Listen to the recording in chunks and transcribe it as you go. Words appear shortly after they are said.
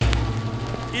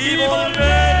y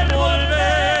volver,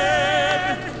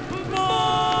 volver,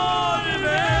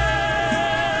 volver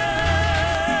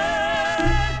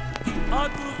a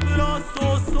tus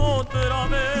brazos otra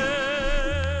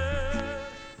vez.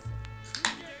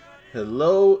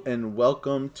 Hello and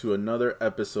welcome to another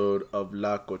episode of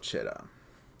La Cochera.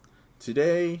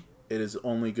 Today it is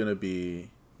only going to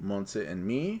be Montse and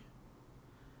me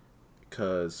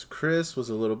because Chris was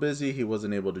a little busy. He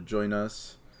wasn't able to join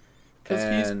us.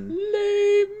 Because he's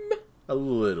lame. A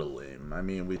little lame. I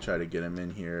mean, we tried to get him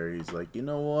in here. He's like, you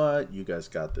know what? You guys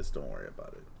got this. Don't worry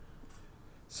about it.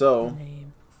 So,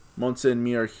 Montse and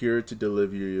me are here to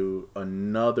deliver you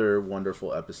another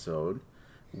wonderful episode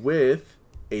with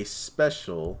a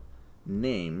special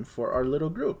name for our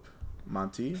little group.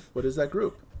 Monty, what is that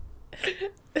group?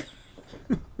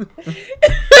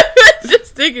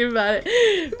 Just thinking about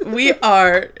it. We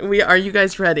are. You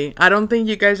guys ready? I don't think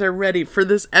you guys are ready for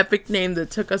this epic name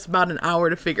that took us about an hour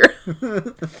to figure.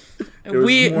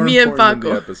 Me and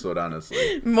Paco. The episode,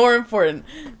 honestly. More important,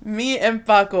 me and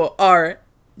Paco are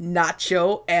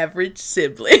Nacho Average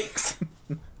Siblings.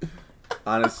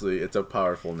 Honestly, it's a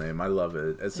powerful name. I love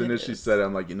it. As soon as she said it,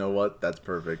 I'm like, you know what? That's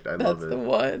perfect. I love it.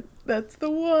 That's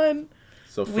the one.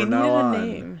 So from now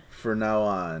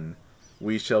on,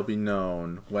 we shall be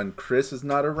known when Chris is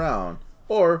not around,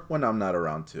 or when I'm not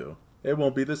around too. It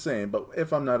won't be the same, but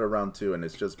if I'm not around too, and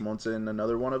it's just Montse and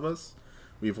another one of us,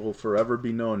 we will forever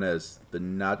be known as the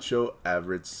Nacho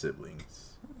Average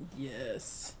Siblings.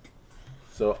 Yes.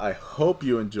 So I hope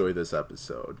you enjoy this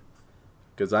episode,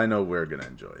 because I know we're gonna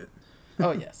enjoy it.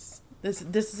 Oh yes. This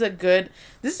is a good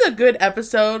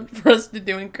episode for us to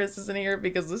do when Chris isn't here,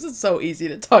 because this is so easy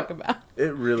to talk about.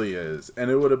 It really is. And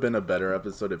it would have been a better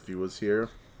episode if he was here.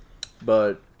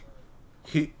 But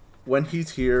when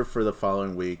he's here for the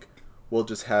following week, we'll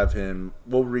just have him,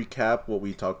 we'll recap what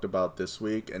we talked about this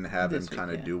week and have him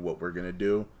kind of do what we're going to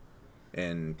do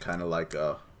in kind of like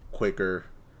a quicker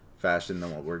fashion than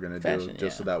what we're going to do.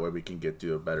 Just so that way we can get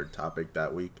to a better topic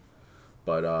that week.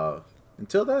 But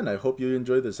until then, I hope you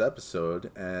enjoy this episode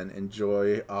and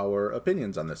enjoy our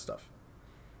opinions on this stuff.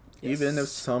 Yes. Even if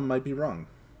some might be wrong.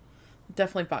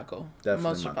 Definitely Paco.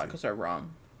 Most of Monty. Pacos are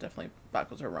wrong. Definitely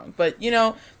Pacos are wrong. But,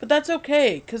 but that's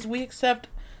okay, because we accept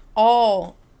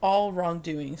all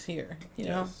wrongdoings here, you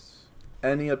know?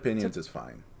 Any opinions is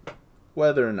fine,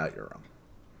 whether or not you're wrong.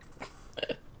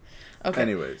 Okay.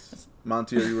 Anyways,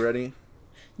 Monty, are you ready?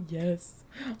 Yes,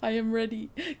 I am ready.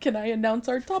 Can I announce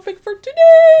our topic for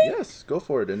today? Yes, go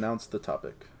for it. Announce the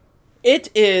topic. It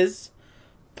is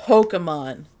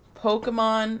Pokemon.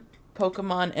 Pokemon,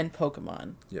 and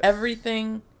Pokemon. Yes.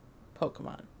 Everything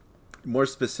Pokemon. More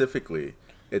specifically,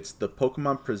 it's the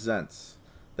Pokemon Presents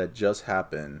that just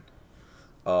happened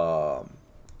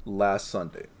last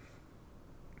Sunday.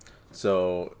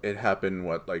 So it happened,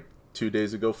 2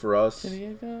 days ago for us? 2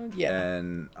 days ago? Yeah.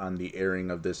 And on the airing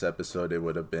of this episode, it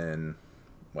would have been,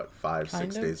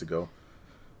 6 days ago?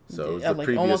 So it was the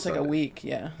previous almost Sunday. like a week,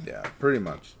 yeah. Yeah, pretty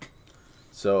much.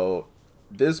 So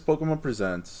this Pokemon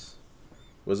Presents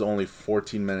was only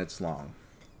 14 minutes long.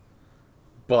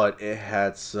 But it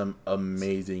had some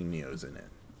amazing news in it.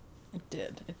 It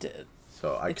did.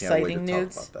 So I can't wait to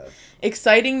talk about that.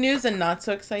 Exciting news and not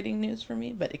so exciting news for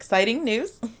me, but exciting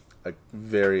news.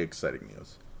 Very exciting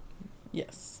news.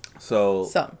 Yes. So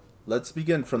let's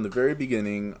begin from the very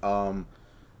beginning.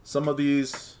 Some of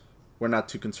these we're not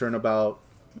too concerned about.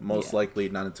 Most likely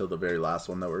not until the very last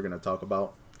one that we're going to talk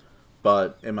about.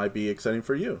 But it might be exciting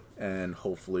for you. And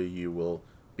hopefully you will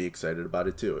be excited about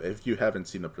it too. If you haven't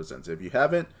seen the Presents. If you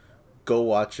haven't, go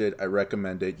watch it. I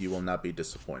recommend it. You will not be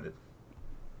disappointed.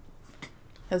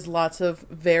 Has lots of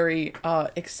very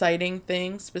exciting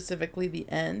things, specifically the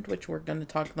end, which we're going to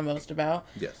talk the most about.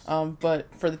 Yes.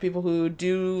 But for the people who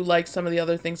do like some of the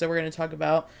other things that we're going to talk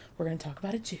about, we're going to talk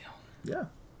about it too. Yeah.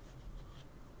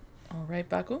 All right,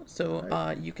 Paco.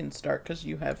 So you can start because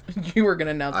you were going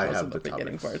to announce most of the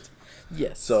beginning parts.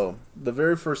 Yes. So the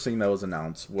very first thing that was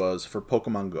announced was for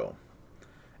Pokemon Go.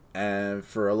 And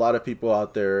for a lot of people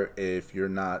out there, if you're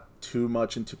not too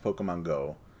much into Pokemon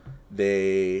Go,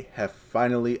 they have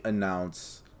finally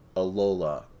announced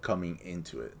Alola coming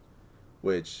into it,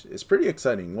 which is pretty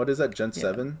exciting. What is that, Gen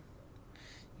 7?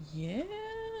 Yeah.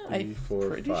 3,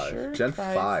 4, 5. Sure. Gen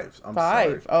 5. I'm 5.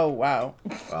 sorry. Oh, wow.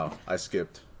 Wow, I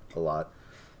skipped a lot.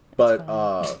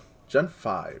 But Gen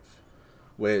 5,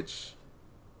 which...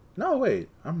 No, wait,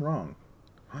 I'm wrong.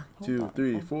 1, 2,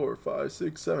 3, 4, 5,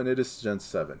 6, 7. It is Gen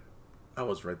 7. I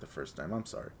was right the first time. I'm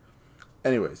sorry.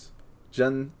 Anyways,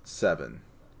 Gen 7.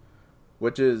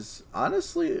 Which is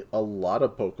honestly a lot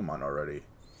of Pokemon already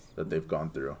that they've gone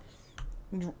through.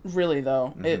 Really,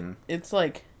 though. Mm-hmm. It's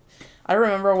like... I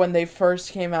remember when they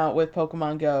first came out with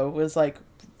Pokemon Go, it was like,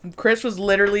 Chris was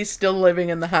literally still living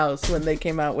in the house when they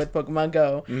came out with Pokemon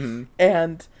Go. Mm-hmm.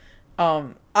 And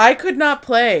I could not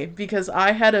play because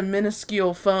I had a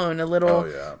minuscule phone, a little,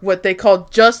 what they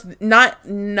called just, not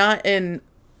an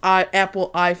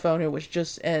Apple iPhone, it was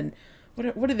just an,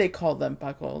 what do they call them,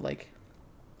 Paco? Like,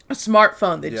 a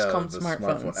smartphone. They just call them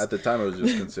smartphones. At the time, it was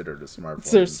just considered a smartphone.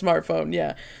 So smartphone,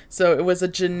 yeah. So it was a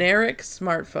generic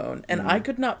smartphone, and I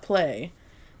could not play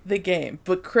the game,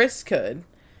 but Chris could.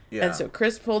 Yeah. And so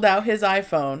Chris pulled out his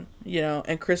iPhone,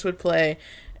 and Chris would play,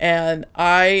 and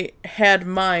I had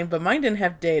mine, but mine didn't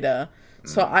have data.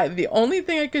 So the only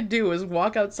thing I could do was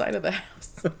walk outside of the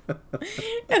house,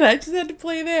 and I just had to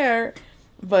play there.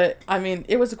 But I mean,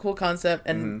 it was a cool concept,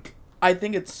 and I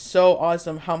think it's so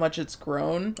awesome how much it's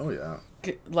grown. Oh yeah.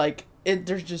 Like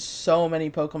there's just so many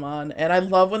Pokemon, and I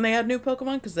love when they add new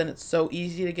Pokemon because then it's so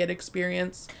easy to get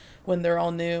experience when they're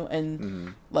all new.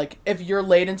 And like if you're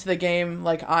late into the game,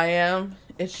 like I am,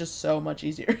 it's just so much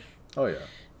easier. Oh yeah,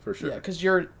 for sure. Yeah, because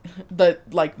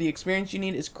the experience you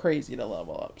need is crazy to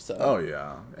level up. So. Oh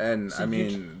yeah, and I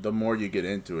mean, the more you get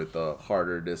into it, the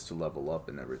harder it is to level up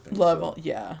and everything.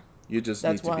 Yeah. You just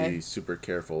need to be super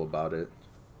careful about it.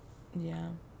 Yeah.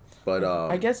 But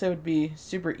I guess it would be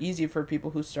super easy for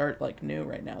people who start like new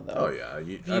right now, though. Oh yeah,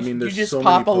 there's you just so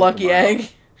pop many a lucky egg.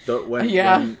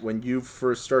 When you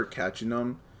first start catching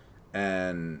them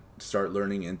and start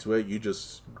learning into it, you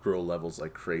just grow levels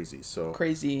like crazy. So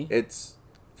crazy. It's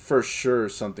for sure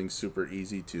something super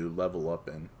easy to level up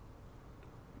in.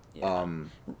 Yeah.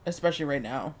 Especially right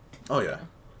now. Oh yeah.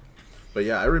 But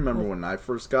yeah, I remember when I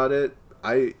first got it,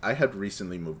 I had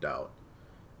recently moved out.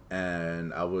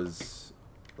 And I was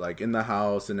like in the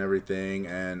house and everything,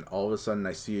 and all of a sudden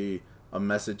I see a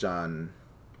message on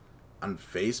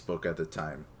Facebook at the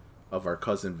time of our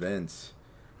cousin Vince.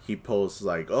 He posts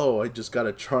like, "Oh, I just got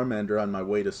a Charmander on my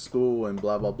way to school," and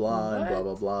blah blah blah and blah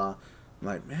blah blah. I'm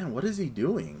like, man, what is he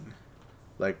doing?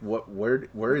 Like,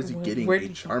 where is he getting a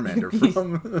Charmander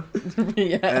from?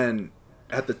 Yeah. And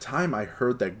at the time, I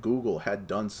heard that Google had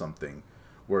done something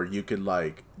where you could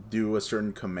like do a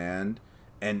certain command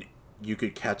and you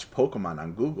could catch Pokemon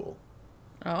on Google.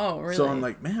 Oh, really? So I'm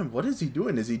like, man, what is he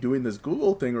doing? Is he doing this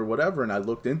Google thing or whatever? And I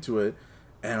looked into it,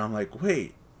 and I'm like,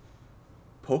 wait,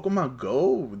 Pokemon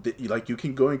Go? Like, you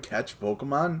can go and catch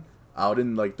Pokemon out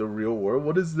in, like, the real world?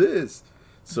 What is this?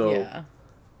 So,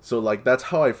 like, that's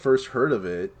how I first heard of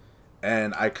it,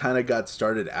 and I kind of got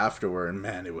started afterward, and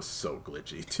man, it was so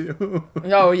glitchy, too.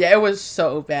 Oh, yeah, it was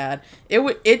so bad.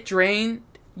 It drained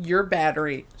your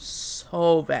battery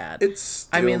so bad. It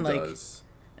still does.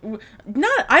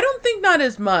 I don't think not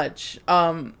as much.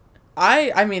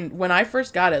 I mean, when I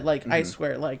first got it, like, I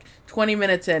swear, like, 20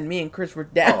 minutes in, me and Chris were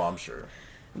down. Oh, I'm sure.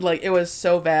 Like, it was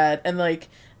so bad. And, like,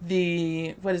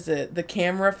 the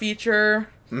camera feature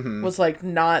was, like,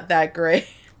 not that great.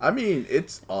 I mean,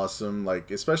 it's awesome, like,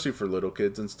 especially for little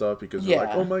kids and stuff, because you're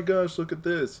like, oh my gosh, look at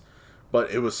this.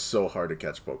 But it was so hard to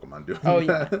catch Pokemon doing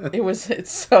that. Yeah.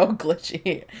 It's so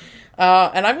glitchy.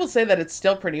 And I will say that it's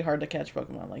still pretty hard to catch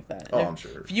Pokemon like that. Oh, I'm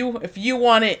sure. If you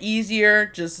want it easier,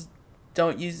 just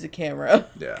don't use the camera.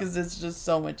 Yeah. Because it's just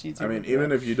so much easier. I mean,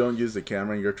 even if you don't use the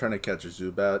camera and you're trying to catch a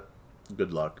Zubat,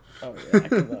 good luck. Oh, yeah,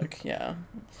 good luck, yeah.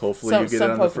 Hopefully you get it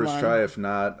on the first try. If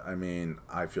not, I mean,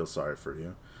 I feel sorry for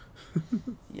you.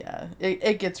 Yeah,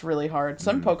 it gets really hard.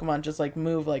 Some Pokemon just, like,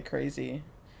 move like crazy.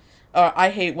 I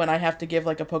hate when I have to give,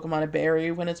 like, a Pokemon a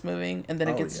berry when it's moving, and then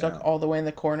it gets stuck all the way in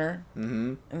the corner.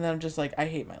 Mm-hmm. And then I'm just like, I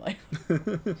hate my life.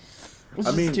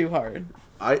 It's just too hard.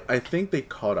 I think they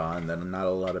caught on that not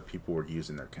a lot of people were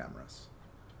using their cameras.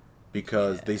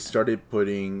 Because they started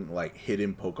putting, like,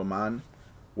 hidden Pokemon,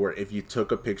 where if you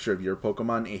took a picture of your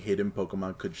Pokemon, a hidden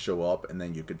Pokemon could show up, and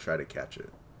then you could try to catch it.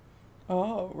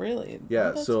 Oh, really?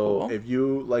 Yeah, oh, so cool. if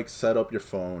you, like, set up your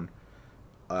phone,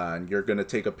 and you're going to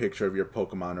take a picture of your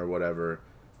Pokemon or whatever,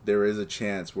 there is a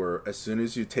chance where as soon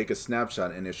as you take a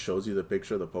snapshot and it shows you the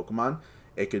picture of the Pokemon,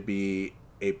 it could be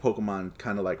a Pokemon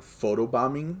kind of like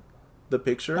photobombing the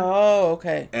picture. Oh,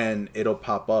 okay. And it'll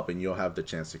pop up and you'll have the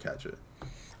chance to catch it.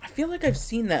 I feel like I've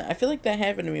seen that. I feel like that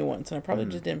happened to me once, and I probably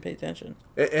just didn't pay attention.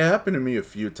 It happened to me a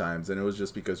few times, and it was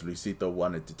just because Luisito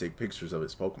wanted to take pictures of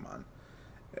his Pokemon.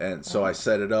 And so I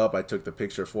set it up, I took the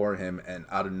picture for him, and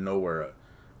out of nowhere,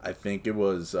 I think it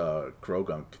was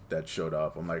Krogunk that showed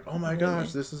up. I'm like, oh my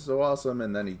gosh, this is so awesome.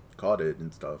 And then he caught it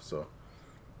and stuff, so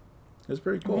it was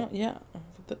pretty cool. Well, yeah,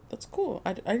 that's cool.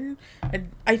 I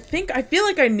feel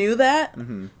like I knew that,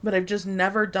 but I've just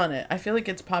never done it. I feel like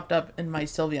it's popped up in my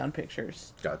Sylveon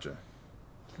pictures. Gotcha.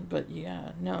 But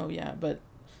but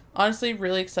honestly,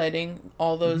 really exciting.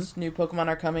 All those new Pokemon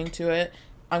are coming to it.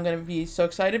 I'm gonna be so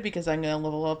excited because I'm gonna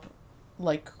level up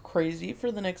like crazy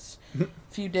for the next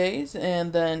few days,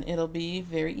 and then it'll be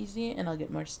very easy, and I'll get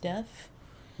more stuff,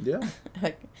 Yeah.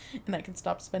 and I can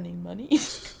stop spending money.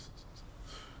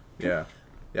 Yeah.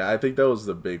 Yeah, I think that was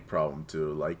the big problem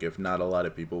too. Like, if not a lot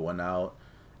of people went out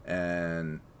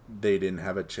and they didn't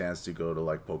have a chance to go to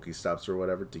like Pokestops or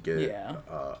whatever to get Yeah.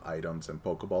 items and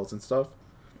Pokeballs and stuff,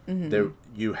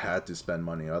 you had to spend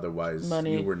money. Otherwise,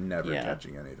 Money, you were never yeah.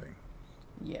 catching anything.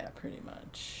 Yeah, pretty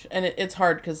much. And it's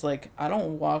hard because, like, I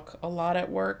don't walk a lot at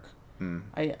work.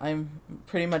 I'm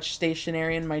pretty much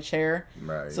stationary in my chair.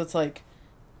 Right. So it's like,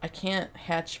 I can't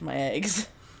hatch my eggs.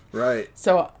 Right.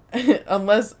 So,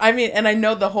 unless, I mean, and I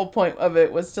know the whole point of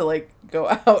it was to, like, go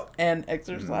out and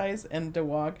exercise and to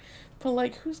walk. But,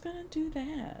 like, who's going to do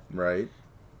that? Right.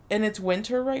 And it's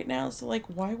winter right now, so, like,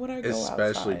 why would I go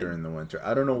Especially outside? during the winter.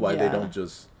 I don't know why they Yeah. don't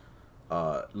just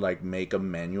like make a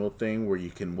manual thing where you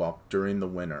can walk during the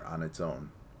winter on its own.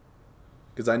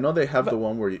 Because I know they have the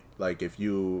one where you, like, if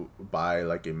you buy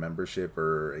like a membership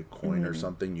or a coin or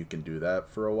something, you can do that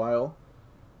for a while.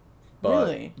 But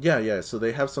Really? yeah. So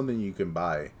they have something you can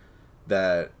buy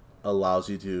that allows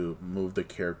you to move the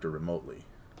character remotely.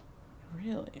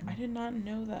 Really? I did not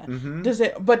know that. Mhm. Does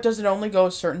it only go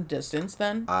a certain distance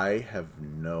then? I have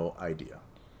no idea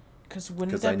Because wouldn't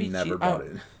because that I be never cheap? bought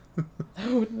it.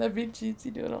 Wouldn't that be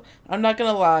cheesy doodle? I'm not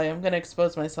gonna lie. I'm gonna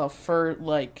expose myself for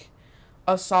like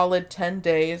a solid 10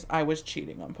 days. I was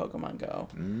cheating on Pokemon Go.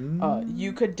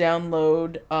 You could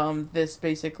download this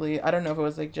basically. I don't know if it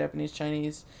was like Japanese,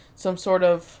 Chinese, some sort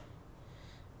of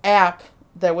app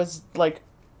that was like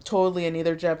totally in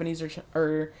either Japanese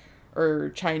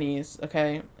or Chinese.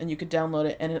 Okay, and you could download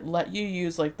it, and it let you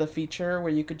use like the feature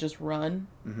where you could just run.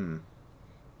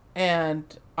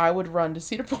 And I would run to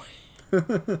Cedar Point.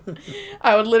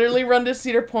 I would literally run to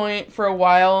Cedar Point for a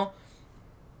while.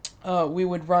 We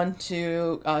would run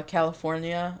to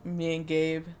California, me and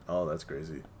Gabe. Oh, that's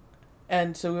crazy.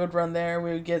 And so we would run there.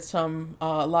 We would get a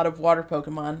lot of water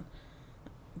Pokemon.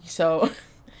 So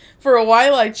for a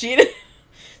while I cheated.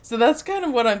 So that's kind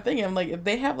of what I'm thinking. I'm like, if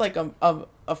they have like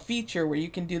a feature where you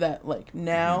can do that like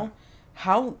now,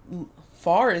 how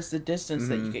far is the distance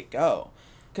that you could go?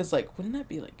 Because like, wouldn't that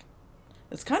be like...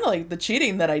 It's kind of like the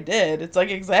cheating that I did. It's like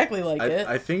exactly like it.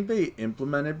 I think they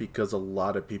implemented because a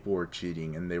lot of people were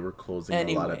cheating and they were closing a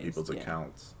lot of Anyways, people's yeah.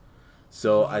 accounts.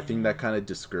 So I think that kind of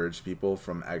discouraged people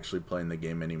from actually playing the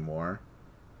game anymore.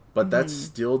 But that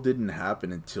still didn't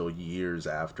happen until years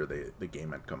after the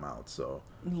game had come out. So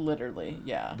Literally,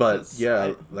 yeah. But 'Cause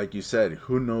yeah, like you said,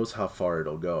 who knows how far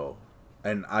it'll go.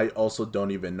 And I also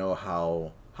don't even know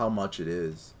how much it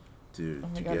is to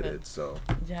my get God, it. So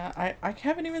Yeah, I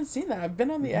haven't even seen that. I've been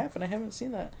on the app and I haven't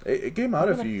seen that. it came out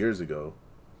a few years ago.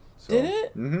 So, Did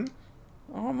it? Mm-hmm.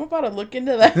 Oh, I'm about to look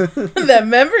into that that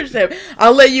membership.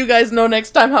 I'll let you guys know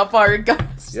next time how far it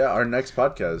goes. Yeah, our next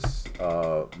podcast,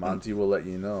 Monty will let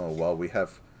you know. While we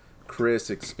have Chris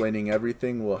explaining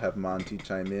everything, we'll have Monty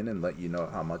chime in and let you know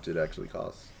how much it actually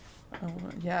costs. Oh,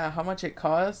 yeah, how much it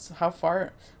costs, how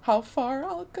far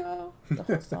I'll go. The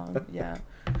whole song, yeah.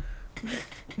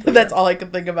 That's all I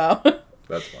could think about.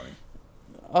 That's funny.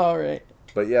 All right.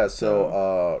 But yeah,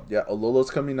 so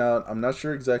Alolo's coming out. I'm not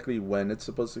sure exactly when it's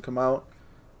supposed to come out.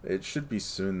 It should be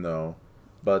soon though.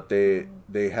 But they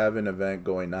have an event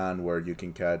going on where you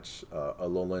can catch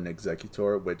Alola and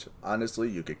Executor, which honestly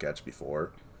you could catch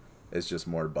before. It's just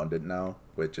more abundant now,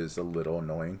 which is a little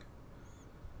annoying.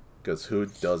 Because who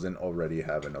doesn't already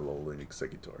have an Alolan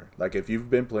Executor? Like, if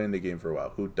you've been playing the game for a while,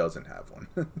 who doesn't have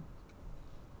one?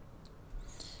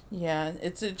 Yeah,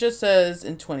 it just says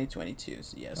in 2022,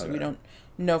 so yeah, so we Okay. don't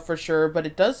know for sure, but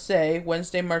it does say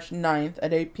Wednesday, March 9th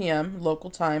at 8 p.m. local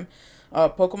time.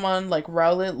 Pokemon like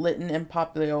Rowlet, Litten, and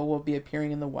Popplio will be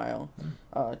appearing in the wild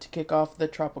to kick off the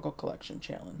Tropical Collection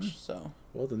Challenge. So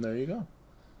Well, then there you go.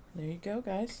 there you go,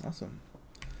 guys. Awesome.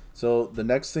 So the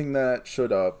next thing that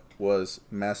showed up was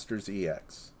Masters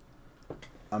EX.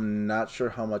 I'm not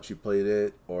sure how much you played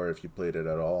it or if you played it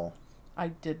at all. I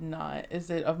did not. Is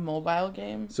it a mobile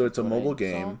game? So it's a What I mobile saw?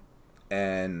 game,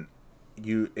 and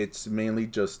it's mainly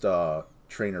just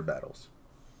trainer battles.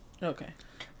 Okay.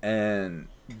 And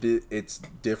it's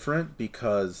different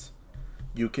because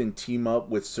you can team up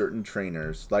with certain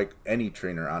trainers, like any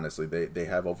trainer, honestly. They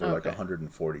have over like Okay.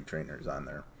 140 trainers on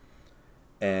there.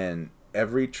 And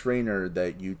every trainer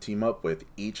that you team up with,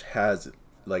 each has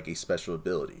like a special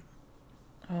ability.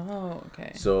 Oh,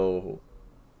 okay. So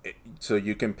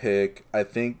you can pick, I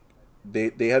think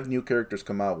they have new characters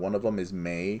come out. One of them is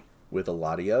May with a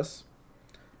Latias.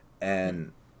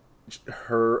 And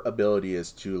her ability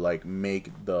is to like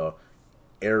make the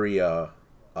area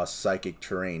a psychic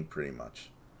terrain pretty much.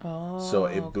 Oh, So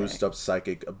it okay. boosts up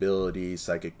psychic abilities,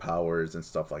 psychic powers, and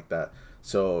stuff like that.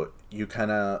 So you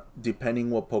kind of, depending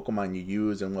what Pokemon you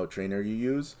use and what trainer you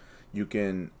use, you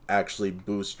can actually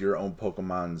boost your own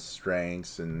Pokemon's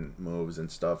strengths and moves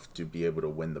and stuff to be able to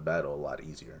win the battle a lot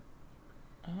easier.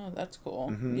 Oh, that's cool.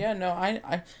 Mm-hmm. Yeah, no, I'm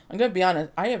gonna be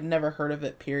honest. I have never heard of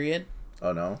it. Period.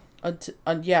 Oh no?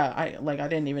 Yeah, I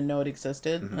didn't even know it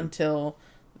existed Mm-hmm. until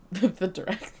the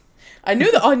direct. I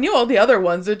knew all the other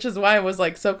ones, which is why I was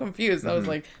like so confused. I was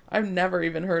like, I've never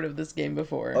even heard of this game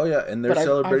before. Mm-hmm. Oh yeah, and they're But I've-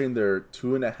 celebrating their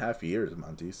 2.5 years,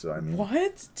 Monty. So I mean,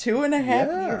 What? 2.5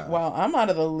 Yeah. years? Wow, I'm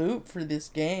out of the loop for this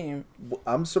game.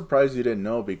 I'm surprised you didn't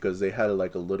know because they had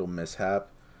like a little mishap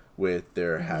with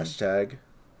their Mm-hmm. hashtag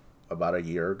about a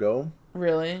year ago.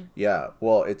 Really? Yeah,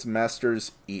 well, it's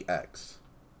Masters EX.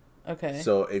 Okay.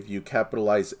 So if you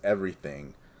capitalize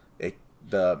everything,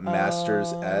 the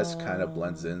Masters S kind of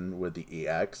blends in with the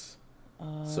EX.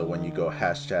 So when you go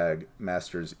hashtag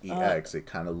Masters EX, it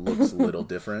kind of looks a little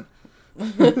different.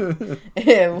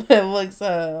 it looks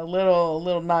a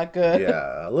little not good.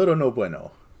 Yeah, a little no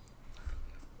bueno.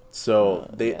 So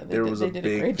there was they a did a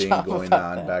big great thing job going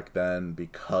about on that. back then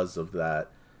because of that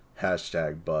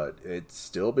hashtag, but it's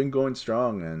still been going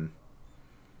strong, and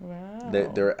Wow.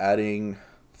 they're adding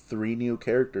 3 new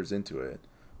characters into it.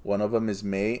 One of them is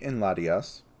May and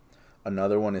Latias.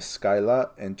 Another one is Skyla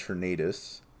and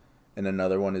Tornadus. And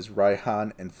another one is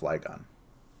Raihan and Flygon.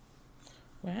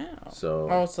 Wow.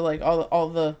 So So like all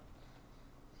the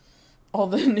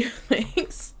new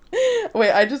things.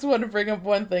 Wait, I just want to bring up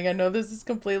one thing. I know this is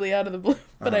completely out of the blue,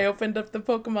 but I opened up the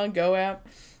Pokemon Go app,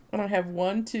 and I have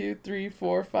 1, 2, 3,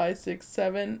 4, 5, 6,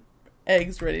 7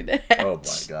 eggs ready to hatch. oh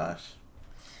my gosh.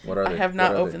 What are I they? have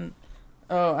not What are they? opened.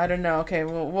 Oh, I don't know. Okay,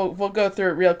 we'll go through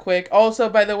it real quick. Also,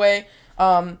 by the way,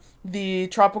 the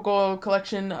Tropical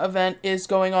Collection event is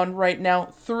going on right now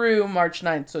through March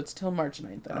 9th, so it's till March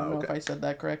 9th. I don't know if okay. I said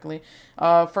that correctly.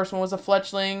 First one was a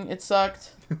Fletchling. It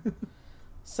sucked.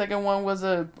 Second one was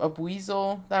a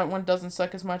Weasel. That one doesn't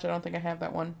suck as much. I don't think I have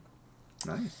that one.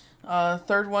 Nice.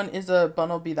 Third one is a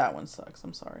Bunnelby. That one sucks.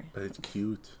 I'm sorry. But it's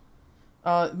cute.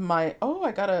 I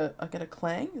got a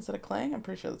Clang. Is it a Clang? I'm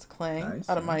pretty sure that's a Clang. Nice,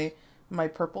 Out of nice. my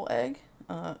purple egg.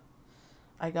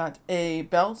 I got a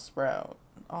Bellsprout.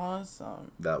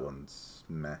 Awesome. That one's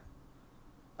meh.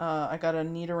 I got a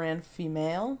Nidoran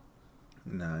female,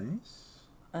 Nice.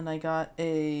 and I got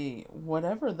a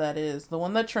whatever that is, the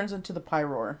one that turns into the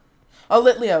Pyroar. Oh,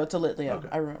 Litleo. It's a Litleo. Okay.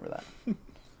 I remember that.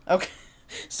 Okay.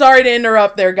 Sorry to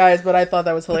interrupt there, guys, but I thought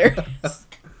that was hilarious.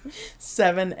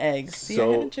 7 eggs. See, I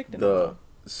haven't checked it out.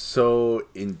 so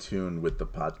in tune with the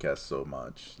podcast so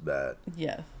much that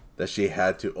Yeah. she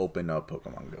had to open up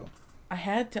Pokemon Go. I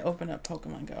had to open up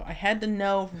Pokemon Go. I had to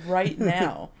know right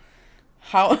now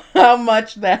how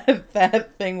much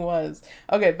that thing was.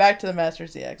 Okay, back to the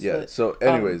Masters EX. Yeah. but, So,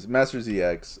 anyways, Masters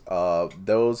EX.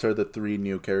 Those are the 3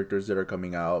 new characters that are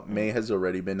coming out. May has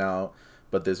already been out,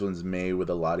 but this one's May with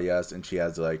a Latias, and she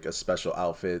has like a special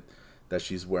outfit that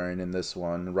she's wearing in this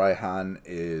one. Raihan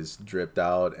is dripped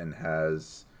out and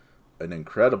has an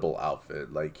incredible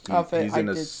outfit. Like he's in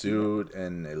I a did see suit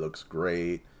and it looks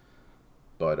great.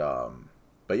 But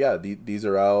yeah, these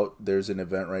are out. There's an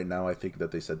event right now. I think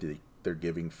that they said they're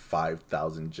giving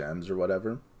 5,000 gems or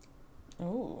whatever.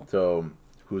 Ooh. So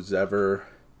who's ever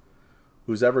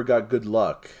got good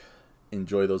luck,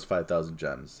 enjoy those 5,000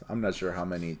 gems. I'm not sure how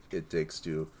many it takes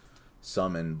to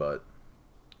summon, but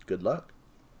good luck.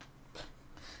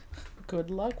 Good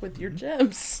luck with your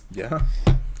gems. Yeah.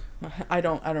 I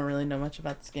don't really know much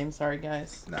about this game. Sorry,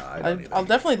 guys. No, I don't either. I'll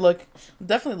definitely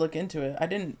look into it. I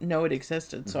didn't know it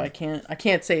existed, so I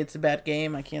can't say it's a bad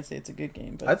game. I can't say it's a good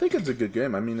game, but I think it's a good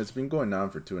game. I mean, it's been going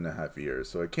on for 2.5 years,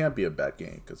 so it can't be a bad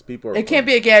game because people are. it can't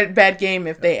be a bad game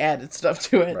if they added stuff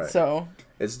to it. Right. So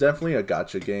It's definitely a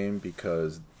gotcha game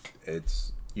because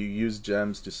you use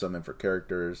gems to summon for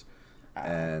characters,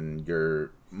 and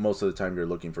most of the time you're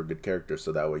looking for good characters,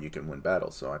 so that way you can win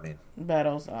battles. So I mean,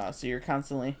 battles. So you're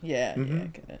constantly yeah, I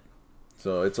get it.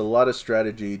 so it's a lot of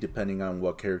strategy depending on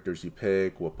what characters you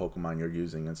pick, what Pokemon you're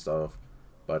using and stuff.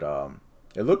 But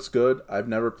it looks good. I've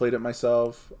never played it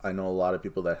myself. I know a lot of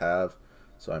people that have.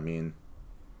 So I mean,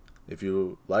 if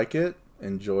you like it,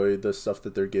 enjoy the stuff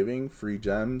that they're giving, free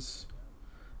gems,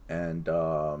 and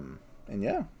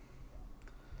yeah.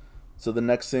 So the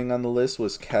next thing on the list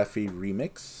was Cafe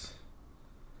Remix.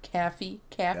 Cafe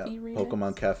Yeah, remix?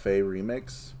 Pokemon Cafe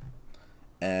Remix.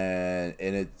 And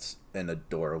it's an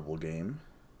adorable game.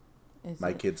 Is My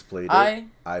it? kids played it. I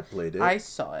I played it. I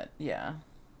saw it. Yeah.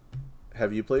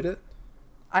 Have you played it?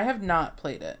 I have not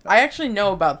played it. I actually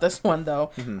know about this one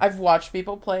though. I've watched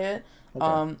people play it.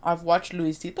 Okay. I've watched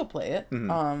Luisito play it.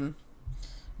 Mhm.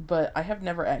 But I have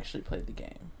never actually played the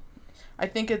game. I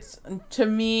think it's, to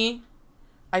me,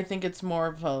 I think it's more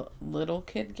of a little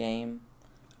kid game.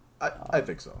 I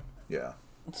think so. Yeah.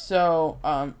 So,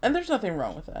 and there's nothing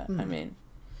wrong with that.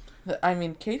 I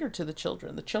mean, cater to the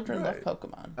children. The children Right. love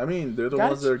Pokemon. I mean, they're the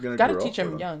ones that are gonna gotta grow teach up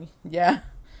them with young. Yeah.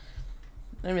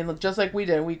 I mean, look, just like we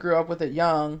did, we grew up with it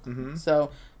young. Mhm. So,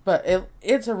 but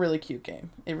it's a really cute game.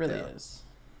 It really Yeah. is.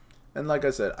 And like I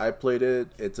said, I played it.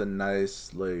 It's a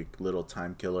nice like little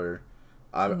time killer.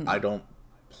 I don't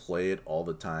play it all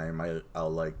the time. I'll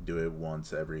like do it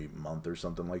once every month or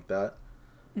something like that.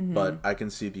 But I can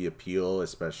see the appeal,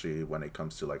 especially when it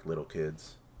comes to like little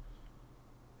kids.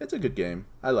 It's a good game.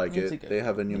 I like It's a it. good They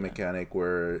have a game, new yeah. mechanic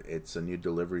where it's a new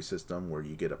delivery system where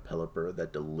you get a Pelipper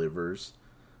that delivers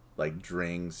like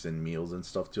drinks and meals and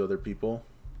stuff to other people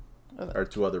or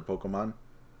to other Pokemon.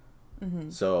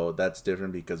 So that's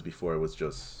different because before it was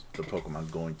just the Pokemon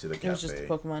going to the cafe. It was just a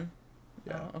Pokemon.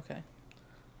 Yeah. Oh, okay.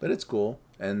 But it's cool,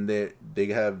 and they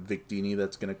have Victini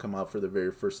that's gonna come out for the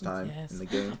very first time Yes. in the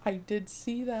game. I did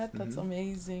see that. That's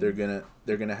amazing. They're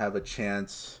gonna have a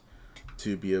chance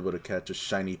to be able to catch a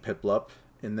shiny Piplup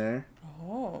in there.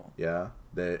 Oh. Yeah,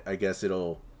 I guess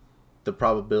the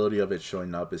probability of it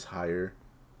showing up is higher.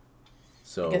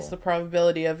 So I guess the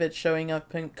probability of it showing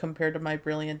up compared to my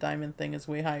Brilliant Diamond thing is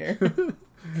way higher.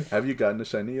 have you gotten a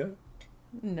shiny yet?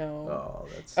 No. Oh,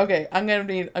 that's Okay, I'm gonna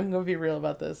be real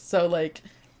about this. So like,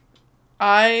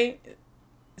 I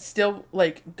still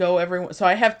like go every. So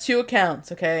I have 2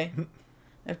 accounts. Okay,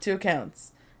 I have 2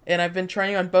 accounts, and I've been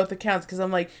trying on both accounts because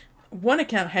I'm like, one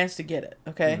account has to get it.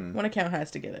 Okay, one account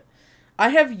has to get it. I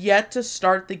have yet to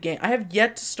start the game. I have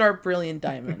yet to start Brilliant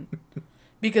Diamond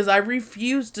because I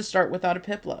refuse to start without a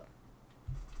Piplup.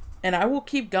 And I will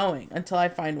keep going until I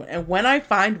find one. And when I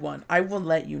find one, I will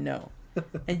let you know.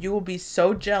 And you will be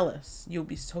so jealous. You'll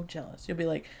be so jealous. You'll be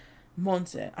like,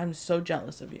 Monse, I'm so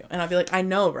jealous of you. And I'll be like, I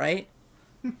know, right?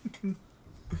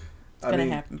 It's gonna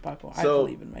happen, Paco. I so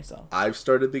believe in myself. I've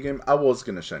started the game. I was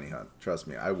gonna shiny hunt. Trust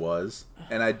me, I was,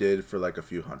 and I did for like a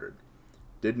few hundred.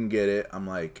 Didn't get it. I'm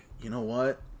like, you know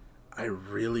what? I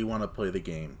really want to play the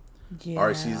game. Yeah,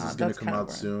 Arceus is gonna that's come kinda out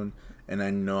where- soon, and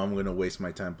I know I'm gonna waste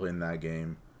my time playing that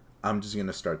game. I'm just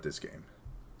gonna start this game.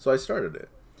 So I started it,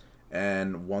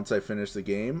 and once I finish the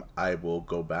game, I will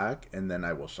go back and then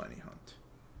I will shiny hunt.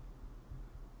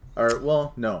 Or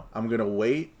well, no, I'm gonna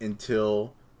wait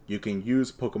until you can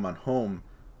use Pokemon Home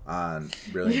on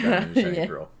Brilliant Diamond and Shiny Yeah.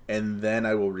 Pearl, and then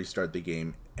I will restart the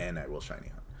game and I will shiny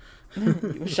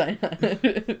hunt. You shine.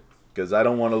 Because I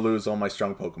don't want to lose all my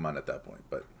strong Pokemon at that point.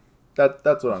 But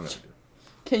that's what I'm gonna do.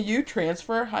 Can you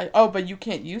transfer high? Oh, but you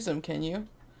can't use them, can you?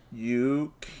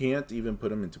 You can't even put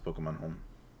them into Pokemon Home.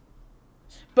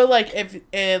 But like,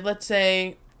 if let's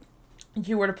say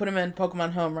you were to put them in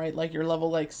Pokemon Home, right? Like you're level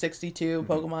like 62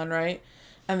 Pokemon, right?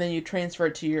 And then you transfer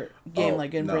it to your game, Oh,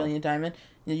 like in no. Brilliant Diamond.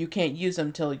 You can't use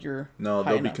them till you're No, high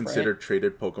they'll be enough, considered right?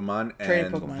 traded Pokemon, Traded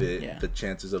and Pokemon, yeah. the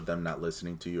chances of them not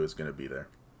listening to you is gonna be there.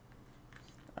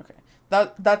 Okay,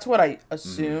 that's what I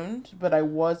assumed, but I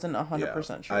wasn't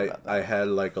 100% sure about that. I had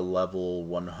like a level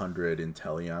 100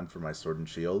 Inteleon for my Sword and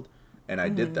Shield, and I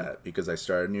did that because I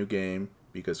started a new game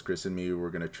because Chris and me were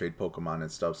gonna trade Pokemon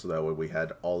and stuff, so that way we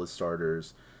had all the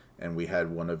starters, and we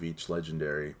had one of each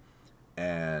legendary.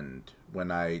 And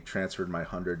when I transferred my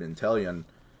 100 Inteleon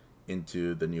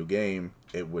into the new game,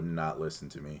 it would not listen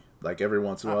to me. Like every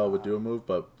once in a while, it would do a move,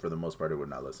 but for the most part, it would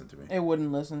not listen to me. It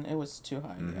wouldn't listen. It was too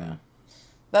high.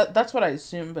 Yeah, that's what I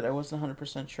assumed, but I wasn't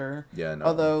 100% sure. Yeah, no.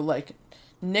 Although like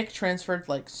Nick transferred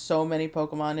like so many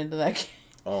Pokemon into that game.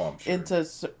 Oh, I'm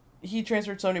sure. He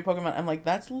transferred so many Pokemon. I'm like,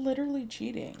 that's literally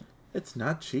cheating. It's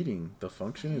not cheating. The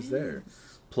function is there.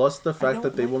 Plus, the fact don't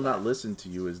that they like will not that. listen to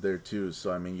you is there too.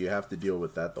 So, I mean, you have to deal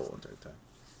with that the whole entire time.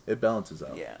 It balances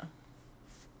out. Yeah.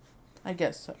 I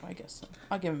guess so.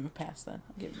 I'll give him a pass then.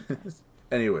 I'll give him a pass.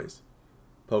 Anyways,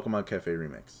 Pokemon Cafe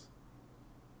Remix.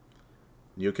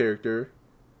 New character.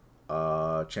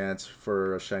 Chance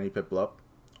for a shiny Piplup.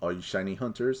 All you shiny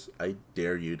hunters, I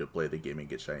dare you to play the game and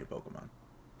get shiny Pokemon.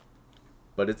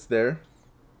 But it's there.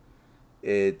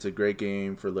 It's a great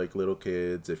game for like little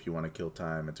kids. If you want to kill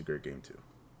time, it's a great game too.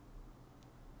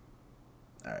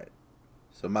 Alright.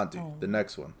 So Monty, the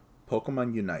next one.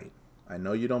 Pokemon Unite. I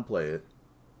know you don't play it,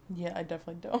 Yeah, I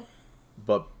definitely don't.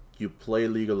 but you play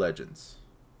League of Legends.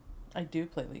 I do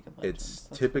play League of Legends. It's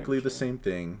That's typically very the true. same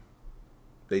thing.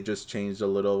 They just changed a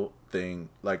little thing,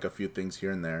 like a few things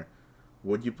here and there.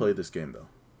 Would you play this game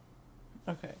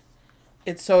though? Okay.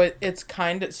 It's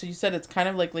kind of, so you said it's kind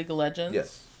of like League of Legends?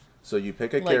 Yes. So you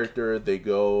pick a character, they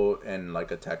go and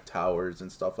like attack towers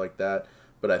and stuff like that.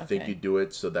 But I think you do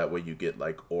it so that way you get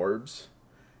like orbs,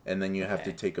 and then you have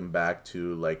to take them back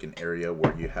to like an area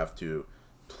where you have to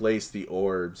place the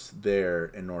orbs there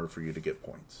in order for you to get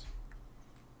points.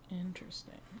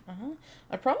 Interesting.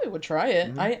 I probably would try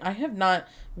it. I have not.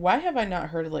 Why have I not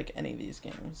heard of like any of these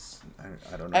games?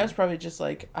 I don't know. I was probably just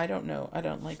like, I don't know. I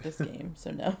don't like this game,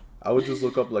 so no. I would just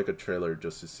look up like a trailer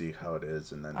just to see how it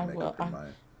is, and then make up your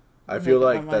mind. I make feel up my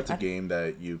like mind. that's a game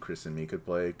that you, Chris, and me could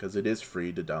play because it is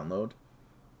free to download.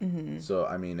 Mm-hmm. So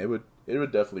I mean, it would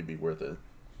definitely be worth it.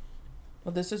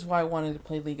 Well, this is why I wanted to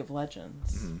play League of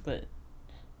Legends, but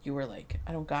you were like,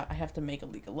 I have to make a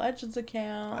League of Legends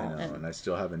account. I know, and I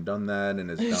still haven't done that, and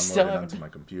it's downloaded onto my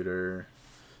computer.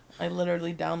 I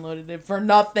literally downloaded it for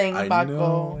nothing, I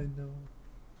Paco. know.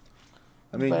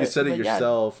 I mean, you said it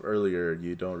yourself earlier.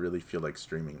 You don't really feel like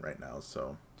streaming right now,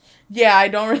 so. Yeah, I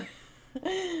don't.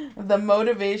 The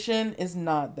motivation is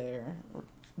not there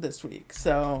this week,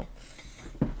 so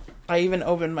I even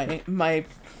opened my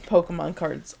Pokemon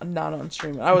cards not on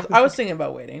stream. I was thinking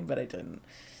about waiting, but I didn't,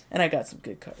 and I got some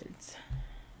good cards.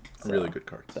 Really good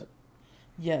cards.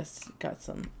 Yes, got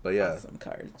some. But yeah, awesome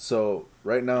cards. So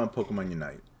right now in Pokemon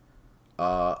Unite,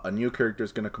 a new character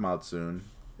is gonna come out soon.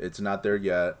 It's not there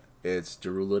yet. It's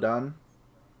Duraludon.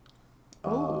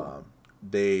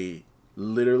 They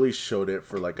literally showed it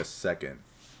for like a second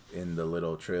in the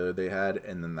little trailer they had,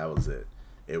 and then that was it.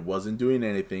 It wasn't doing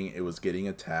anything. It was getting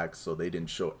attacked, so they didn't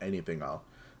show anything off.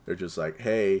 They're just like,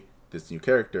 hey, this new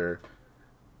character,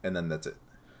 and then that's it.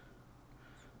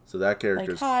 So that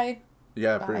character's... Like, hi.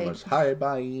 Yeah, bye. Pretty much. Hi,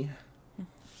 bye.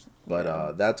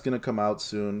 But that's going to come out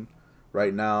soon.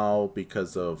 Right now,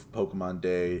 because of Pokemon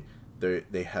Day,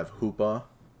 they have Hoopa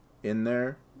in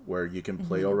there, where you can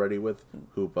play already with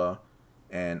Hoopa.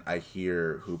 And I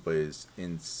hear Hoopa is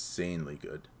insanely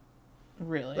good.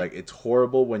 Really? Like, it's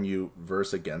horrible when you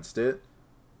verse against it,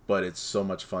 but it's so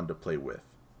much fun to play with.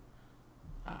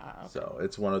 Okay. So,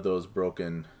 it's one of those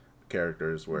broken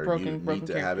characters where you need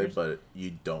to have it, but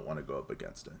you don't want to go up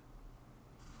against it.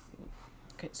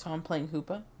 Okay, so I'm playing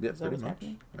Hoopa? Yeah, pretty much.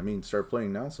 Happening? I mean, start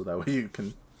playing now so that way you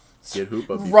can get Hoopa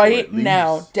before right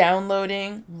now.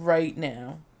 Downloading right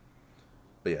now.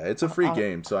 But yeah, it's a free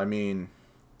game, so I mean,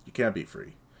 you can't be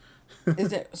free.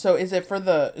 Is it for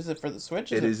the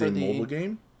Switch? It is a mobile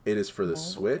game. It is for the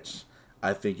Switch.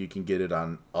 I think you can get it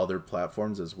on other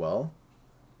platforms as well.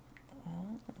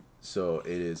 So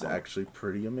it is actually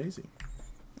pretty amazing.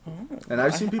 And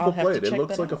I've seen people play it. It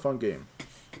looks like a fun game.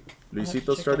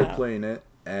 Luisito started playing it,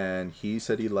 and he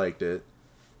said he liked it.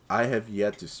 I have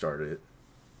yet to start it.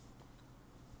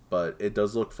 But it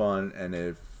does look fun, and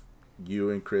if you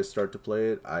and Chris start to play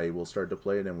it, I will start to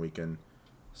play it, and we can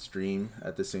stream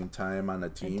at the same time on a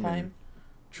team and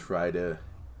try to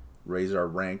raise our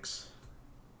ranks.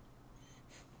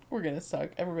 We're gonna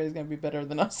suck. Everybody's gonna be better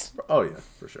than us. Oh yeah,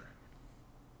 for sure.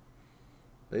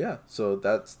 But yeah, so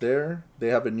that's there. They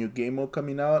have a new game mode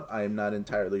coming out. I am not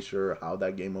entirely sure how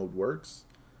that game mode works,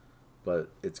 but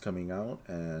it's coming out,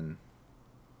 and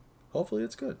hopefully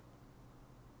it's good.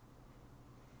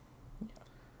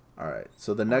 All right,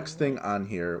 so the next thing on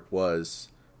here was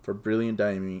for Brilliant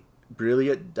Diamond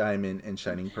and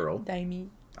Shining Pearl. Diamond.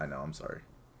 I know, I'm sorry.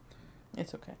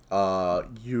 It's okay.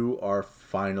 You are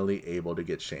finally able to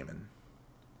get Shaman.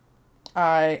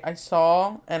 I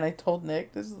saw, and I told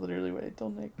Nick, this is literally what I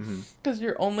told Nick, because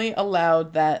you're only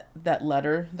allowed that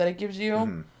letter that it gives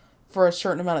you for a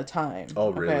certain amount of time.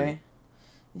 Oh, really? Okay?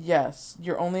 Yes,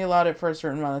 you're only allowed it for a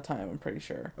certain amount of time, I'm pretty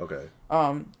sure. Okay.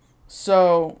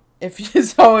 So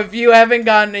if you haven't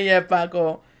gotten it yet,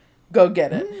 Paco, go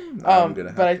get it.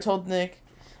 I told Nick,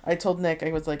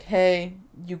 I was like, hey,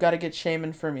 you got to get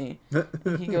Shaman for me.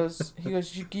 He goes,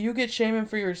 you get Shaman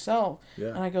for yourself. Yeah.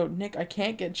 And I go, Nick, I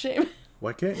can't get Shaman.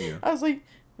 Why can't you? I was like,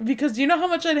 because you know how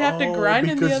much I'd have to grind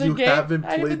in the other game? Because you haven't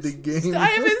played the game. I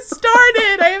haven't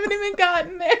started. I haven't even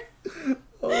gotten there.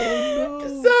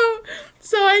 Oh, no.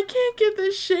 So I can't get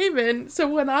this Shaman. So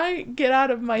when I get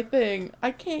out of my thing, I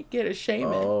can't get a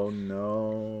Shaman. Oh,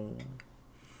 no.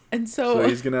 And so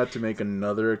he's going to have to make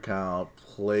another account,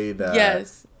 play that.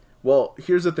 Yes. Well,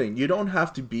 here's the thing. You don't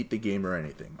have to beat the game or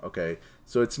anything, okay?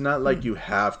 So it's not like you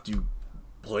have to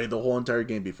play the whole entire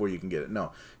game before you can get it.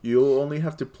 No. You only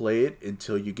have to play it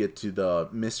until you get to the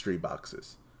mystery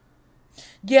boxes.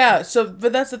 Yeah,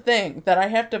 but that's the thing. That I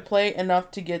have to play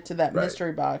enough to get to that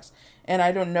mystery box. And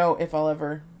I don't know if I'll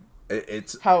ever...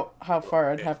 how far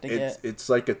I'd have to get. It's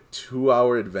like a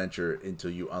 2-hour adventure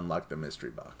until you unlock the mystery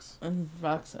box.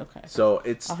 Box, okay. So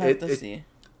I'll have to see.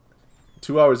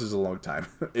 2 hours is a long time.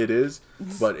 It is,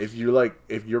 but if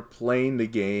you're playing the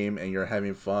game and you're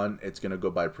having fun, it's gonna go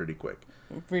by pretty quick.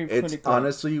 It's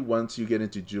honestly once you get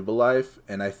into Jubilife,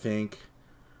 and I think,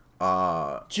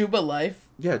 Jubilife.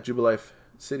 Yeah, Jubilife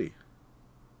City.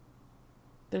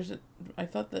 I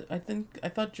thought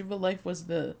Jubilife was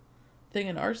the thing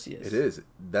in Arceus. It is.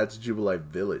 That's Jubilife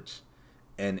Village,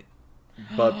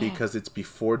 but because it's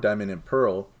before Diamond and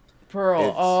Pearl. The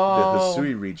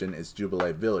Hisui region is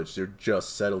Jubilife Village. They're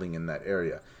just settling in that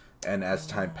area. And as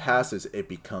time passes, it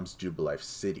becomes Jubilife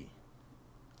City.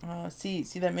 See,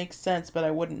 that makes sense, but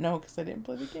I wouldn't know because I didn't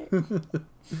play the game.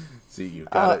 See, you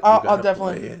gotta I'll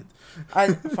definitely play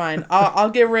it. Fine. I'll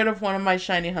get rid of one of my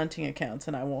shiny hunting accounts,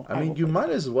 and I won't. I mean, you might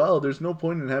as well. There's no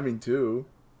point in having two.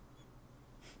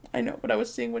 I know, but I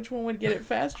was seeing which one would get it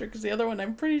faster because the other one,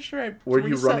 I'm pretty sure I were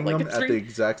you running them at the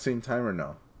exact same time or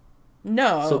no?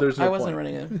 No, so there's no I wasn't point.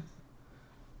 running it.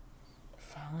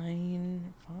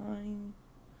 Fine.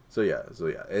 So yeah,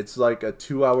 it's like a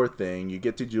 2-hour thing. You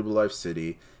get to Jubilife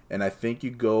City, and I think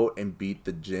you go and beat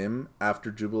the gym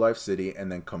after Jubilife City,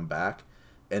 and then come back,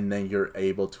 and then you're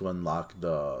able to unlock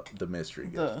the mystery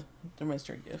gift. The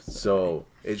mystery gift. So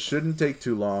it shouldn't take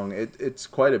too long. It's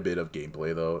quite a bit of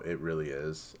gameplay though. It really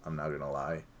is. I'm not gonna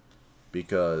lie.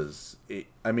 Because,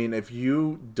 if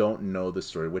you don't know the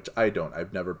story, which I don't.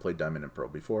 I've never played Diamond and Pearl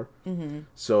before. Mm-hmm.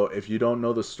 So, if you don't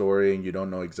know the story and you don't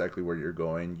know exactly where you're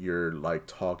going, you're, like,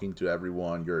 talking to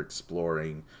everyone, you're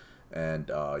exploring,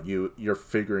 and you're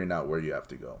figuring out where you have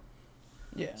to go.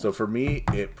 Yeah. So, for me,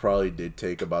 it probably did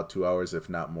take about 2 hours, if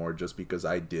not more, just because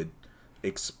I did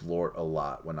explore a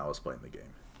lot when I was playing the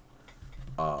game.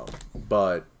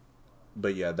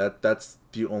 But yeah, that's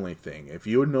the only thing. If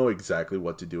you know exactly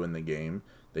what to do in the game,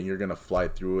 then you're gonna fly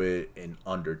through it in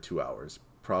under 2 hours,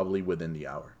 probably within the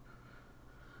hour.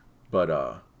 But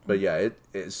yeah,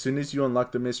 as soon as you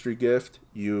unlock the mystery gift,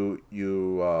 you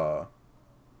can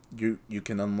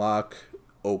unlock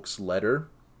Oak's letter,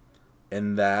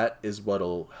 and that is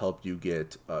what'll help you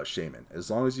get Shaman. As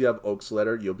long as you have Oak's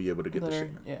letter, you'll be able to get the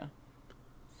Shaman. Yeah.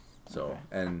 So, okay.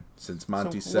 And since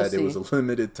Monty we'll said it was see. a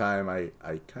limited time, I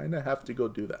kind of have to go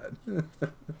do that.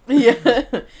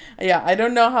 Yeah. I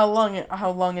don't know how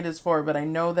long it is for, but I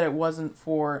know that it wasn't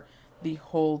for the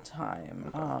whole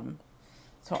time. Okay.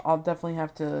 So I'll definitely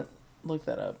have to look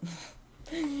that up.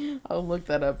 I'll look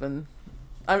that up, and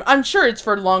I'm sure it's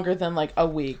for longer than like a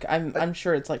week. I'm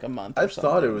sure it's like a month. I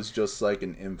thought it was just like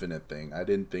an infinite thing. I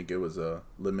didn't think it was a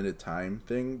limited time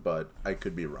thing, but I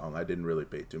could be wrong. I didn't really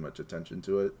pay too much attention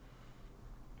to it.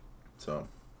 So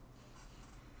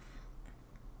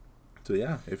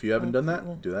yeah, if you haven't done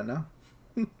that, do that now.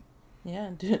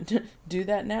 Yeah, do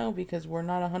that now because we're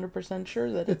not 100%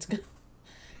 sure that it's gonna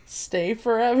stay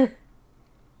forever.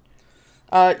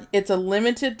 It's a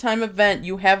limited time event.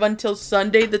 You have until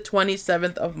Sunday, the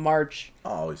 27th of March.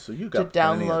 Oh, so you to got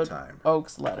plenty of download time.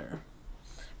 Oak's letter.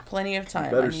 Plenty of time.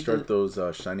 You better start those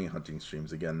shiny hunting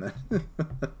streams again then.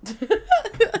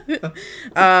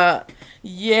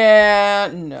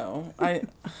 Yeah, no.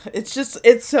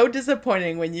 It's so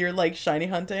disappointing when you're like shiny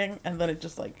hunting and then it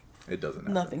just like it doesn't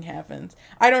happen. Nothing happens.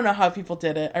 I don't know how people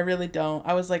did it. I really don't.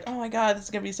 I was like, oh my god, this is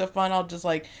gonna be so fun. I'll just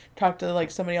like talk to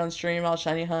like somebody on stream. I'll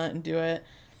shiny hunt and do it.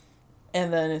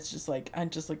 And then it's just like I'm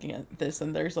just looking at this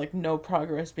and there's like no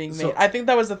progress being made. So, I think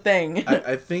that was the thing.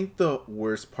 I think the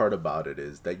worst part about it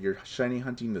is that you're shiny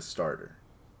hunting the starter.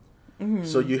 Mm-hmm.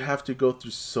 So you have to go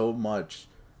through so much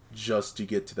just to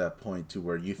get to that point to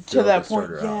where you throw the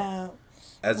starter out.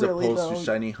 As really opposed to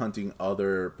shiny hunting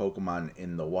other Pokemon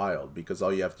in the wild, because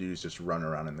all you have to do is just run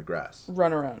around in the grass.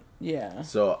 Run around, yeah.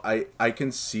 So I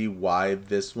can see why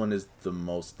this one is the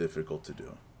most difficult to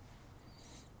do.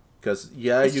 Because,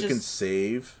 yeah, you can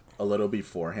save a little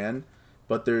beforehand,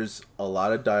 but there's a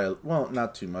lot of dialogue. Well,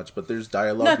 not too much, but there's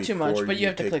dialogue not before too much, but you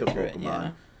have to click the through Pokemon. It,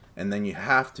 yeah. And then you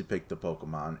have to pick the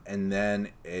Pokemon, and then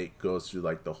it goes through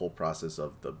like the whole process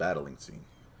of the battling scene.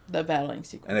 The battling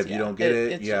sequence. And if you don't get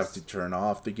it, you have to turn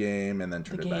off the game and then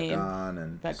turn it back on,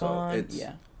 and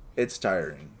it's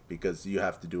tiring because you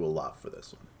have to do a lot for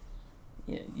this one.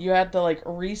 Yeah, you have to like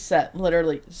reset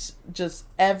literally just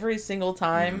every single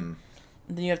time. Mm-hmm.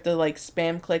 Then you have to like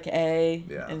spam click A.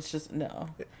 Yeah. And it's just no.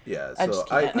 Yeah, so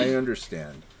I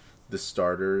understand. The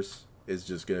starters is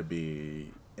just gonna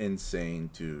be insane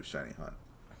to shiny hunt.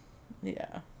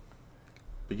 Yeah.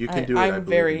 But you can do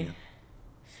it.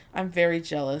 I'm very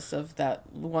jealous of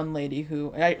that one lady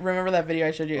who I remember that video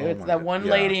I showed you. It's that one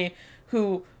lady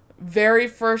who very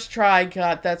first try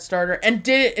got that starter and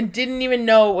didn't even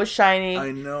know it was shiny.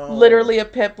 I know. Literally a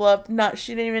Piplup.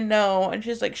 She didn't even know, and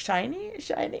she's like, shiny.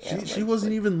 She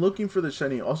wasn't even looking for the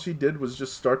shiny. All she did was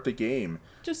just start the game.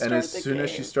 And as soon as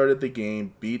she started the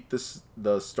game, beat the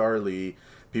Starly,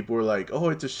 people were like, "Oh,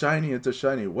 it's a shiny! It's a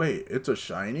shiny! Wait, it's a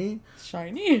shiny!"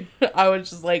 Shiny. I was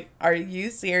just like, "Are you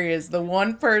serious?" The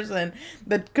one person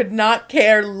that could not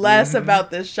care less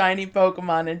about this shiny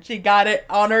Pokemon, and she got it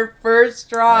on her first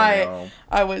try.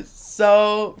 I was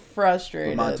so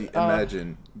frustrated. Monty,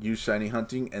 imagine you shiny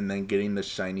hunting and then getting the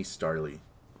shiny Starly.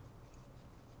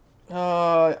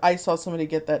 I saw somebody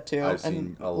get that too. I've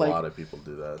seen a lot of people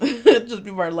do that. Just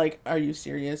people are like, "Are you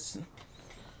serious?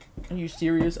 Are you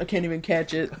serious? I can't even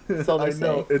catch it." That's all they say.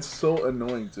 I know, it's so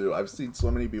annoying too. I've seen so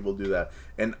many people do that,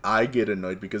 and I get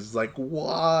annoyed because it's like,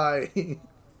 why?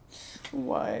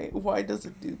 Why does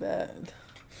it do that?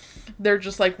 They're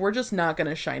just like, we're just not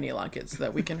gonna shiny lock it so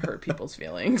that we can hurt people's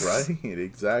feelings. Right?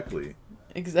 Exactly.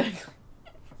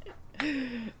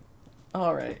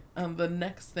 All right. The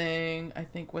next thing I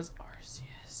think was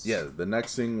Arceus. Yeah, the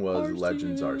next thing was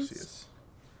Legends Arceus.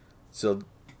 So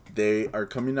they are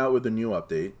coming out with a new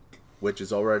update, which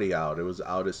is already out. It was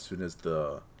out as soon as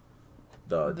the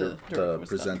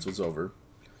presents was over,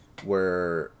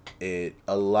 where it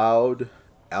allowed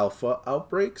alpha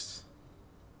outbreaks,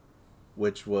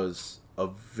 which was a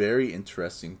very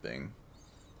interesting thing.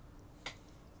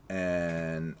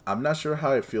 And I'm not sure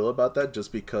how I feel about that,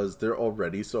 just because they're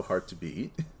already so hard to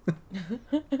beat.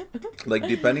 Like,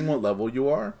 depending what level you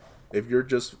are, if you're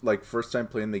just like first time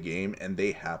playing the game and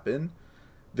they happen,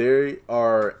 they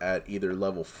are at either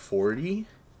level 40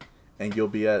 and you'll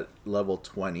be at level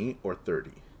 20 or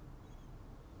 30.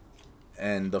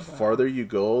 And the farther you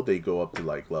go, they go up to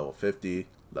like level 50,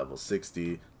 level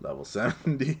 60, level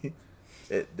 70.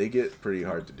 They get pretty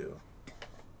hard to do.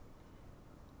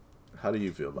 How do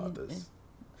you feel about this?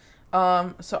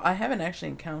 So I haven't actually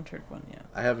encountered one yet.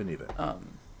 I haven't either.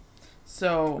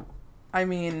 So, I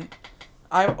mean,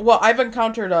 I've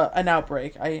encountered an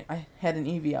outbreak. I had an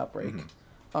Eevee outbreak,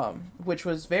 which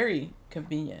was very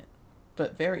convenient,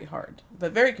 but very hard,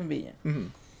 but very convenient.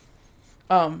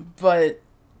 But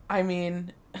I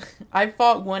mean, I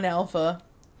fought one alpha,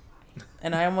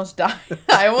 and I almost died.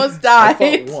 I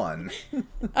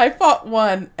fought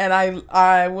one, and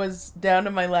I was down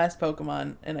to my last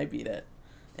Pokemon, and I beat it.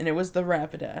 And it was the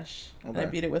Rapidash. Okay. And I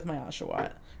beat it with my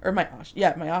Oshawott. Or my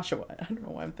Oshawott. I don't know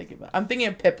why I'm thinking about it. I'm thinking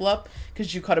of Piplup,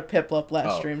 because you caught a Piplup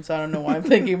last stream, so I don't know why I'm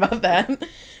thinking about that.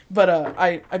 But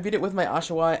I beat it with my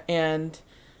Oshawott, and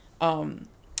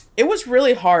it was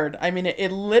really hard. I mean,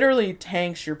 it literally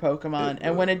tanks your Pokemon.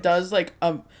 And when it does, like,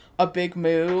 a big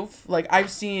move, like,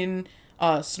 I've seen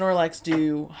Snorlax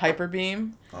do Hyper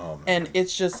Beam. Oh, man. And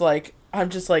it's just like, I'm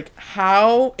just like,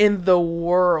 how in the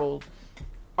world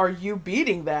are you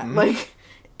beating that? Like,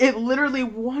 it literally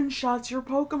one-shots your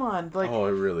Pokemon. Like, oh,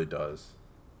 it really does.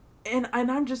 And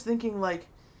I'm just thinking, like,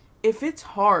 if it's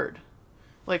hard,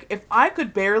 like, if I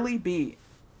could barely beat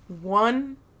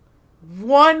one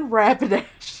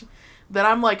Rapidash that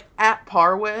I'm, like, at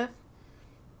par with,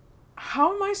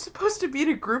 how am I supposed to beat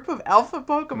a group of alpha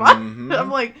Pokemon?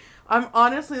 I'm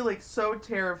honestly, like, so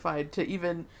terrified to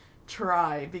even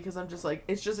try, because I'm just like,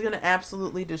 it's just gonna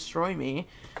absolutely destroy me.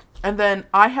 And then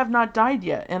I have not died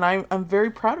yet, and I'm very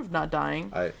proud of not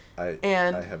dying. I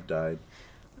have died.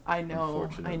 I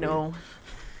know.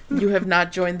 You have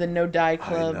not joined the no die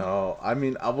club. I know. I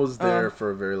mean, I was there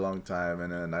for a very long time,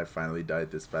 and then I finally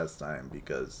died this past time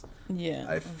because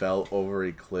I fell over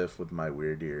a cliff with my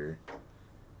weird ear.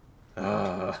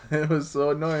 It was so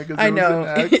annoying because it was an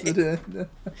accident.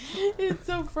 It's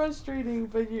so frustrating,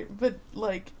 but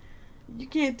like, you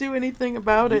can't do anything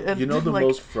about it. And you know the like,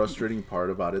 most frustrating part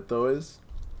about it though is,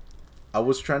 I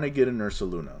was trying to get an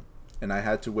Ursaluna, and I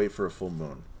had to wait for a full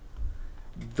moon.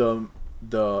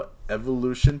 The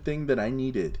evolution thing that I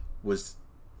needed was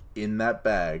in that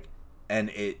bag, and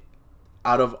it,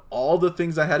 out of all the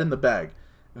things I had in the bag,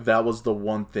 that was the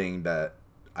one thing that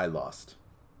I lost.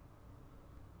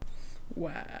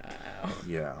 Wow.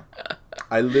 Yeah.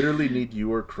 I literally need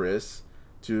you or Chris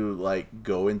to like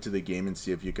go into the game and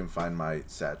see if you can find my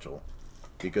satchel,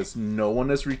 because no one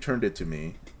has returned it to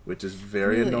me, which is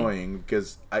very annoying,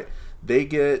 because I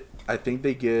think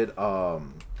they get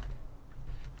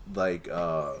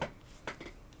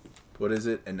what is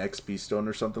it, an XP stone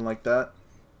or something like that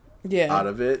out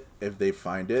of it if they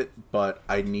find it, but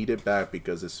I need it back,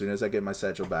 because as soon as I get my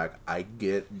satchel back, I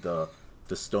get the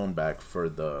stone back for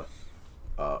the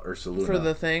Ursaluna. For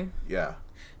the thing? Yeah.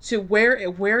 So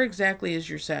where exactly is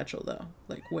your satchel though?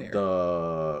 Like where?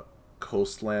 The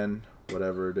coastland,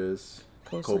 whatever it is.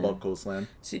 Coastland. Cobalt Coastland.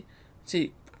 See,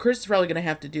 Chris is probably gonna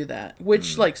have to do that.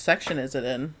 Which like section is it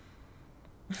in?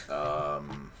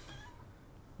 I'm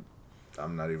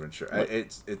not even sure.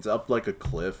 It's up like a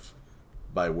cliff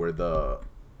by where the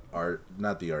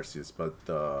not the Arceus, but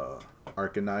the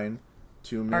Arcanine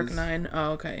tomb is. Arcanine.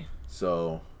 Oh, okay.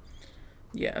 So.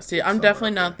 Yeah. See, I'm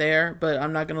definitely not there, but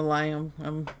I'm not gonna lie.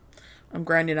 I'm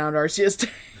grinding out Arceus.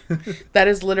 That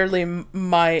is literally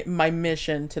my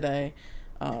mission today.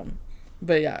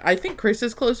 But yeah, I think Chris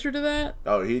is closer to that.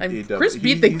 Oh, he Chris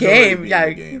beat the game. Yeah.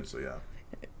 The game, so yeah.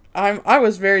 I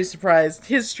was very surprised.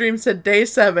 His stream said day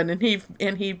 7 and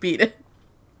he beat it.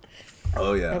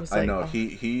 Oh yeah, was I like, know. oh.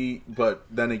 He but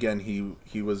then again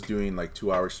he was doing like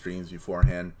 2-hour streams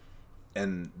beforehand,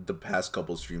 and the past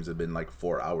couple streams have been like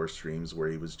 4-hour streams where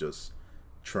he was just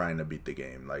trying to beat the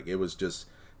game. Like it was just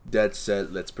dead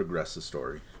set, let's progress the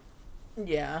story.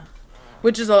 Yeah.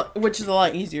 Which is a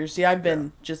lot easier. See, I've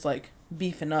been just like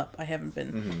beefing up. I haven't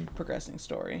been progressing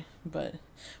story. But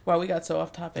wow, we got so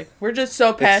off topic. We're just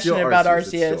so passionate about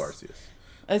Arceus.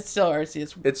 It's still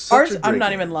Arceus. It's such a great I'm not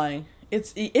game. even lying.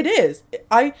 It is.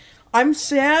 I'm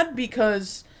sad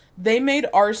because they made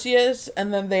Arceus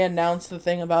and then they announced the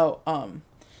thing about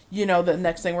the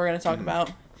next thing we're gonna talk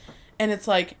about. And it's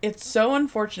like it's so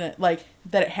unfortunate like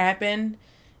that it happened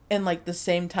in like the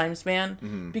same time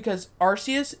span because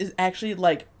Arceus is actually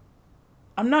like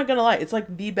I'm not gonna lie, it's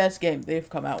like the best game they've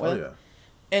come out with. Oh yeah.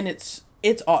 And it's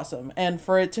awesome. And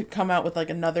for it to come out with like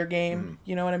another game,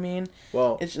 you know what I mean?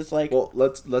 Well, it's just like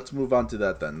let's move on to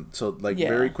that then. So like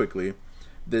very quickly,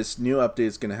 this new update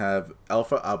is gonna have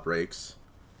alpha outbreaks,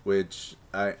 which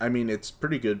I mean it's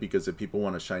pretty good because if people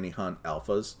want to shiny hunt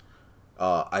alphas,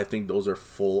 I think those are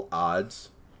full odds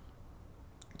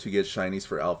to get shinies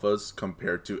for alphas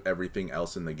compared to everything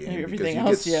else in the game because you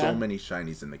get so many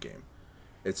shinies in the game.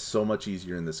 It's so much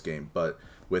easier in this game, but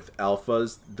with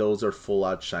alphas, those are full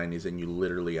out shinies and you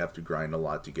literally have to grind a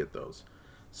lot to get those.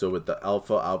 So with the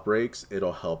alpha outbreaks,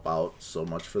 it'll help out so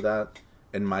much for that.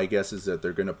 And my guess is that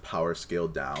they're going to power scale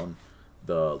down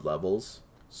the levels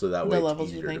so that way it's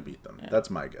easier to beat them. Yeah. That's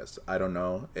my guess. I don't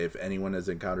know. If anyone has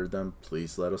encountered them,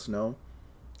 please let us know.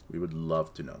 We would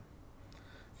love to know.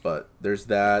 But there's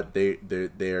that. They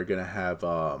are going to have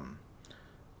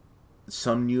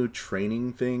some new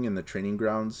training thing in the training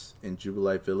grounds in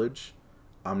Jubilife Village.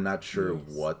 I'm not sure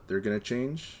what they're going to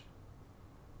change,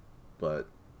 but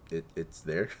it's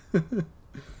there.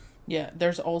 Yeah,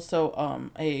 there's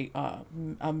also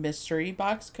a mystery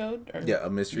box code. A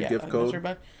mystery gift code.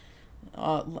 Mystery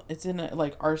it's in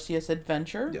like Arceus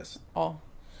Adventure. Yes.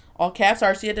 All caps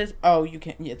Arceus. Oh, you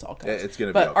can't. Yeah, it's all caps. Yeah, it's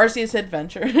gonna. But Arceus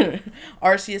Adventure,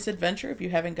 Arceus Adventure. If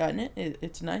you haven't gotten it,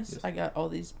 it's nice. Yes. I got all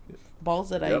these balls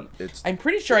that I'm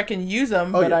pretty sure I can use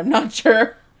them, but I'm not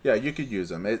sure. Yeah, you could use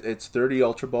them. It's 30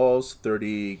 Ultra Balls,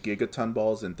 30 Gigaton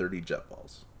Balls, and 30 Jet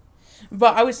Balls.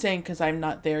 But I was saying because I'm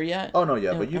not there yet. Oh, no,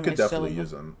 yeah, but you could definitely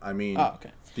use them. I mean,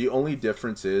 the only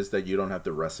difference is that you don't have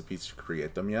the recipes to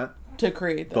create them yet.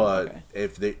 But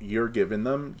if you're given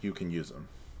them, you can use them.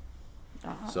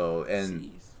 So,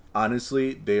 and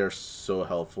honestly, they are so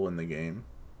helpful in the game.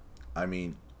 I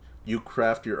mean, you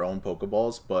craft your own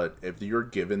Pokeballs, but if you're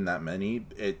given that many,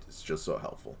 it's just so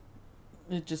helpful.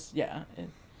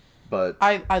 But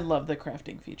I love the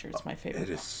crafting feature. It's my favorite. It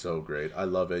is so great. I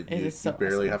love it. You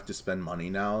barely have to spend money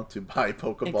now to buy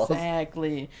Pokeballs.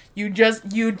 Exactly. You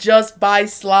just buy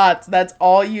slots. That's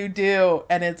all you do,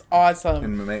 and it's awesome.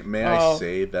 And may I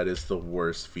say that is the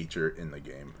worst feature in the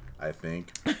game, I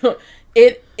think.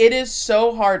 It is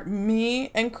so hard. Me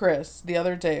and Chris the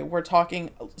other day were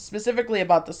talking specifically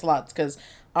about the slots because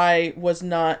I was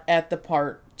not at the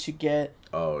part to get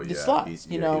the slots.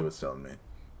 He was telling me.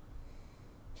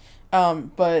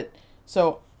 But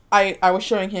so I was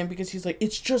showing him because he's like,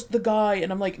 it's just the guy,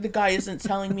 and I'm like, the guy isn't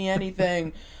telling me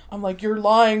anything. I'm like, you're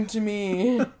lying to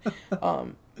me.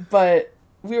 But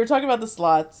we were talking about the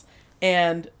slots,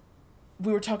 and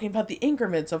we were talking about the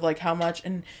increments of like how much,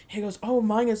 and he goes, oh,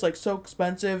 mine is like so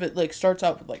expensive. It like starts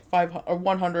out with like 500 or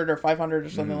 100 or 500 or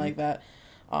something like that.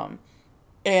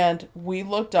 And we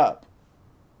looked up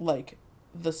like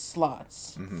the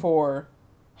slots for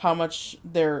how much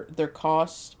their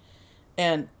cost.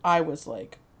 And I was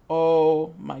like,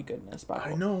 oh my goodness, Paco.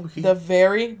 I know. The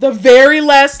very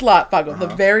last slot, Paco, the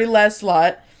very last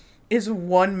slot is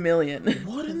 1 million.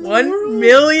 What in the 1 world?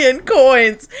 million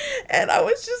coins. And I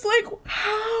was just like,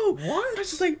 how? What? I was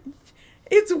just like,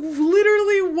 it's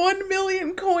literally 1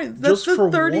 million coins. That's just the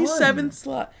 37th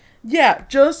slot. Yeah,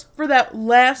 just for that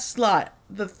last slot.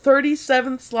 The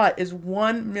 37th slot is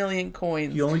 1 million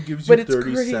coins. He only gives you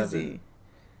 37. Crazy.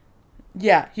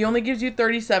 Yeah, he only gives you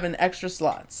 37 extra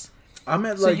slots. I'm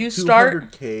at So like you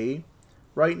start- 200K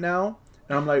right now,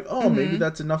 and I'm like, oh, maybe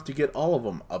that's enough to get all of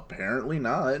them. Apparently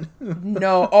not.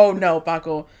 No, oh no,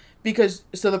 Paco. Because,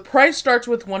 so the price starts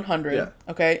with 100, Yeah.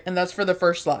 okay? And that's for the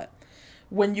first slot.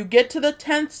 When you get to the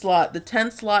 10th slot, the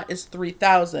 10th slot is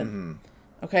 3,000.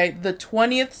 Okay? The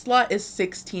 20th slot is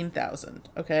 16,000,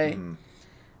 okay?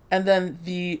 And then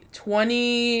the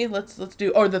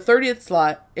 30th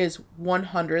slot is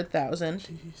 100,000.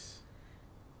 Jeez.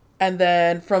 And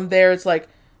then from there it's like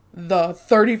the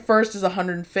 31st is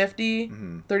 150,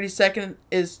 32nd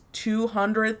is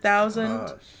 200,000.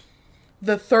 Gosh.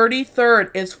 The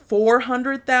 33rd is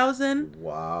 400,000,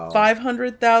 Wow.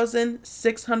 500,000,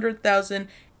 600,000,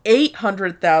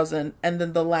 800,000, and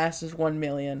then the last is 1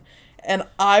 million. And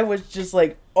I was just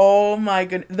like, oh my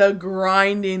goodness, the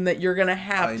grinding that you're going to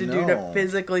have I to do to know.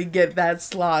 physically get that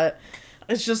slot.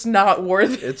 It's just not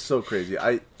worth it. It's so crazy.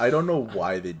 I don't know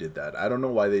why they did that. I don't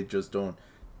know why they just don't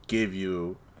give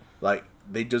you, like,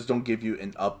 they just don't give you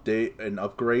an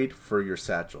upgrade for your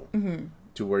satchel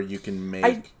to where you can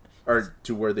make, or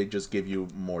to where they just give you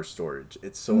more storage.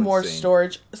 It's so More insane.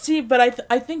 storage. See, but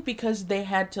I think because they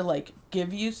had to, like,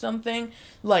 give you something,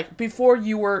 like, before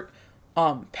you were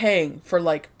paying for,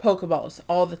 like, Pokeballs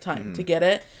all the time to get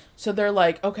it. So they're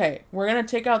like, okay, we're going to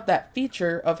take out that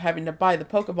feature of having to buy the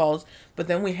Pokeballs, but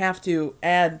then we have to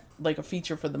add, like, a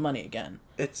feature for the money again.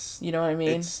 It's, You know what I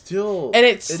mean? it's still, And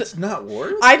it's not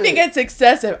worth I think it. it's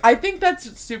excessive. I think that's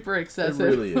super excessive.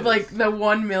 really is. Like, the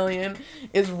 1 million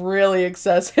is really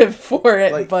excessive for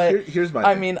it, Like, but here's my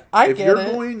I thing. mean, I if get you're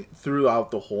it. going throughout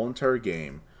the whole entire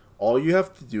game, all you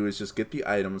have to do is just get the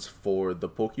items for the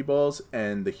Pokeballs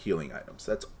and the healing items.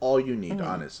 That's all you need,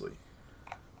 honestly.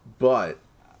 But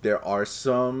there are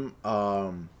some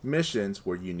missions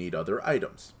where you need other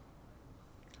items.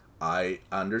 I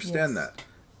understand Yes. that.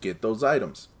 Get those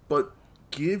items. But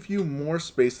give you more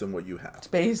space than what you have.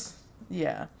 Space,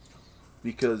 yeah.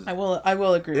 Because I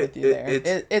will agree with you there.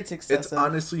 It's excessive. it's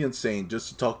honestly insane just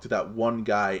to talk to that one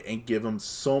guy and give him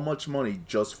so much money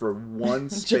just for one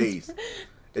space.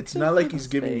 It's not like he's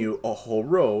giving you a whole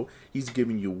row. He's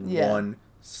giving you one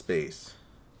space.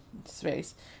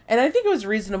 Space. And I think it was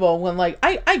reasonable when, like,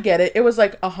 I get it. It was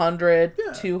like 100,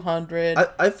 Yeah. 200.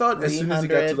 I thought as soon as it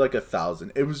got to 300. like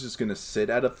 1,000, it was just gonna sit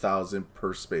at 1,000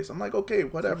 per space. I'm like, okay,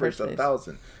 whatever, it's space.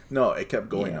 1,000. No, it kept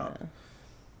going Yeah. up.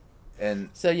 And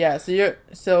So yeah,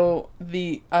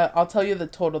 I'll tell you the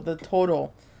total. The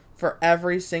total for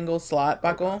every single slot,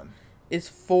 Buckle, God. is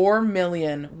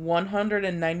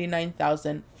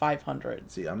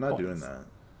 4,199,500. see, I'm not doing that.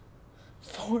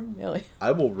 4 million.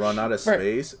 I will run out of For-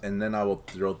 space, and then I will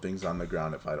throw things on the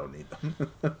ground if I don't need them.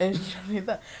 And you don't need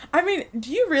that. I mean,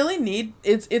 do you really need?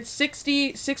 It's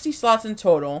 60 slots in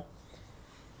total.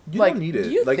 You Like, don't need it. do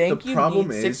you Like, think the you problem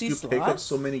need is 60 you pick up slots?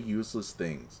 so many useless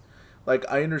things. Like,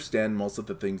 I understand most of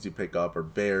the things you pick up are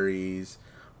berries,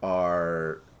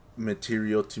 are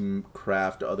material to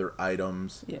craft other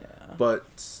items. Yeah.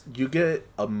 But you get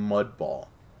a mud ball,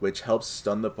 which helps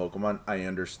stun the Pokemon, I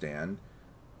understand.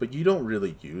 But you don't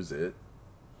really use it.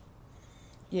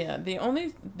 Yeah, the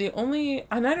only,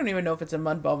 and I don't even know if it's a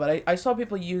mud ball, but I saw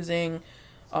people using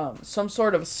some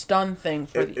sort of stun thing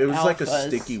for It the was like a alphas.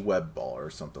 sticky web ball or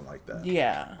something like that.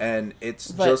 Yeah. And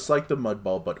it's But- just like the mud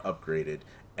ball, but upgraded.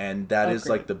 And that is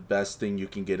like Upgraded. the best thing you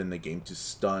can get in the game to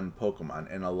stun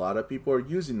Pokemon. And a lot of people are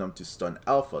using them to stun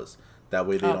alphas. That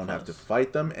way they don't have to Alphas.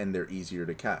 fight them and they're easier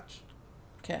to catch.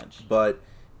 Catch. But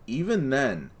even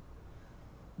then,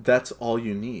 that's all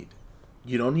you need.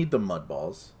 You don't need the mud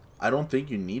balls. I don't think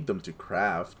you need them to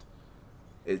craft.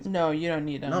 It's, No, you don't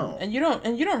need them. No. And you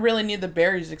don't really need the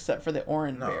berries except for the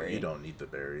orange no, berry. you don't need the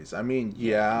berries. I mean,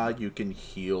 yeah, you can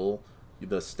heal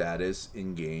the status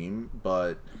in game,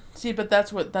 but See, but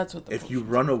that's what the if you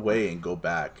potions- run away and go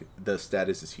back, the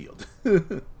status is healed.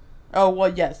 Oh,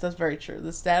 well, yes, that's very true.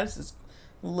 The status is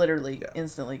literally Yeah.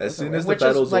 instantly As goes soon away, as the which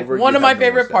battle's is like over, one you of my have no more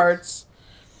favorite status. parts.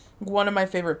 One of my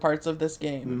favorite parts of this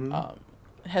game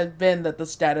has been that the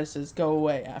statuses go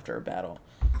away after a battle.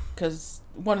 Because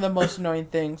one of the most annoying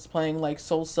things playing like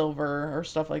Soul Silver or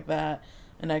stuff like that,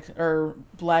 or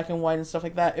Black and White and stuff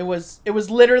like that, it was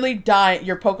literally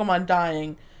your Pokemon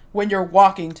dying when you're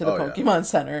walking to the Oh, yeah. Pokemon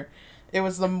Center. It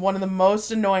was one of the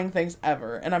most annoying things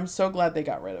ever, and I'm so glad they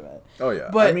got rid of it. Oh yeah,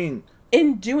 But I mean,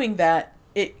 in doing that,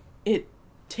 it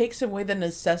takes away the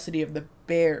necessity of the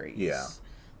berries. Yeah.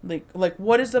 Like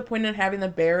what is the point in having the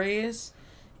berries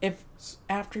if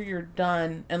after you're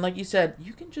done, and like you said,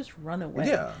 you can just run away.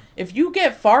 Yeah. If you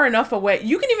get far enough away,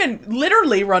 you can even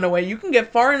literally run away. You can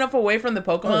get far enough away from the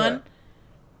Pokemon, yeah.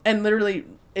 and literally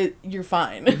you're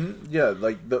fine. yeah,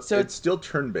 like So it's still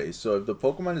turn based. So if the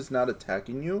Pokemon is not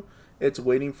attacking you, It's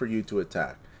waiting for you to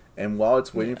attack. And while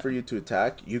it's waiting Yeah. for you to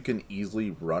attack, you can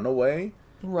easily run away.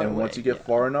 Run and once away, you get yeah.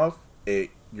 far enough,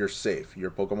 you're safe.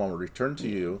 Your Pokemon will return to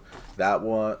you.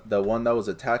 The one that was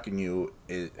attacking you,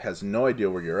 it has no idea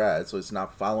where you're at, so it's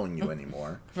not following you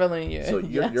anymore. Following you. So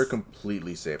yes. you're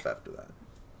completely safe after that.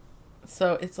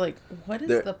 So it's like, what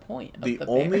is the point of The the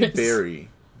only berries? berry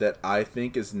that I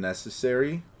think is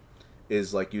necessary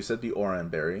is, like you said, the Oran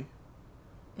berry,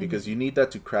 because you need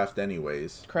that to craft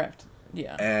anyways. Correct.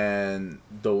 Yeah. And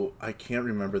though I can't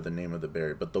remember the name of the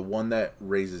berry, but the one that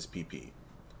raises PP.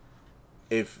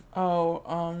 If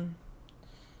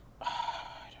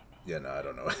yeah, no, I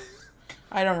don't know.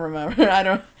 I don't remember. I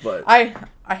don't. But I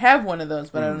have one of those,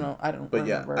 but I don't know. I don't. But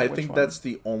yeah, remember I which think one. that's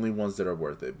the only ones that are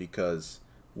worth it, because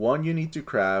one, you need to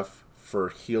craft for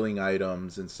healing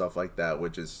items and stuff like that,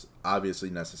 which is obviously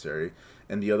necessary,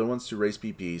 and the other one's to raise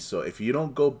PP. So if you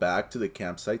don't go back to the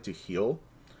campsite to heal,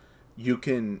 you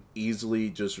can easily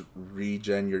just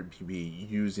regen your PP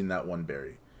using that one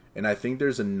berry. And I think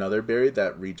there's another berry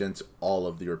that regens all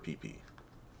of your PP.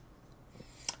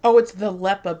 Oh, it's the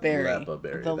Lepa berry. Lepa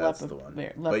berry, that's the one.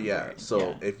 Lepa But yeah, berry, so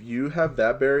yeah. if you have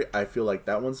that berry, I feel like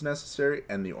that one's necessary,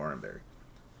 and the Oran berry.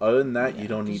 Other than that, Yeah, you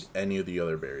don't need just any of the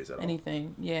other berries at all.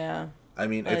 anything, yeah. I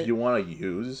mean, I- if you want to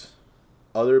use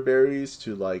other berries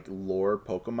to, like, lure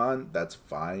Pokemon, that's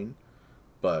fine.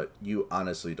 But you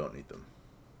honestly don't need them.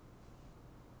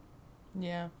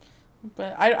 Yeah.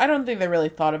 But I don't think they really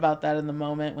thought about that in the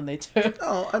moment when they took.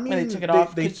 No, I mean, When they took it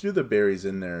off, they 'cause- threw the berries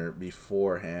in there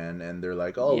beforehand, and they're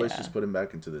like, oh, let's Yeah. just put them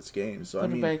back into this game. So, Put I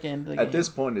 'em mean, back into the at game. this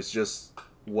point, it's just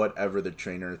whatever the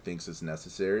trainer thinks is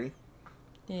necessary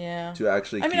Yeah. to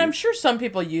actually I mean, keep... I'm sure some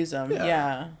people use them. Yeah.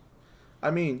 Yeah.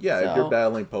 I mean, yeah, if you're So-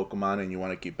 battling Pokemon and you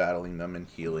want to keep battling them and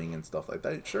healing and stuff like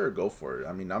that, sure, go for it.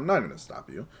 I mean, I'm not going to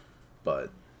stop you. But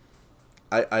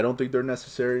I don't think they're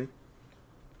necessary.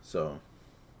 So,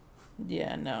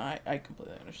 Yeah, no, I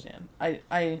completely understand. I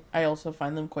also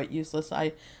find them quite useless.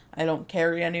 I don't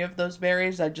carry any of those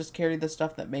berries. I just carry the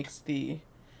stuff that makes the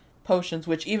potions,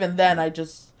 which even then I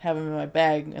just have them in my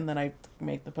bag and then I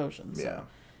make the potions. So yeah.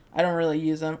 I don't really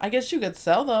use them. I guess you could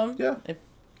sell them. Yeah. If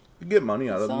You get money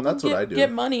out of sell them. them, That's what I do.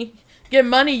 Get money. Get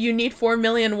money. You need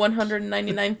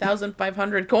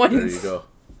 4,199,500 coins. There you go.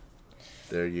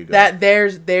 There you go.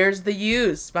 There's the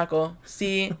use, Buckle.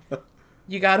 See,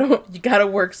 you gotta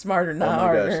work smarter, Oh not my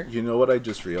harder. gosh. You know what I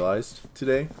just realized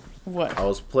today? What? I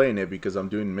was playing it because I'm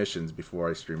doing missions before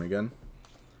I stream again.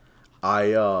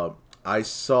 I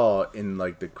saw in,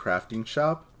 like, the crafting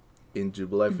shop in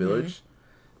Jubilee Mm-hmm. Village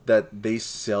that they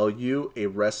sell you a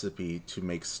recipe to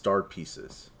make star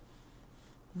pieces.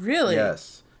 Really?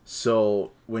 Yes.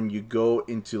 So when you go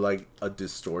into, like, a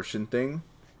distortion thing,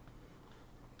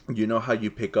 you know how you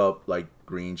pick up, like,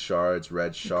 green shards,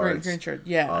 red shards, Green shirt.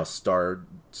 Yeah.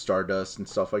 stardust and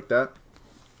stuff like that?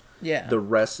 Yeah. The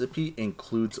recipe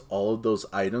includes all of those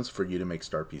items for you to make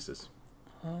star pieces.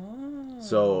 Oh.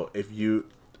 So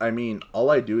all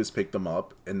I do is pick them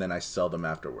up and then I sell them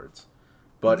afterwards.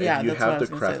 But Yeah, if you that's what I have the was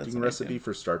gonna say, that's crafting what I recipe do.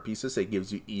 for star pieces, it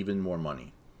gives you even more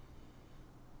money.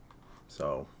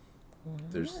 So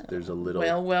there's a little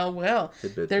Well.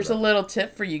 tidbit There's to a that. little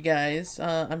tip for you guys.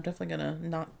 I'm definitely gonna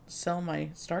not sell my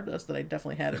Stardust that I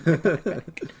definitely had in my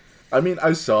backpack. I mean,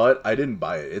 I saw it. I didn't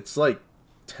buy it. It's like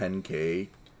 $10K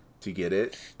to get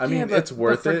it. I mean, it's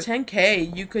worth but it. for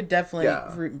 $10K, you could definitely.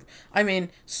 Yeah. I mean,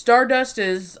 Stardust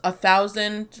is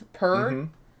 1,000 per. Mhm.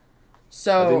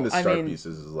 So I think the star mean,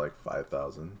 pieces is like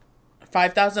 5,000.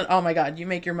 5,000. Oh my God, you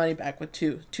make your money back with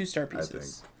two star I pieces.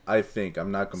 think. I think.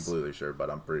 I'm not completely sure, but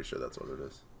I'm pretty sure that's what it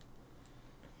is.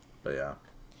 But yeah.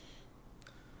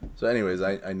 So anyways,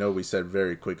 I know we said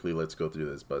very quickly, let's go through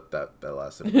this, but that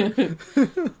lasted a bit.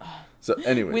 So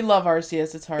anyway, We love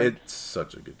RCS. It's hard. it's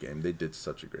such a good game. They did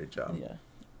such a great job. Yeah,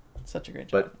 such a great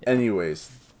job. But Yeah. anyways,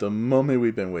 the moment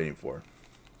we've been waiting for.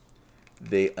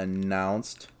 They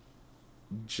announced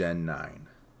Gen 9.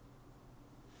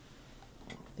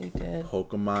 They did.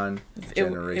 Pokemon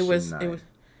Generation 9.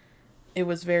 It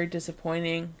was very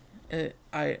disappointing.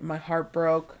 My heart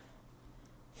broke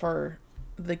for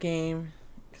the game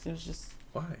because it was just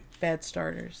Why? bad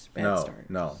starters.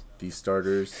 No. These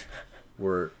starters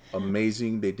were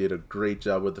amazing. They did a great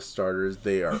job with the starters.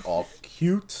 They are all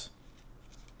cute.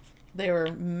 They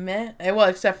were meh. Well,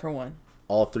 except for one.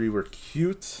 All three were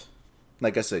cute.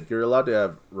 Like I said, you're allowed to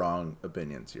have wrong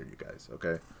opinions here, you guys,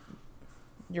 okay?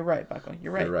 You're right, Bucko.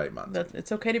 You're right. You're right, Monty.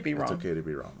 It's okay to be wrong. It's okay to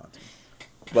be wrong, Monty.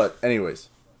 But anyways,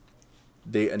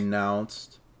 they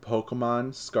announced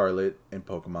Pokemon Scarlet and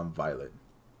Pokemon Violet.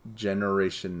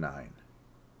 Generation 9.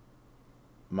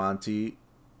 Monty,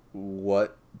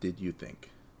 what did you think?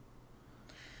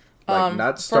 Like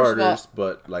not first of all, starters,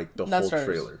 but like the not whole starters.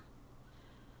 trailer.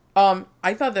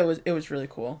 I thought it was really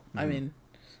cool. I mean,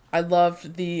 I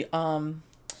loved the I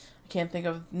can't think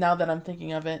of now that I'm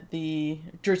thinking of it. The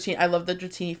Dratini. I love the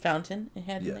Dratini fountain it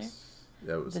had in there. Yes,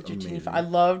 that was The Dratini. amazing. I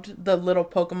loved the little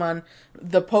Pokemon,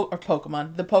 the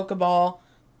Pokeball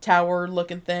tower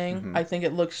looking thing. I think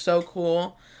it looks so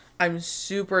cool. I'm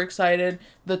super excited.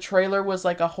 The trailer was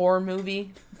like a horror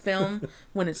movie film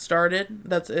when it started.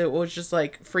 It was just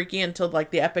like freaky until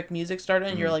like the epic music started,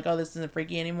 and you're like, oh, this isn't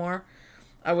freaky anymore.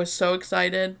 I was so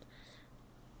excited.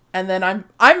 And then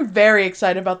I'm very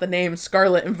excited about the name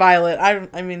Scarlet and Violet.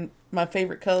 I mean, my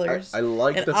favorite colors. I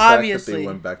like And the fact that obviously- they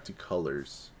went back to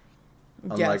colors.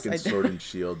 Unlike Yes, in I Sword and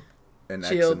Shield and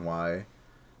X Shield. and Y.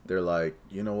 They're like,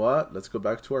 you know what? Let's go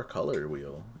back to our color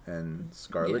wheel. And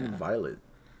Scarlet and Yeah. Violet.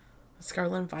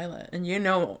 Scarlet and Violet. And you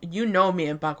know me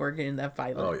and Buck were getting that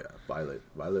Violet. Oh, yeah. Violet.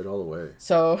 Violet all the way.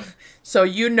 So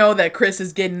you know that Chris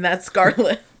is getting that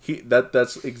Scarlet.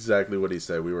 That's exactly what he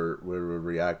said. We were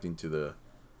reacting to the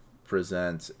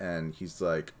presents, and he's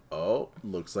like, "Oh,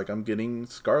 looks like I'm getting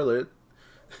Scarlet."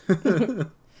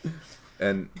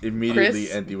 And immediately,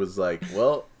 Chris? Andy was like,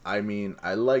 "Well, I mean,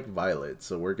 I like Violet,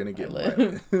 so we're gonna get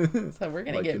Violet." So we're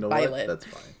gonna Like, get you know Violet. what? That's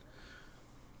fine.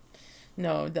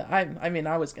 No, I mean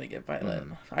I was gonna get Violet.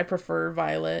 I prefer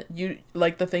Violet. You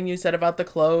like the thing you said about the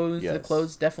clothes. The Yes.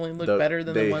 clothes definitely look better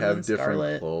than the ones in They have different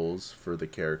Scarlet. clothes for the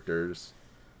characters,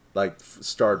 like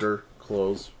starter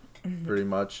clothes, Mm-hmm. pretty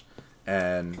much.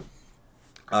 And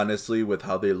honestly, with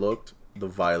how they looked, the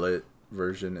Violet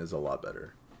version is a lot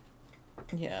better.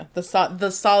 Yeah, the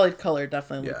solid color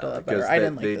definitely looked a lot better. I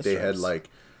didn't like the they had stripes. like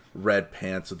red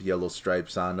pants with yellow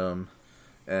stripes on them,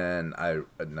 and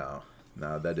no,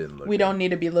 that didn't look. We good. don't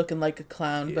need to be looking like a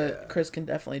clown, Yeah. but Chris can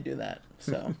definitely do that.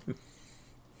 So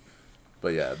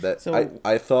But yeah, So-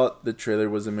 I thought the trailer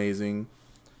was amazing.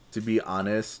 To be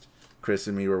honest, Chris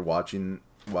and me were watching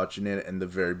it, and the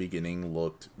very beginning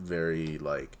looked very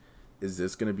like, is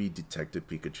this gonna be Detective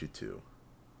Pikachu 2?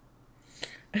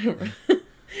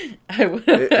 I would.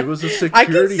 It was a I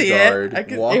can security see guard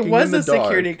it. walking It was in the a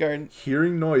security dark, guard.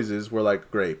 hearing noises. We're like,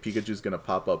 great, Pikachu's gonna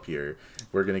pop up here.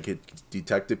 We're gonna get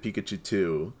Detective Pikachu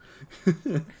 2.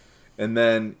 And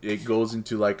then it goes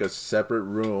into like a separate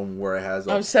room where it has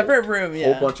a Separate room.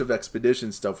 Yeah. whole bunch of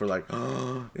expedition stuff. We're like,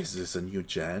 oh, is this a new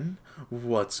gen?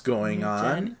 What's going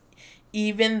on? Gen.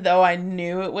 Even though I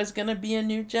knew it was gonna be a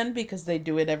new gen because they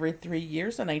do it every 3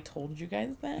 years, and I told you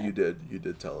guys that. You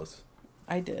did tell us.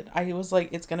 I did. I was like,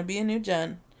 it's gonna be a new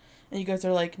gen, and you guys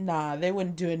are like, nah, they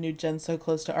wouldn't do a new gen so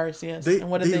close to Arceus. And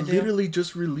what did they do? Literally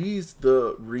just released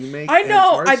the remake. I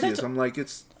know, And I Arceus. bet- I'm like,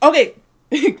 it's Okay,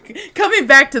 coming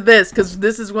back to this because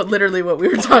this is what we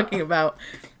were talking about.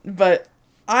 But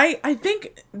I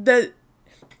think that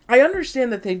I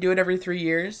understand that they do it every 3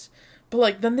 years, but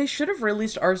like then they should have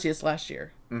released Arceus last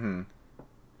year. Mhm.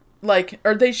 Like,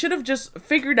 or they should have just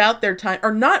figured out their time,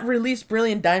 or not released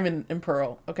Brilliant Diamond and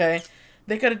Pearl. Okay,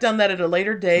 they could have done that at a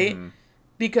later date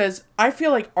because I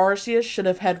feel like Arceus should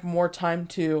have had more time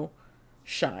to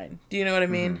shine. Do you know what I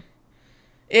mean?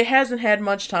 It hasn't had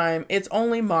much time. It's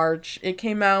only March. It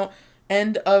came out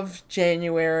end of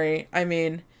January. I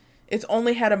mean, it's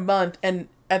only had a month, and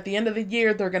at the end of the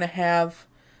year, they're gonna have,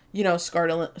 you know,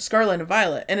 Scarlet and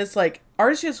Violet, and it's like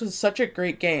Arceus was such a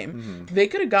great game. They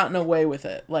could have gotten away with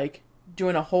it, like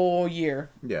doing a whole year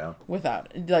yeah.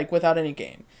 without any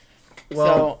game.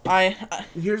 Well, So I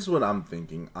here's what I'm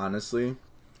thinking. Honestly,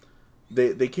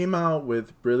 they came out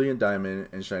with Brilliant Diamond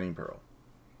and Shining Pearl,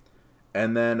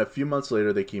 and then a few months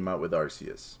later they came out with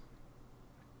Arceus.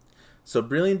 So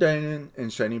Brilliant Diamond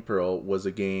and Shining Pearl was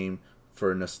a game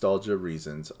for nostalgia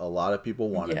reasons. A lot of people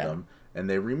wanted Yeah. them, and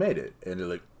they remade it, and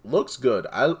it looks good.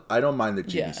 I don't mind the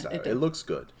chibi Yeah, style. it It did. looks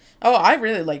good. I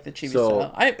really like the chibi So,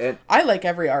 style. and- I like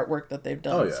every artwork that they've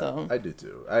done. Oh yeah, So I do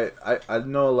too. I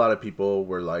know a lot of people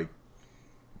were like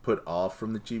put off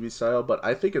from the chibi style, but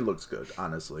I think it looks good.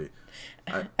 Honestly,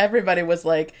 everybody was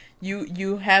like,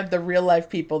 you have the real life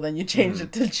people, then you change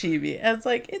it to chibi. And it's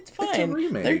like, it's fine.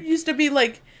 remake. There used to be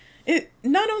like,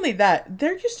 not only that,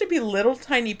 there used to be little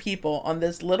tiny people on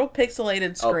this little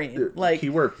pixelated screen. Like,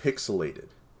 keyword pixelated.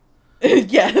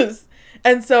 yes.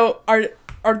 And so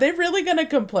are they really gonna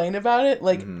complain about it?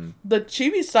 Like, the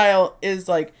chibi style is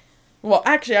like, well,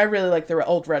 actually, I really like the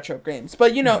old retro games,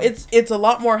 but you know, it's a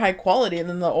lot more high quality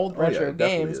than the old Oh, yeah, retro it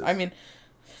definitely games. is. I mean,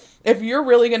 if you're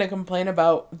really gonna complain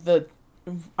about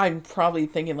I'm probably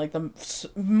thinking like the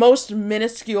most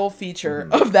minuscule feature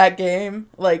of that game,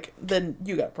 like, then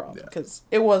you got a problem because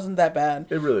it wasn't that bad.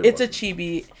 It really it's wasn't. a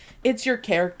chibi. It's your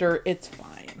character. It's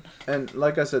fine. And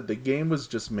like I said, the game was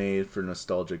just made for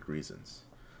nostalgic reasons.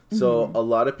 So a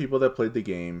lot of people that played the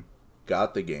game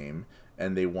got the game,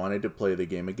 and they wanted to play the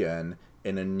game again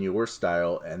in a newer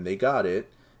style, and they got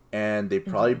it, and they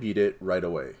probably beat it right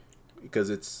away. Because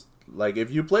it's like,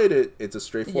 if you played it, it's a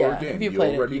straightforward game. You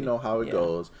already know how it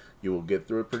goes. You will get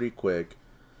through it pretty quick,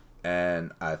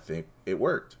 and I think it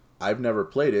worked. I've never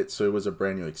played it, so it was a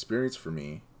brand new experience for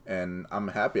me, and I'm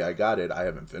happy I got it. I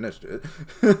haven't finished it.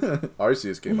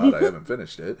 Arceus came out, I haven't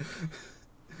finished it.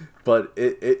 But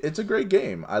it's a great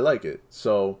game. I like it.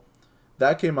 So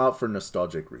that came out for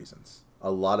nostalgic reasons. A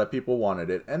lot of people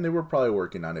wanted it, and they were probably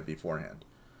working on it beforehand.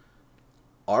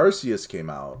 Arceus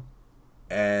came out,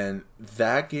 and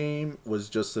that game was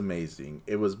just amazing.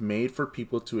 It was made for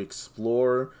people to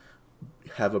explore,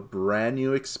 have a brand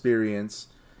new experience,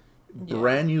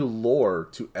 brand new lore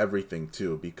to everything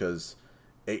too, because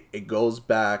it goes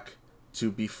back to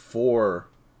before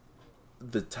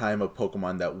the time of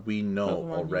Pokemon that we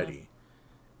know already.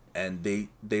 And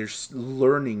they're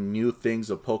learning new things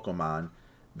of Pokemon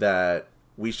that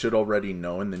we should already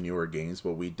know in the newer games,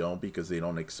 but we don't because they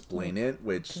don't explain it,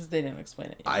 which they didn't explain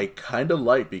it. I kind of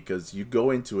like, because you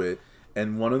go into it,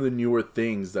 and one of the newer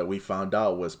things that we found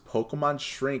out was Pokemon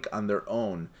shrink on their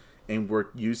own, and we're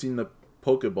using the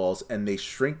Pokeballs, and they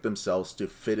shrink themselves to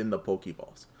fit in the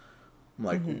Pokeballs. I'm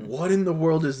like, what in the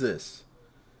world is this?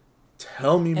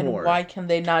 Tell me more. Why can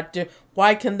they not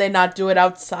do it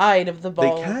outside of the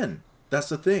ball? They can. That's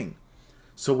the thing.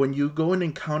 So when you go and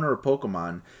encounter a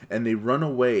Pokemon and they run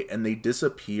away and they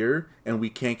disappear and we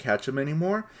can't catch them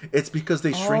anymore, it's because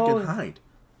they shrink and hide.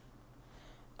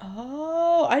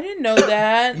 Oh, I didn't know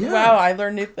that. Yeah. Wow, I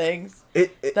learned new things.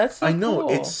 That's so I know,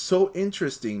 cool. it's so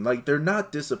interesting. Like, they're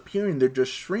not disappearing, they're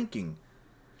just shrinking.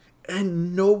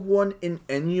 And no one in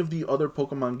any of the other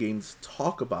Pokemon games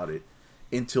talk about it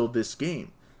until this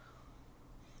game.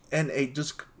 And it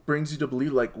just brings you to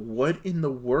believe, like, what in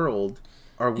the world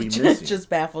are we missing? It just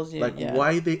baffles you. Like,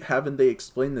 why haven't they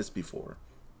explained this before?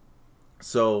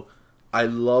 So, I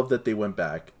love that they went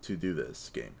back to do this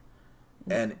game.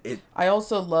 And I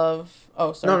also love...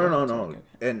 Oh, sorry. No.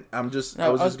 And I was just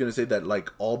going to say that,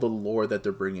 like, all the lore that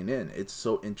they're bringing in, it's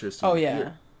so interesting to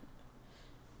hear.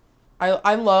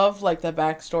 I love, like, the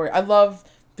backstory. I love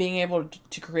being able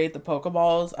to create the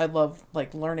Pokeballs. I love,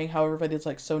 like, learning how everybody's,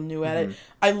 like, so new at it.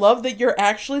 I love that you're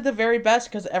actually the very best,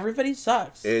 because everybody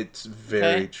sucks. It's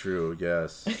very true,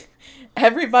 yes.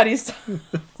 Everybody sucks.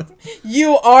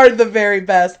 You are the very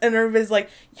best. And everybody's like,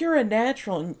 you're a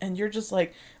natural. And you're just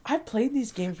like, I've played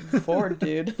these games before,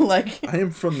 dude. Like, I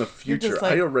am from the future.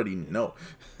 Like, I already know.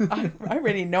 I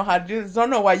already know how to do this. I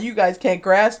don't know why you guys can't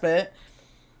grasp it.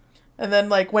 And then,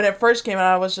 like, when it first came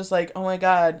out, I was just like, oh my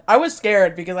god. I was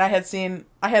scared because I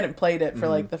hadn't played it for,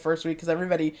 like, the first week, because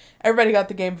everybody got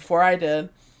the game before I did.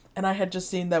 And I had just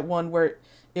seen that one where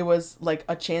it was, like,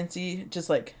 a Chansey just,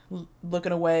 like,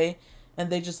 looking away. And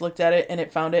they just looked at it, and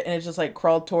it found it, and it just, like,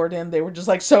 crawled toward him. They were just,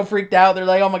 like, so freaked out. They're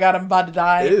like, oh my god, I'm about to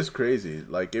die. It is crazy.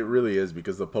 Like, it really is,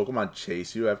 because the Pokemon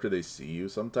chase you after they see you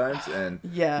sometimes. And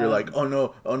you're like, oh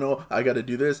no, I gotta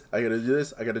do this, I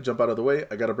gotta jump out of the way,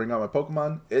 I gotta bring out my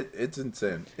Pokemon. It's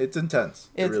insane. It's intense.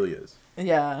 It really is.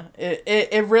 Yeah,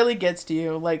 it really gets to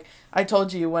you. Like, I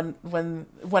told you, when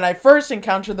I first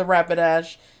encountered the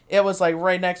Rapidash, it was, like,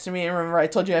 right next to me. And remember, I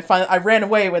told you I ran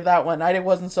away with that one. I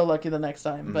wasn't so lucky the next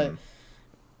time, but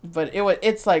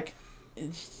it's like,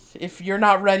 if you're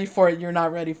not ready for it, you're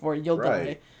not ready for it. You'll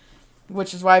die.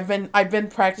 Which is why I've been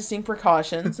practicing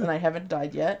precautions, and I haven't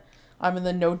died yet. I'm in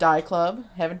the no die club.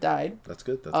 Haven't died. That's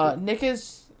good. Good. Nick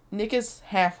is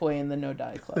halfway in the no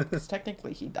die club, because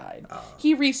technically he died.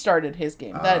 He restarted his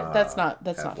game. That's not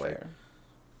fair.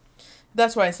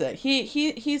 That's why I said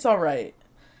he's all right,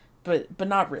 but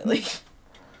not really.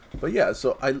 But yeah,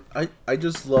 so I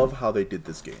just love how they did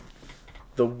this game.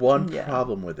 The one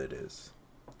problem with it is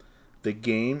the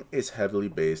game is heavily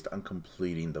based on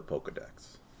completing the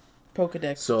Pokedex.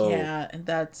 So and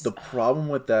that's... The problem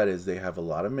with that is they have a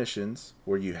lot of missions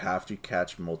where you have to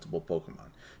catch multiple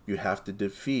Pokemon. You have to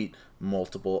defeat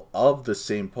multiple of the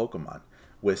same Pokemon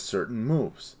with certain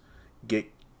moves. Get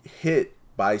hit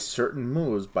by certain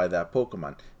moves by that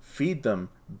Pokemon. Feed them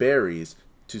berries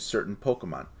to certain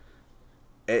Pokemon.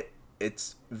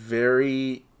 It's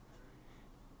very...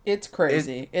 It's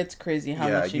crazy. It's crazy how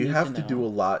much you have to do a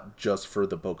lot just for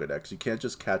the Pokedex. You can't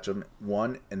just catch them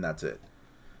one and that's it.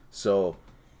 So,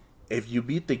 if you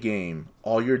beat the game,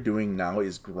 all you're doing now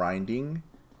is grinding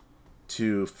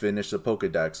to finish the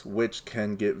Pokedex, which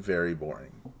can get very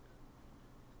boring.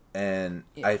 And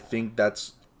I think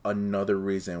that's another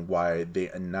reason why they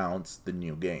announced the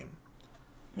new game.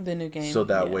 The new game. So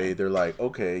that way they're like,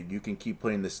 okay, you can keep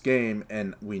playing this game,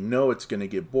 and we know it's going to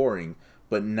get boring,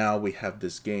 but now we have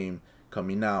this game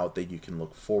coming out that you can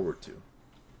look forward to.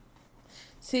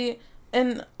 See,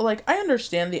 and like I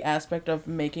understand the aspect of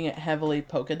making it heavily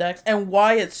Pokedex and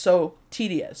why it's so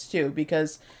tedious too,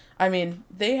 because I mean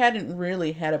they hadn't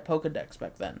really had a Pokedex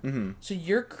back then, so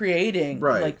you're creating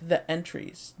like the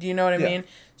entries. Do you know what I mean?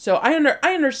 So I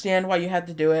understand why you had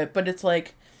to do it, but it's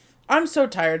like I'm so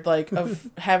tired like of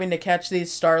having to catch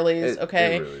these Starlies.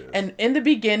 Okay, it really is. And in the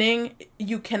beginning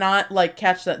you cannot like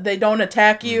catch that. They don't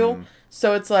attack you,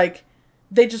 so it's like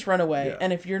they just run away, Yeah.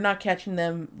 and if you're not catching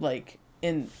them like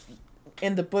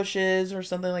in the bushes or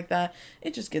something like that,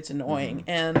 it just gets annoying.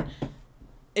 And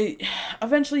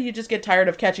eventually you just get tired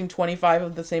of catching 25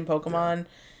 of the same Pokemon.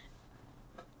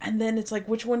 And then it's like,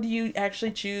 which one do you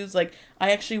actually choose? Like,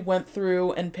 I actually went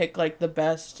through and picked like the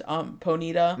best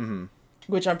Ponyta,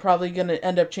 which I'm probably going to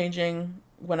end up changing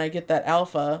when I get that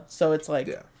alpha. So it's like...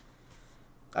 Yeah.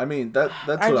 I mean, that's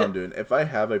what I'm doing. If I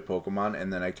have a Pokemon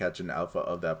and then I catch an alpha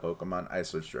of that Pokemon, I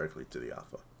switch directly to the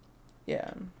alpha.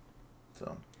 Yeah.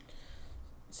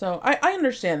 So I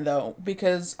understand, though,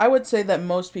 because I would say that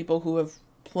most people who have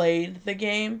played the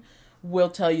game will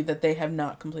tell you that they have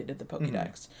not completed the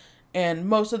Pokédex. And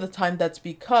most of the time that's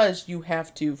because you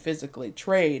have to physically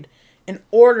trade in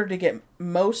order to get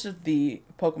most of the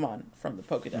Pokemon from the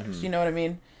Pokédex. You know what I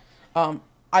mean?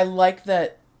 I like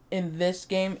that in this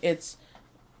game, it's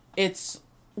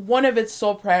one of its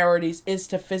sole priorities is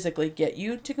to physically get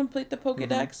you to complete the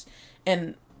Pokédex.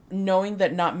 And knowing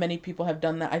that not many people have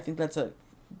done that, I think that's a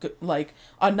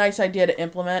nice idea to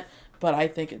implement, but I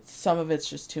think some of it's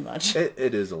just too much. It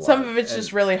is a lot. Some of it's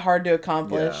just really hard to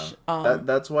accomplish. Yeah.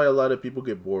 That's why a lot of people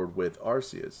get bored with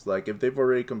Arceus. Like, if they've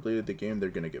already completed the game, they're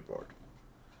going to get bored.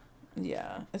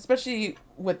 Yeah. Especially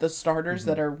with the starters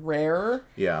that are rare.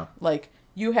 Yeah. Like,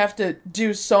 you have to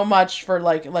do so much for,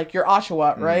 like your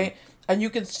Oshawott, right? And you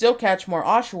can still catch more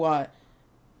Oshawott,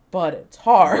 but it's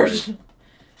hard. Right.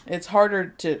 It's harder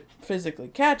to physically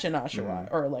catch an Oshawott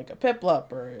or like a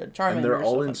Piplup or a Charmander. And they're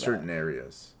all in like certain that.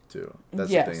 areas too.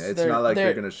 That's the thing. It's not like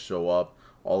they're gonna show up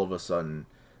all of a sudden.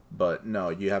 But no,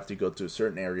 you have to go to a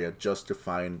certain area just to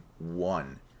find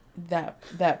one. That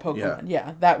Pokemon.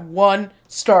 Yeah, that one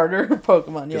starter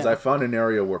Pokemon. Because I found an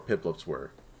area where Piplups were,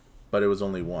 but it was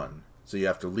only one. So you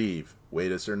have to leave,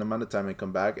 wait a certain amount of time, and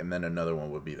come back, and then another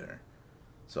one would be there.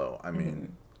 So I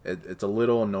mean, it's a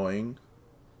little annoying.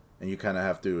 And you kind of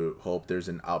have to hope there's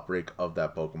an outbreak of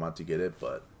that Pokemon to get it,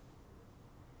 but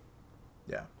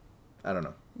yeah, I don't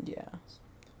know. Yeah.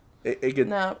 It could.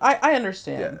 No, I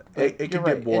understand. Yeah, it can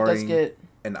get boring, it does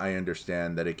and I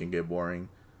understand that it can get boring,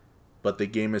 but the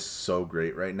game is so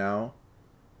great right now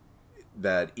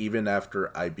that even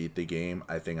after I beat the game,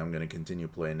 I think I'm gonna continue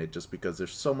playing it just because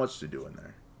there's so much to do in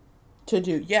there.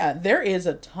 Yeah, there is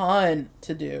a ton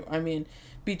to do. I mean,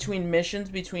 between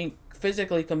missions, between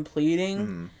physically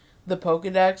completing the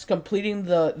Pokédex, completing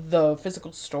the physical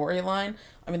storyline,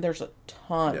 I mean, there's a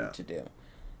ton to do.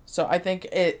 So I think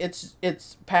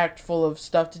it's packed full of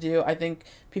stuff to do. I think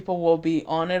people will be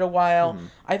on it a while.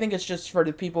 I think it's just for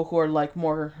the people who are like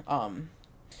more,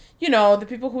 the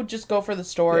people who just go for the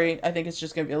story. I think it's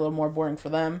just going to be a little more boring for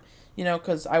them,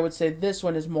 because I would say this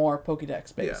one is more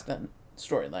Pokédex based than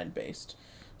storyline based.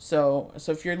 So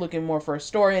if you're looking more for a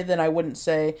story, then I wouldn't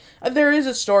say there is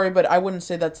a story, but I wouldn't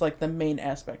say that's like the main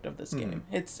aspect of this game.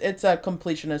 It's a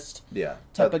completionist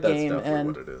type of game, and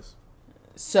what it is.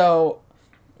 So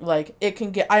like it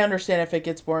can get. I understand if it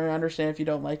gets boring. I understand if you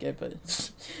don't like it, but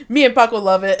me and Paco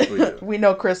love it. We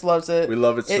know Chris loves it. We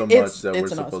love it so much that we're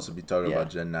supposed to be talking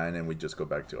about Gen 9, and we just go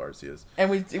back to Arceus.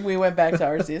 And we went back to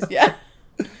Arceus. Yeah,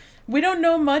 we don't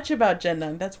know much about Gen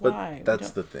 9. That's why. That's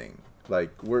the thing.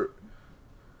 Like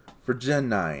for Gen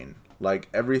 9, like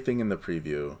everything in the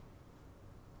preview,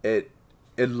 it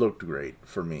looked great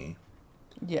for me.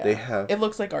 Yeah, it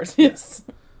looks like Arceus.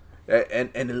 And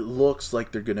it looks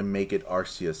like they're gonna make it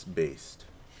Arceus based.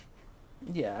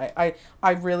 Yeah,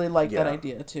 I really like that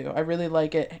idea too. I really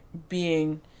like it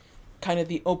being kind of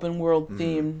the open world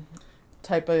theme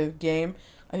type of game.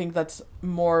 I think that's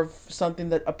more of something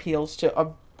that appeals to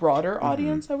a broader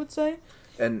audience, I would say.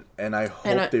 And I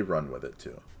hope they run with it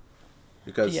too.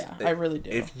 Because I really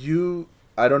do.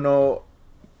 I don't know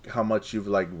how much you've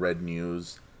like read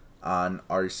news on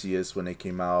Arceus when it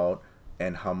came out,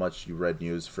 and how much you read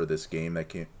news for this game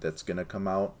that's gonna come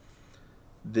out.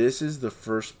 This is the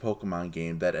first Pokemon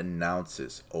game that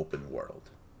announces open world.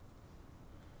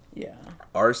 Yeah.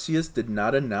 Arceus did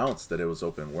not announce that it was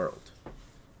open world.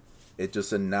 It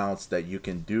just announced that you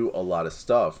can do a lot of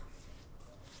stuff,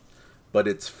 but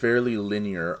it's fairly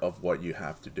linear of what you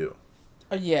have to do.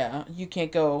 Yeah, you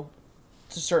can't go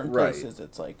to certain Right. places.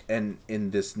 It's like, And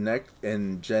in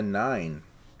Gen 9,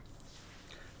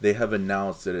 they have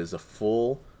announced that it is a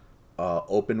full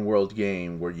open world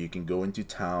game where you can go into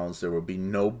towns. There will be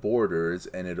no borders,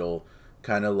 and it'll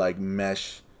kind of like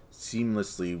mesh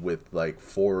seamlessly with like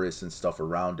forests and stuff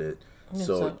around it.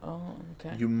 So oh,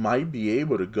 okay. you might be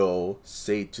able to go,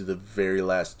 say, to the very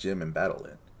last gym and battle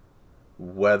it.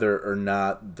 Whether or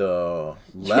not the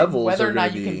levels Whether are or going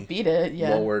not to you be can beat it,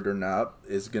 yeah. lowered or not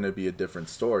is going to be a different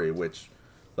story. Which,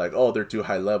 like, oh, they're too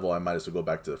high level, I might as well go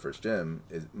back to the first gym.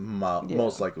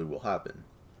 Most likely will happen.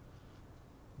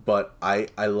 But I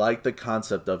like the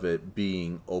concept of it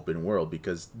being open world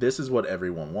because this is what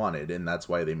everyone wanted, and that's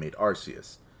why they made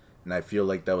Arceus. And I feel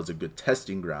like that was a good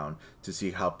testing ground to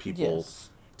see how people Yes.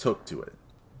 took to it.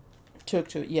 Took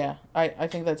to it, yeah. I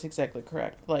think that's exactly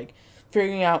correct. Like,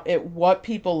 figuring out what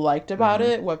people liked about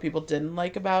it, what people didn't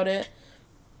like about it,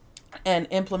 and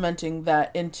implementing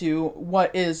that into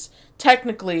what is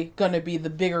technically going to be the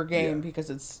bigger game because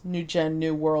it's new gen,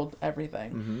 new world,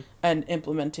 everything, and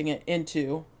implementing it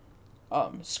into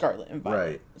Scarlet and Violet.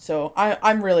 Right. So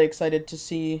I'm really excited to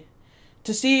see,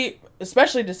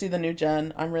 especially to see the new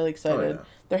gen. I'm really excited. yeah.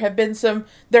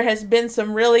 There has been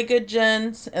some really good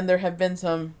gens, and there have been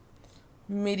some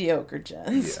mediocre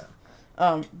gens.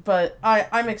 Yeah. But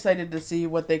I'm excited to see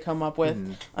what they come up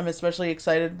with. I'm especially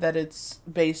excited that it's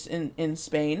based in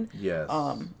Spain. Yes.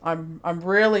 I'm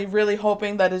really, really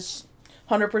hoping that is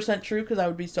 100% true because I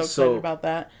would be so excited about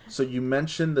that. So you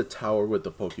mentioned the tower with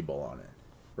the Pokeball on it,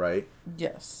 right?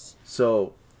 Yes.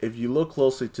 So if you look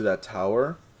closely to that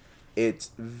tower,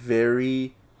 it's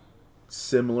very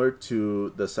similar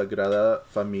to the Sagrada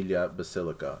Familia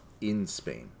Basilica in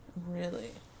Spain.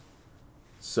 Really?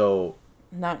 So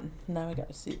Now I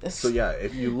gotta see this. So yeah,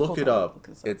 if you look Hold it on, up, look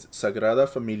this up. it's Sagrada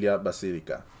Familia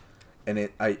Basilica, and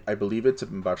I believe it's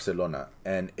in Barcelona,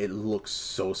 and it looks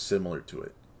so similar to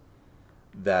it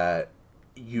that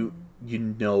you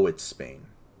know it's Spain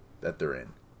that they're in.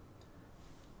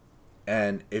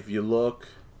 And if you look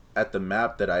at the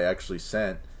map that I actually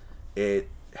sent, it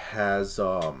has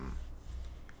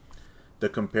the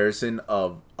comparison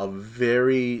of a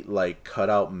very like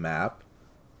cutout map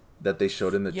that they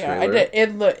showed in the Yeah, trailer. I did.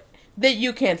 It look that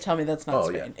you can't tell me that's not Oh,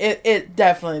 Spain. It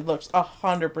definitely looks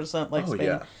 100% like Oh, Spain.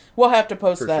 yeah. We'll have to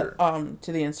post For that sure.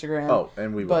 to the Instagram. Oh,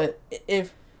 and we will. But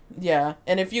if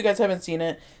you guys haven't seen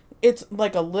it, it's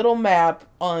like a little map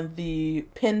on the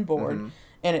pin board,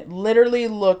 and it literally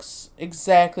looks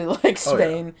exactly like Oh,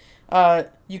 yeah. Spain.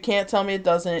 You can't tell me it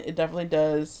doesn't. It definitely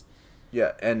does.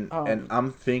 Yeah, and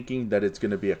I'm thinking that it's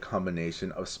going to be a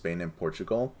combination of Spain and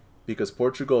Portugal because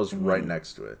Portugal is right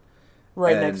next to it.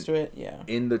 Right And next to it, yeah.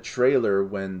 In the trailer,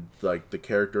 when like the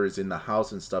character is in the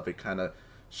house and stuff, it kind of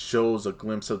shows a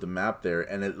glimpse of the map there,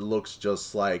 and it looks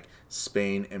just like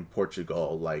Spain and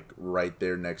Portugal, like right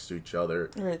there next to each other,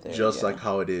 Right there, just yeah. like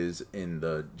how it is in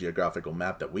the geographical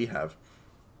map that we have.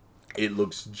 It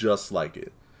looks just like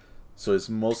it, so it's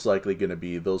most likely going to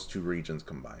be those two regions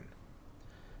combined.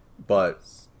 But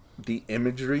the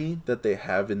imagery that they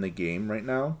have in the game right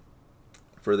now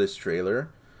for this trailer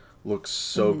looks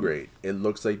so great. It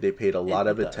looks like they paid a lot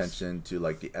of does. attention to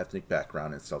like the ethnic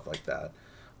background and stuff like that.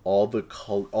 All the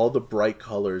bright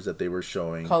colors that they were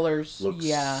showing Colors, look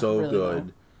yeah, so really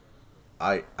good.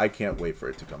 I can't wait for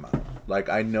it to come out. Like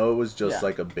I know it was just Yeah.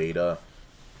 like a beta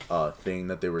thing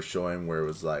that they were showing where it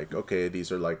was like, okay,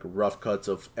 these are like rough cuts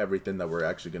of everything that we're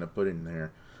actually gonna put in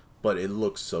there, but it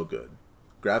looks so good.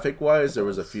 Graphic wise, there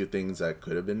was a few things that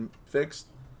could have been fixed,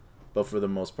 but for the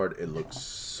most part, it looks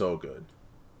so good.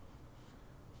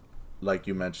 Like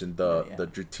you mentioned, the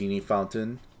Dratini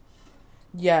fountain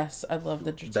Yes, I love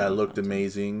the Dratini that looked fountain.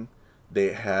 amazing.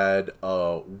 They had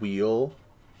a wheel,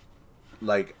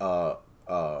 like a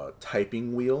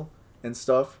typing wheel and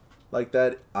stuff like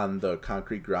that on the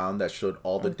concrete ground that showed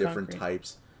all the the different concrete.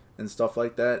 types and stuff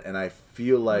like that. And I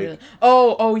feel like Really?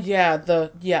 Oh yeah,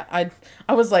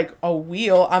 I was like a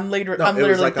wheel. I'm No, it was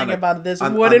literally like thinking on a- about this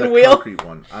on wooden the wheel concrete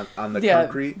one on the Yeah,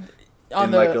 concrete on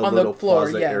in the like a on little the floor.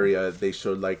 plaza Yeah, area. They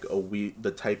showed like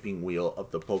the typing wheel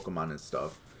of the Pokemon and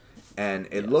stuff, and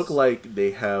it Yes. looked like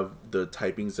they have the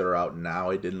typings that are out now.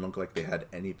 It didn't look like they had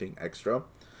anything extra,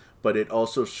 but it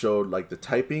also showed like the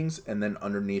typings, and then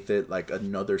underneath it like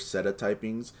another set of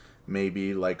typings,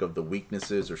 maybe like of the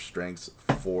weaknesses or strengths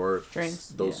for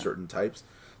those yeah. certain types.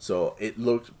 So it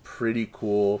looked pretty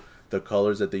cool. The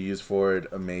colors that they used for it,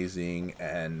 amazing,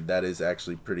 and that is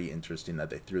actually pretty interesting that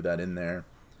they threw that in there.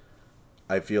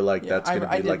 I feel like Yeah, that's going to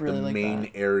I be did like really the like main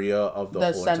that. area of the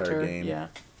whole entire game. Yeah.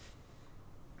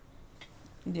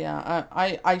 Yeah,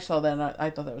 I saw that and I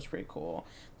thought that was pretty cool.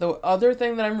 The other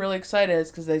thing that I'm really excited is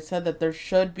because they said that there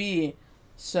should be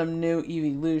some new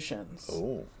evolutions.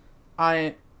 Oh.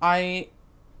 I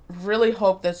really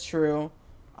hope that's true.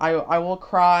 I will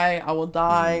cry. I will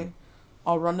die. Mhm.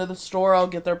 I'll run to the store. I'll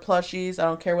get their plushies. I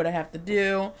don't care what I have to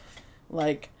do.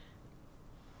 Like,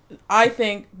 I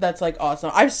think that's, like,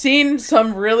 awesome. I've seen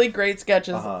some really great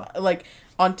sketches, like,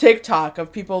 on TikTok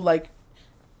of people, like,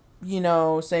 you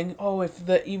know, saying, oh, if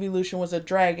the evolution was a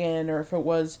dragon, or if it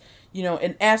was, you know,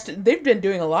 an Aztec. They've been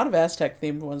doing a lot of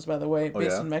Aztec-themed ones, by the way,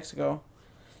 based in Mexico.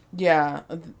 Yeah.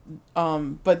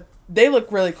 But they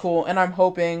look really cool, and I'm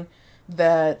hoping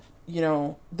that, you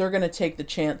know, they're going to take the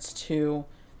chance to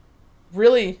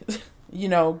really, you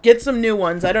know, get some new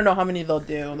ones. I don't know how many they'll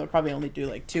do. They'll probably only do,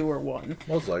 like, 2 or 1.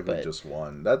 Most likely but just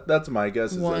 1. That's my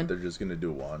guess, is one. that they're just going to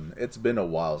do 1. It's been a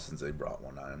while since they brought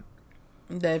one on.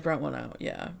 They brought one out,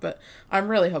 yeah. But I'm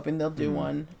really hoping they'll do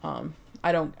one.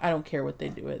 I don't care what they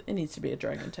do. It needs to be a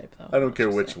dragon type, though. I don't care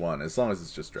which one, as long as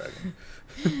it's just dragon.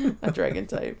 A dragon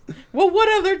type. Well, what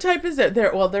other type is there?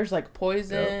 There's like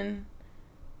poison.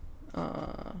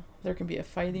 Yep. There can be a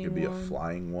fighting one. It could be a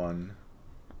flying one.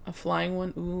 A flying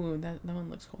one. Ooh, that one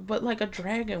looks cool. But like a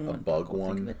dragon one. A bug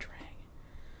one. Think of a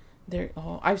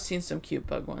dragon. I've seen some cute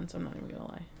bug ones. I'm not even gonna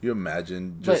lie. You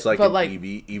imagine just like an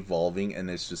Eevee evolving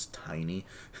and it's just tiny.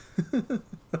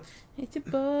 It's a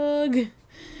bug.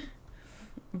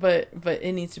 But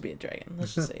it needs to be a dragon.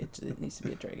 Let's just say it needs to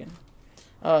be a dragon.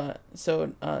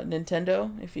 So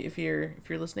Nintendo, if you're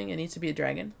listening, it needs to be a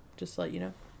dragon. Just to let you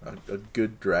know. A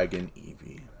good dragon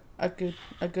Eevee. A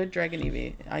good dragon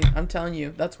Eevee. I'm telling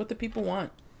you, that's what the people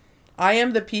want. I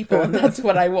am the people, and that's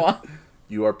what I want.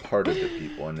 You are part of the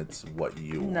people, and it's what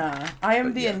you want. Nah, I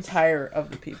am the entire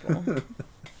of the people.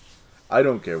 I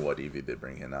don't care what Eevee they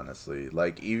bring in, honestly.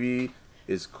 Like, Eevee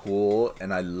is cool,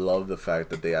 and I love the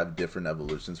fact that they have different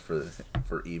evolutions for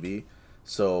Eevee.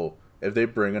 So, if they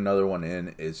bring another one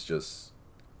in, it's just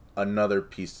another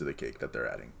piece to the cake that they're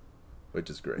adding, which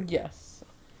is great. Yes.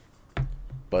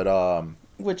 But,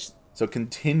 so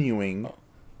continuing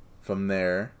from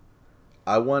there,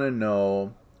 I want to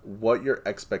know what your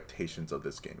expectations of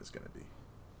this game is going to be.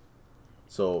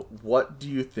 So, what do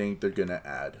you think they're going to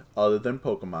add? Other than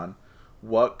Pokemon,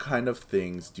 what kind of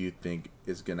things do you think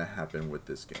is going to happen with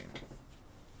this game?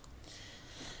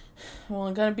 Well,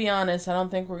 I'm going to be honest, I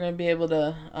don't think we're going to be able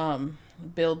to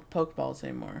build Pokeballs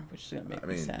anymore, which is going to make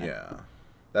me sad. Yeah.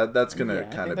 That's going to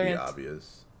kind of be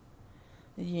obvious.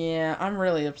 Yeah, I'm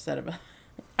really upset about it.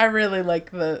 I really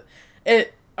like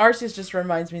Arceus just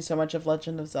reminds me so much of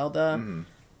Legend of Zelda.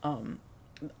 Mm-hmm.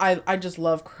 I just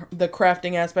love the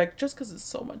crafting aspect just because it's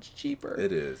so much cheaper.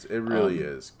 It is. It really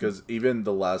is. Because even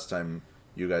the last time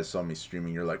you guys saw me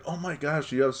streaming, you're like, oh my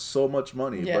gosh, you have so much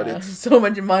money. Yeah, but it's so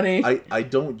much money. I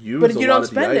don't use but a you lot don't of the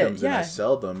spend items, it. Yeah. and I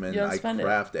sell them, and I spend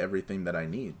craft everything that I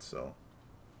need. So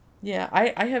yeah,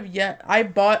 I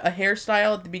bought a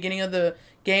hairstyle at the beginning of the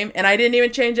game, and I didn't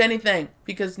even change anything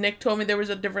because Nick told me there was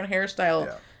a different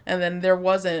hairstyle, and then there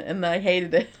wasn't, and I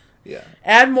hated it. Yeah.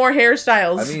 Add more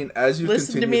hairstyles. I mean, as you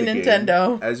listen to me, continue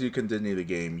Nintendo. Game, as you continue the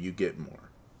game, you get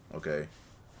more. Okay,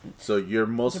 so you're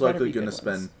most likely going to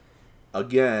spend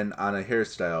again on a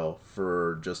hairstyle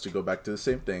for just to go back to the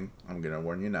same thing. I'm going to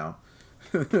warn you now.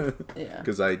 Yeah.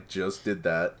 Because I just did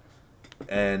that,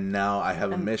 and now I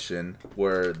have a mission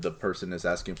where the person is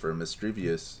asking for a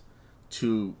Mischievous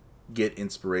to get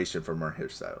inspiration from our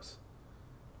hairstyles.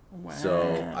 Wow.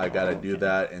 So I gotta do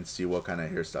that and see what kind of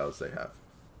hairstyles they have.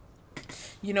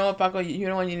 You know what, Paco? You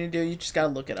know what you need to do? You just gotta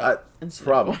look it up.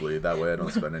 Probably. That way I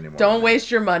don't spend any more Don't money.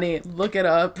 waste your money. Look it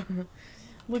up.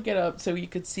 Look it up so you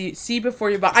could see before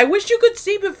you buy. I wish you could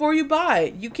see before you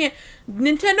buy. You can't.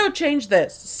 Nintendo changed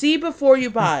this. See before you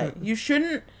buy. You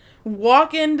shouldn't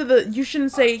walk into you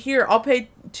shouldn't say, here, I'll pay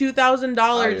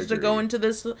 $2,000 to go into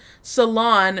this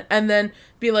salon and then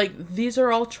be like, these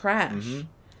are all trash. Mm-hmm.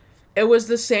 It was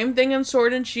the same thing in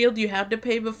Sword and Shield. You had to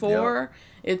pay before. Yep.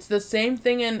 It's the same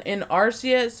thing in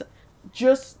Arceus.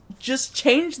 Just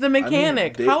change the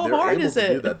mechanic. I mean, how hard is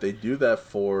it? Do that. They do that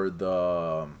for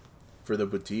the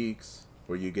boutiques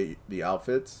where you get the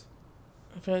outfits.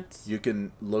 You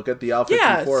can look at the outfit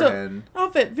beforehand. So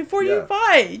outfit before you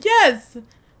buy. Yes.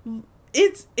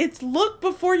 It's look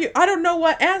before you. I don't know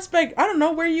what aspect. I don't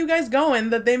know where you guys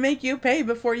going that they make you pay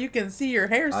before you can see your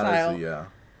hairstyle. Honestly, yeah.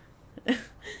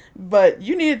 But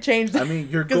you need to change that. I mean,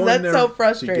 you're going there so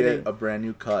frustrating. To get a brand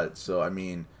new cut. So I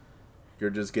mean, you're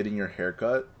just getting your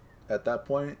haircut at that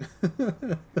point.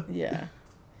 Yeah.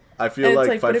 I feel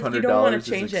like $500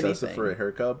 is excessive for a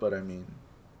haircut, but I mean.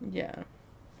 Yeah.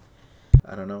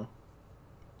 I don't know.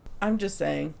 I'm just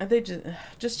saying, they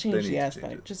just change the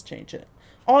aspect. Just change it.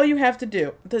 All you have to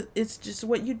do, it's just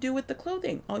what you do with the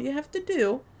clothing. All you have to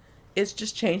do It's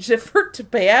just changed it to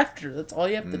pay after. That's all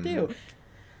you have to do.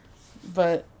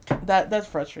 But that's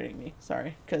frustrating me.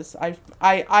 Sorry, because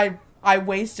I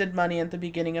wasted money at the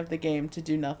beginning of the game to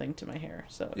do nothing to my hair,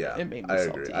 so Yeah, it made me I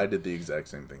salty. agree. I did the exact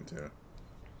same thing too.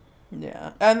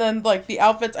 Yeah, and then like the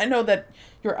outfits, I know that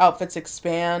your outfits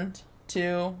expand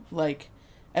too, like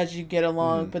as you get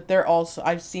along, but they're also,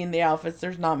 I've seen the outfits.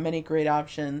 There's not many great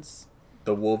options.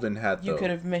 The woven hat, though. You could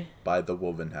have made Buy the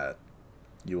woven hat.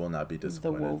 You will not be the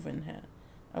disappointed. woven hat.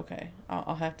 Okay,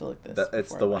 I'll have to look this.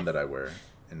 It's the one that I wear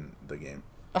in the game.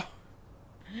 Oh.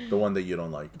 The one that you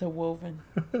don't like. The woven.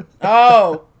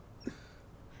 Oh,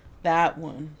 that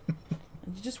one.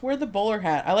 You just wear the bowler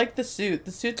hat. I like the suit.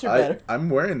 The suits are better. I'm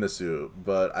wearing the suit,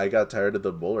 but I got tired of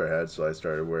the bowler hat, so I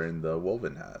started wearing the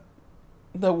woven hat.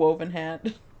 The woven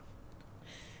hat.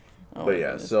 Oh, But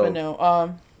yeah, goodness. so but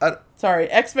no. Sorry,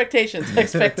 expectations. I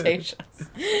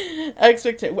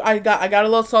got a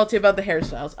little salty about the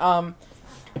hairstyles.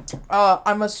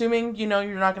 I'm assuming you're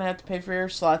not gonna have to pay for your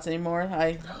slots anymore.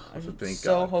 I Thank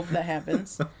so God. hope that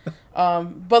happens.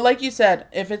 But like you said,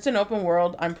 if it's an open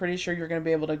world, I'm pretty sure you're gonna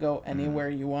be able to go anywhere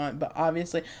you want. But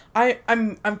obviously,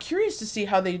 I'm curious to see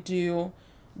how they do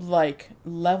like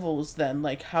levels then,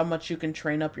 like how much you can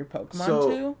train up your Pokemon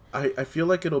to. I feel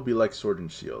like it'll be like Sword and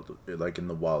Shield, like in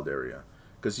the wild area,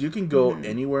 because you can go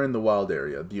anywhere in the wild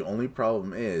area. The only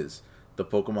problem is the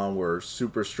Pokemon were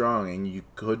super strong and you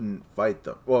couldn't fight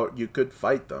them. Well, you could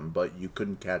fight them, but you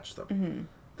couldn't catch them.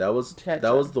 That was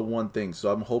the one thing.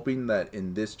 So I'm hoping that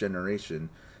in this generation,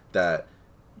 that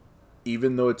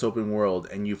even though it's open world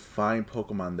and you find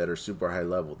Pokemon that are super high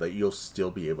level, that you'll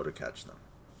still be able to catch them.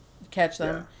 Catch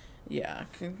them. Yeah.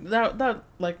 That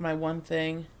like my one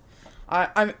thing.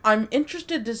 I'm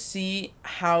interested to see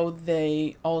how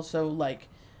they also like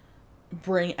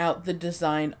bring out the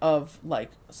design of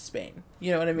like Spain.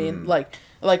 You know what I mean? Like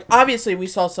obviously we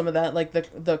saw some of that, like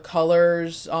the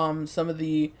colors, some of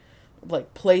the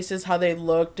like places, how they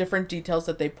look, different details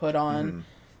that they put on.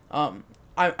 I'm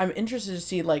interested to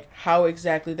see like how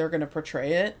exactly they're gonna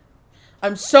portray it.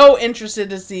 I'm so interested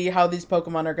to see how these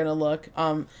Pokemon are gonna look.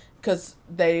 Because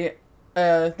there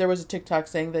was a TikTok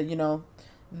saying that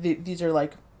these are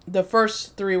like the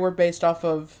first 3 were based off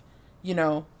of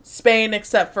Spain,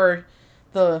 except for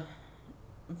the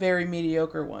very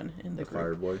mediocre one in the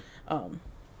group. Fireboy.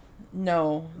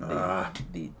 No,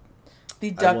 the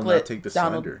Ducklet. I will not take the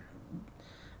Donald, Slender.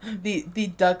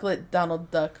 the Ducklet Donald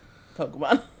Duck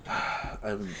Pokemon.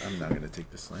 I'm not gonna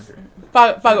take the Slender.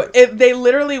 They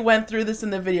literally went through this in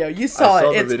the video. You saw I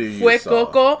saw it. the It's video you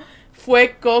saw.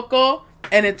 Fuecoco,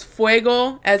 and it's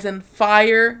Fuego as in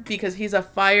fire because he's a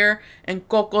fire, and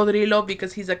Cocodrilo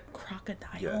because he's a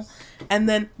crocodile. Yes. And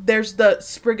then there's the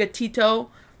Sprigatito,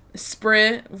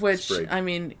 which Sprig. I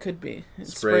mean could be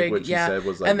Sprig, which you said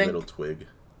was like and then, little twig.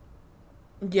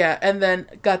 Yeah, and then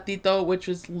Gatito, which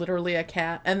was literally a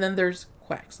cat, and then there's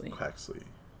Quaxley.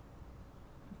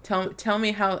 Tell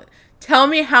me how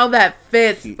that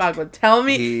fits, Paco. Tell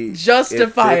me,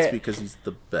 justify it. it. Because he's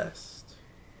the best.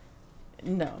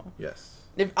 No. Yes.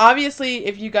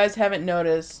 If you guys haven't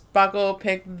noticed, Paco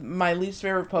picked my least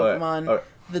favorite Pokemon,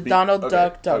 the Donald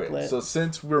Duck Ducklet. Okay. So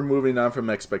since we're moving on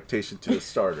from expectation to the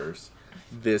starters,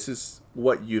 this is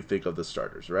what you think of the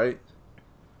starters, right?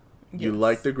 Yes. You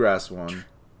like the grass one.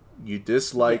 You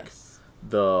dislike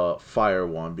the fire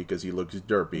one because he looks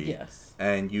derpy. Yes.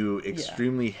 And you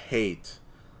extremely hate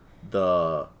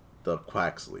the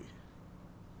Quaxley.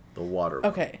 The water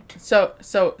one. Okay. So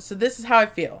this is how I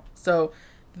feel. So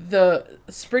the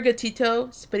Sprigatito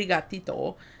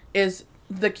is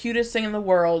the cutest thing in the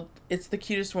world. It's the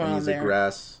cutest one on there. He's a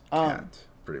grass cat,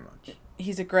 pretty much.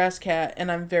 He's a grass cat,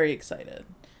 and I'm very excited.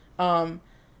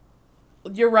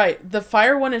 You're right. The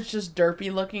fire one is just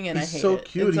derpy looking, and I hate it. He's so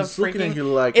cute. He's looking at you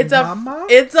like, Mama?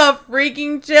 It's a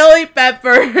freaking chili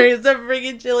pepper. It's a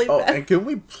freaking chili pepper. Oh, and can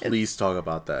we please talk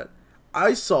about that?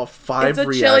 I saw 5 reactions.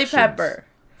 It's a chili pepper.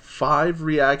 5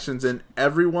 reactions, and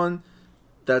everyone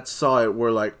that saw it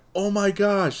were like, oh my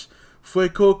gosh,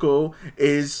 Fuecoco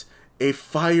is a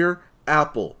fire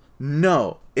apple.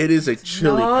 No, it is a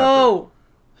chili pepper.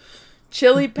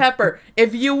 Chili pepper.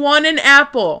 If you want an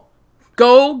apple,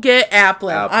 go get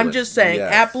Applin. I'm just saying.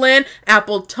 Yes. Applin,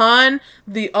 Appleton,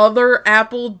 the other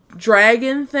apple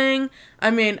dragon thing.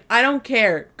 I mean, I don't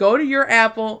care. Go to your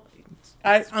apple.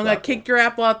 I'm going to kick your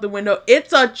apple out the window.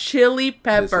 It's a chili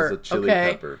pepper. This is a chili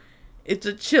pepper. It's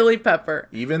a chili pepper.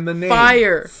 Even the name.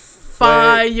 Fire.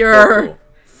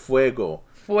 Fuego.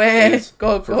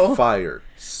 For fire.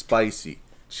 Spicy.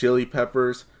 Chili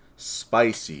peppers.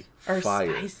 Spicy. Or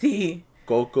fire. Spicy.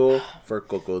 Coco for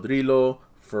cocodrilo.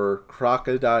 For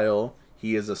crocodile.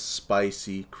 He is a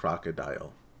spicy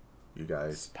crocodile. you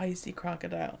guys. Spicy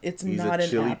crocodile. It's He's not a an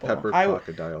chili apple. pepper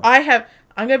crocodile.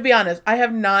 I'm gonna be honest. I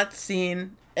have not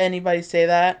seen anybody say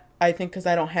that. I think because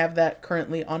I don't have that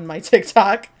currently on my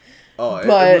TikTok. Oh,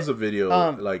 but, it was a video,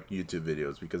 like YouTube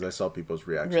videos, because I saw people's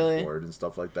reactions Really? for it and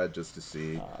stuff like that, just to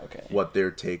see okay. what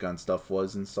their take on stuff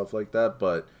was and stuff like that.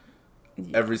 But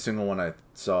every single one I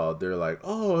saw, they're like,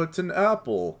 "Oh, it's an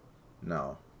apple."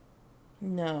 No,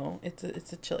 it's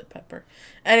a chili pepper.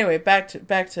 Anyway, back to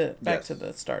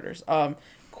the starters.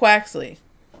 Quaxley.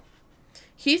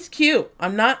 He's cute.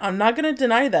 I'm not gonna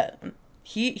deny that.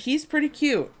 He's pretty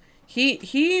cute.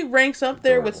 He ranks up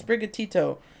there with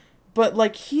Sprigatito. But,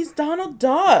 like, he's Donald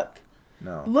Duck.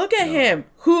 no. Look at him.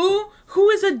 Who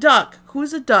is a duck? Who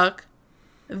is a duck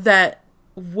that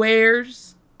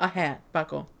wears a hat,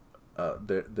 Paco? A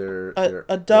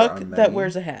duck that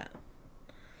wears a hat.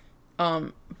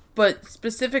 But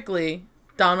specifically,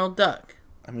 Donald Duck.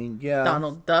 I mean, yeah.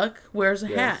 Donald Duck wears a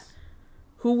hat.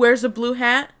 Who wears a blue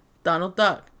hat? Donald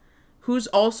Duck. Who's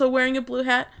also wearing a blue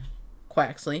hat?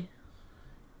 Quaxley.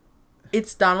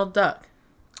 It's Donald Duck.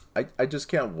 I just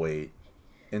can't wait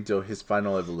until his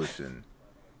final evolution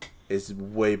is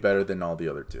way better than all the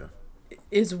other two.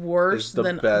 Is worse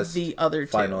than the other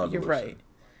two. Final evolution.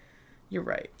 You're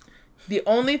right. The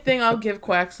only thing I'll give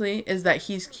Quaxley is that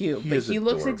he's cute, but he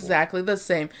looks exactly the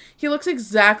same. He looks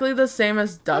exactly the same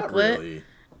as Ducklet. Not really.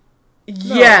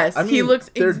 Yes, I mean, he looks.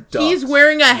 ducks, he's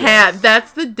wearing a hat.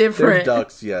 That's the difference. They're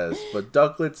ducks, yes, but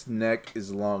Ducklet's neck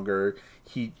is longer.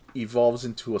 He evolves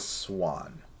into a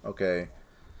swan. Okay,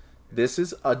 this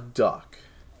is a duck.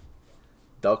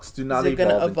 Ducks do not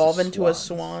evolve into a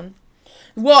swan.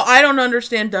 Well, I don't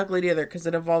understand Ducklet either because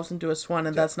it evolves into a swan,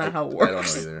 and that's not how it works. I don't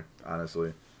know either,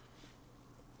 honestly.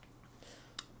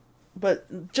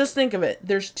 But just think of it.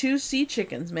 There's 2 sea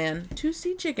chickens, man. 2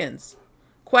 sea chickens.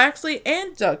 Quaxley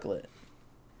and Ducklet.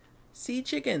 Sea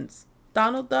chickens.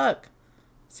 Donald Duck.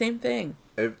 Same thing.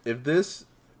 If this,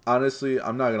 honestly,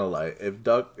 I'm not gonna lie. If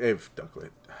Ducklet,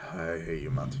 I hate you,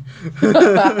 Monty.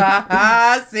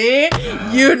 See,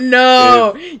 you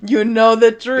know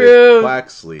the truth. If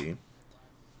Quaxley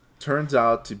turns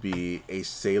out to be a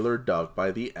sailor duck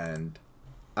by the end,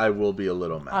 I will be a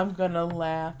little mad. I'm gonna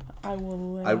laugh. I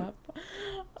will laugh.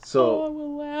 So I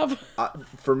will laugh.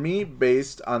 For me,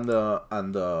 based on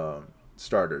the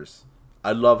starters,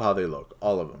 I love how they look,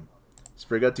 all of them.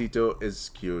 Sprigatito is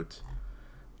cute.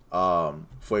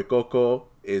 Fuecoco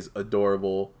is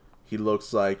adorable. He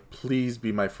looks like, please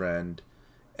be my friend.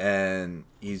 And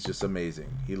he's just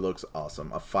amazing. He looks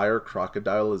awesome. A fire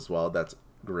crocodile as well. That's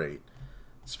great.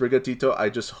 Sprigatito, I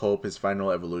just hope his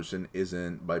final evolution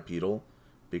isn't bipedal.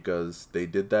 Because they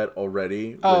did that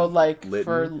already. Oh, like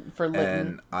Litten, for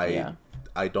Litten. And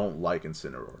I don't like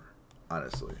Incineroar.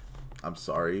 Honestly. I'm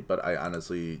sorry, but I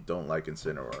honestly don't like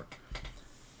Incineroar.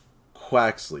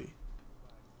 Quaxley.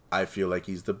 I feel like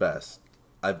he's the best.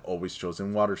 I've always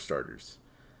chosen water starters.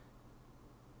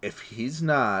 If he's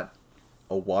not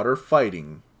a water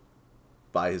fighting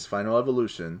by his final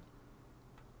evolution,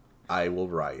 I will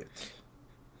riot.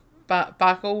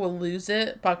 Baco will lose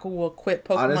it. Baco will quit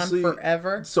Pokemon Honestly,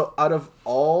 forever. So out of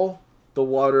all the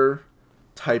water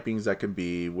typings that can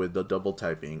be with the double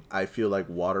typing, I feel like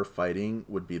water fighting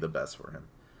would be the best for him.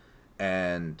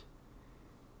 And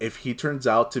if he turns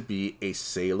out to be a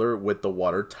sailor with the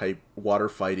water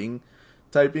fighting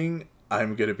typing,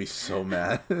 I'm gonna be so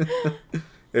mad.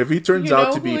 If he turns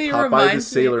out to be Popeye the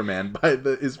Sailor Man by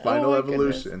his final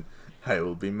evolution, goodness. I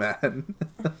will be mad.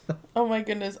 Oh my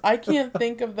goodness. I can't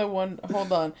think of the one.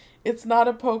 Hold on. It's not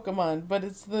a Pokemon, but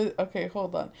it's the... Okay,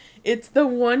 hold on. It's the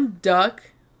one duck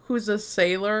who's a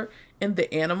sailor in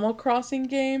the Animal Crossing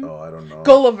game. Oh, I don't know.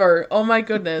 Gulliver. Oh my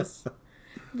goodness.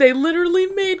 They literally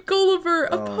made Gulliver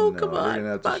a Pokemon. No. You're going to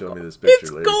have to show me this picture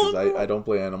later. Because I don't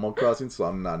play Animal Crossing, so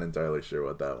I'm not entirely sure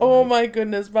what that one is. My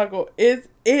goodness, Paco.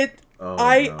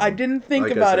 I didn't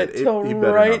think about it till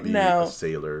right now. A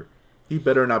sailor. He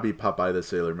better not be Popeye the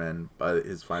Sailor Man by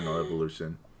his final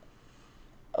evolution.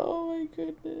 Oh my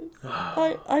goodness.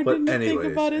 I didn't think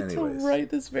about it till right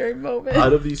this very moment.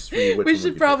 Out of these 3, which we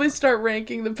should probably start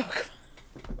ranking the Pokemon.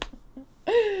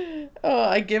 Oh,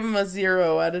 I give him a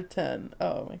 0 out of 10.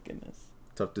 Oh my goodness.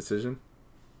 Tough decision?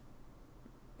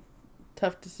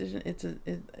 Tough decision.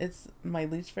 It's my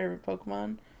least favorite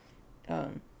Pokemon.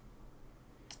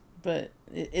 But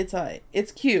it's alright.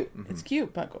 It's cute. Mm-hmm. It's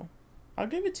cute, Paco. I'll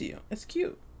give it to you. It's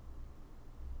cute.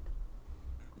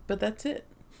 But that's it.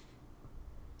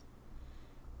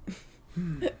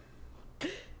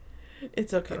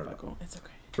 It's okay, Paco. It's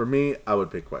okay. For me, I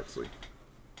would pick Quaxley.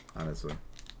 Honestly.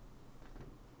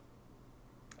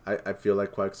 I feel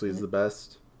like Quaxley is the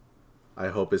best. I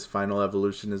hope his final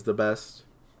evolution is the best.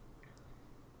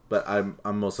 But I'm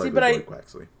most likely but going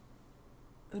Quaxly.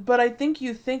 But I think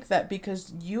you think that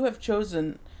because you have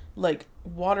chosen, like,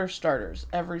 water starters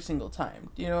every single time.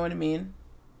 Do you know what I mean?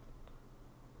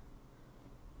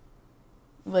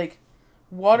 Like,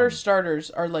 water starters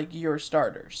are, like, your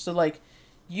starters. So, like,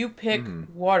 you pick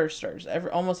water starters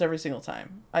almost every single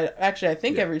time. I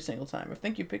think every single time. I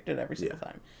think you picked it every single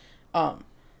time.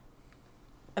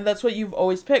 And that's what you've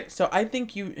always picked. So I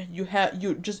think you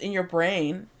just in your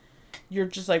brain, you're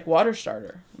just like water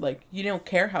starter. Like, you don't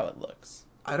care how it looks.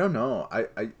 I don't know.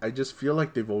 I just feel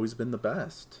like they've always been the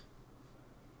best.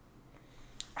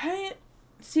 I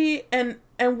see, and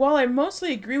while I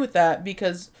mostly agree with that,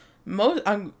 because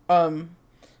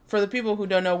for the people who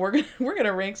don't know, we're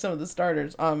gonna rank some of the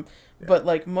starters. But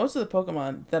like most of the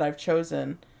Pokemon that I've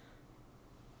chosen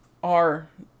are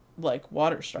like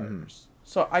water starters.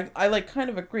 So I like kind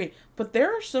of agree. But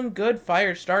there are some good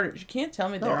fire starters. You can't tell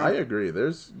me there aren't. I agree.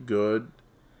 There's good.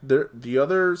 The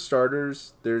other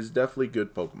starters, there's definitely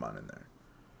good Pokemon in there.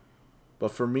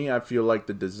 But for me, I feel like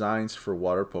the designs for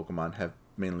water Pokemon have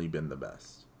mainly been the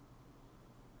best.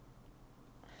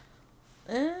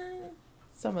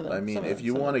 Some of them. I mean, if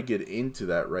you want to get into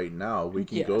that right now, we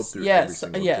can go through every every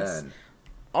single gen.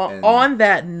 On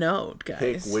that note,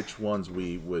 guys. Pick which ones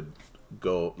we would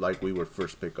go, like we would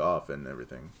first pick off and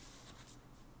everything.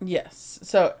 Yes.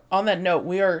 So, on that note,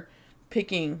 we are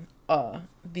picking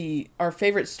our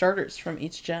favorite starters from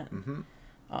each gen.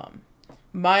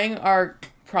 Mine are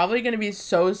probably going to be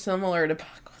so similar to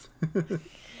Paco's.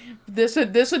 This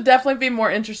would definitely be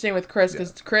more interesting with Chris,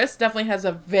 because Chris definitely has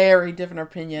a very different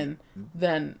opinion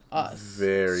than us.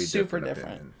 Very super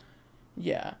different. Opinion.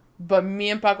 Yeah, but me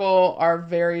and Paco are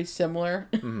very similar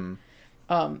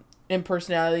in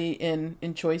personality,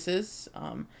 in choices.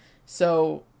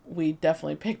 So we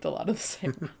definitely picked a lot of the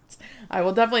same ones. I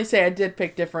will definitely say I did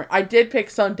pick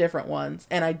some different ones,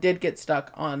 and I did get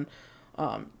stuck on,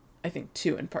 I think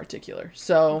 2 in particular.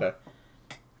 So. Okay.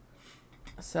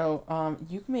 So,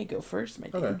 you may go first, my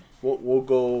dude. Okay. We'll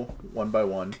go one by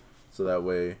one, so that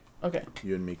way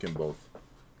you and me can both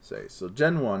say. So,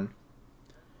 Gen 1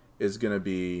 is going to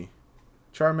be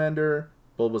Charmander,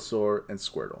 Bulbasaur, and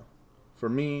Squirtle. For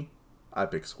me, I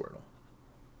pick Squirtle.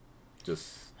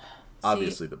 Just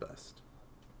obviously the best.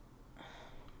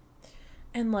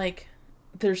 And, like,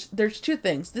 there's 2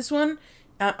 things. This one,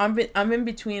 I'm in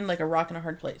between, like, a rock and a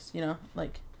hard place, you know?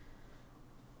 Like...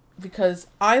 Because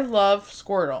I love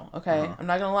Squirtle, okay? I'm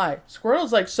not gonna lie.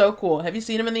 Squirtle's, like, so cool. Have you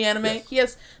seen him in the anime? Yes. He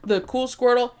has... The cool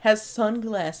Squirtle has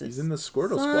sunglasses. He's in the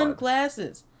Squirtle Squad.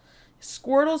 Sunglasses.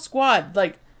 Squirtle Squad.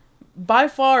 Like, by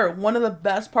far, one of the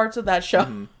best parts of that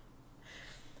show.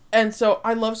 And so,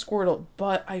 I love Squirtle,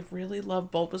 but I really love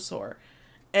Bulbasaur.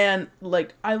 And,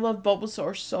 like, I love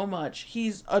Bulbasaur so much.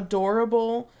 He's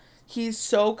adorable. He's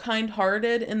so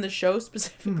kind-hearted in the show,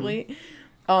 specifically.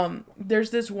 There's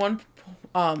this one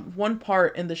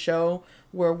part in the show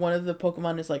where one of the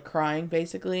Pokemon is like crying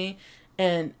basically,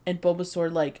 and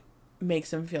Bulbasaur like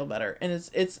makes him feel better, and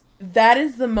it's that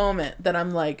is the moment that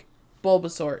I'm like,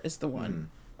 Bulbasaur is the one.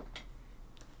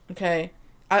 Okay,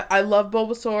 I love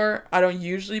Bulbasaur. I don't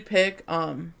usually pick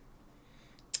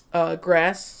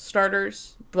grass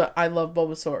starters, but I love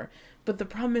Bulbasaur. But the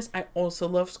problem is I also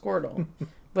love Squirtle.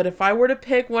 But if I were to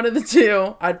pick one of the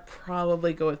 2, I'd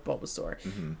probably go with Bulbasaur.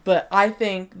 But I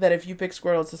think that if you pick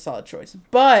Squirtle, it's a solid choice.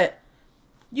 But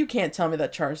you can't tell me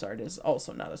that Charizard is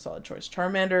also not a solid choice.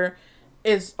 Charmander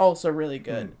is also really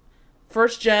good.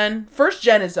 First gen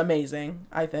is amazing,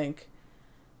 I think,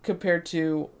 compared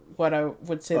to what I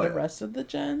would say rest of the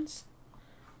gens.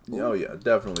 Oh yeah,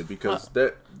 definitely, because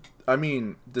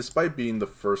despite being the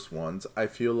first ones, I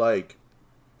feel like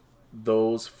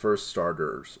those first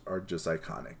starters are just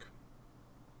iconic.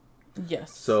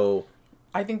 Yes. So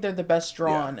I think they're the best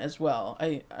drawn as well.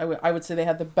 I would say they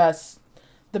had the best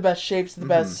shapes, the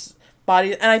best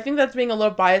bodies, and I think that's being a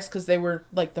little biased because they were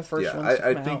like the first ones.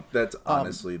 I think that's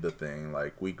honestly the thing.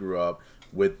 Like, we grew up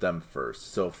with them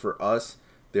first, so for us,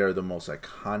 they are the most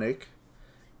iconic,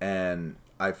 and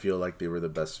I feel like they were the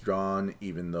best drawn,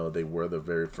 even though they were the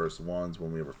very first ones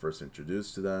when we were first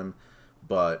introduced to them.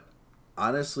 But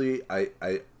honestly,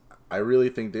 I really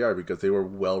think they are, because they were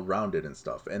well-rounded and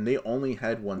stuff. And they only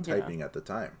had one typing at the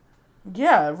time.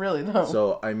 Yeah, really, though.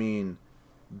 So, I mean,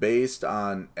 based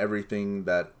on everything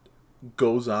that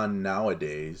goes on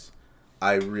nowadays,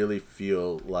 I really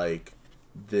feel like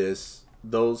those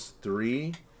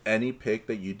 3, any pick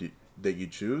that you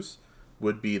choose,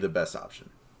 would be the best option.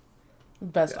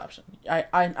 Best option.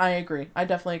 I agree. I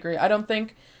definitely agree. I don't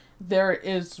think there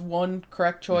is one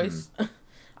correct choice.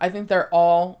 I think they're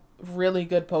all really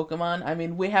good Pokemon. I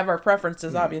mean, we have our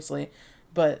preferences, obviously,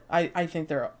 But I think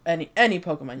they're any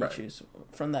Pokemon you Right. choose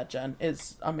from that gen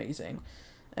is amazing.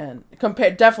 And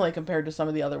definitely compared to some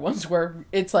of the other ones where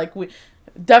it's like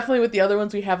definitely with the other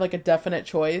ones we have like a definite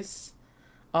choice.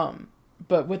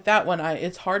 But with that one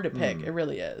it's hard to pick. It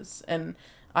really is. And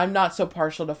I'm not so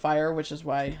partial to fire, which is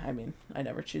why I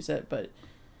never choose it, but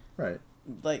Right.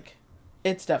 like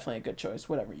it's definitely a good choice,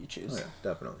 whatever you choose. Oh, yeah,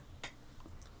 definitely.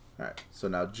 All right. So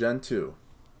now Gen 2.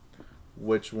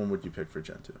 Which one would you pick for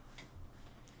Gen 2?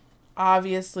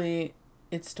 Obviously,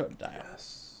 it's Totodile.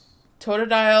 Yes.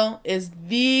 Totodile is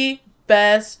the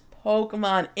best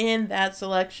Pokemon in that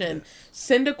selection.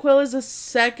 Cyndaquil is a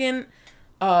second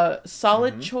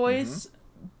solid choice,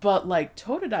 but like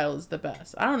Totodile is the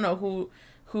best. I don't know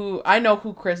who I know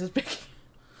who Chris is picking.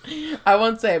 I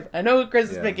won't say, but I know who Chris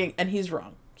is picking, and he's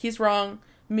wrong. He's wrong.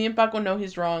 Me and Paco know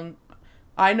he's wrong.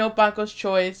 I know Paco's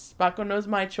choice. Paco knows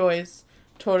my choice.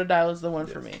 Totodile is the one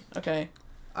for me. Okay.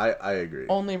 I agree.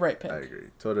 Only right pick. I agree.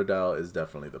 Totodile is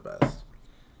definitely the best.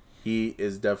 He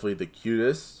is definitely the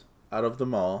cutest out of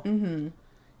them all. Mm-hmm.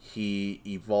 He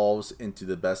evolves into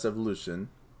the best evolution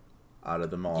out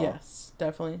of them all. Yes,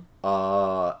 definitely.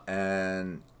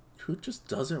 And who just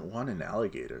doesn't want an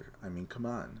alligator? I mean, come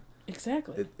on.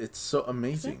 Exactly. It's so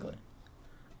amazing. Exactly.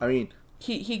 I mean,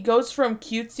 he goes from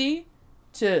cutesy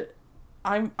to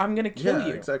I'm gonna kill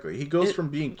you. exactly. He goes from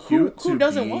being cute who to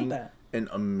doesn't being want that? an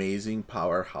amazing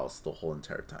powerhouse the whole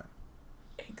entire time.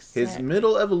 Exactly. His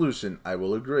middle evolution, I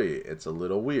will agree, it's a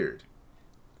little weird.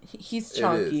 He's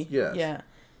chunky. It is, yes.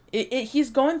 Yeah. He's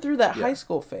going through that Yeah. high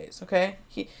school phase. Okay.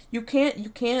 You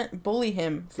can't bully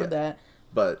him for that.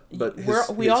 But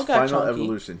We his all got final chunky.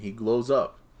 evolution, he glows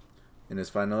up in his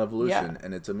final evolution,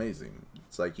 and it's amazing.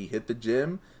 It's like he hit the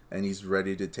gym and he's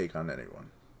ready to take on anyone.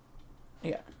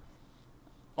 Yeah.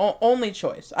 Only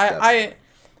choice. Definitely.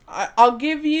 I'll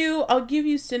give you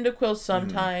Cyndaquil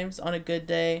sometimes on a good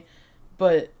day,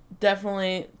 but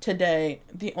definitely today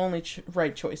the only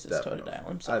right choice is Definitely. Totodile.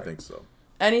 I'm sorry. I think so.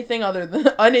 Anything other than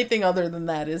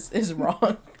that is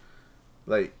wrong.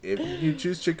 Like, if you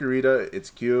choose Chikorita, it's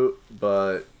cute,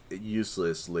 but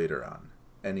useless later on.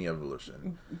 Any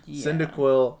evolution. Yeah.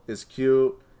 Cyndaquil is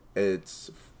cute.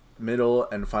 Its middle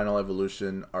and final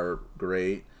evolution are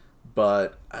great,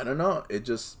 but I don't know. It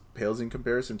just pales in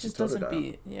comparison Just to doesn't Totodile.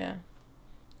 beat. Yeah.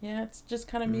 Yeah, it's just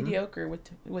kind of mediocre with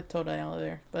Totodile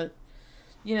there, but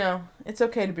you know, it's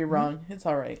okay to be wrong. It's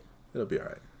all right. It'll be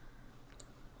alright.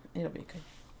 It'll be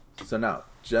good. So now,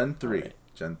 Gen 3. Alright.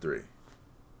 Gen 3.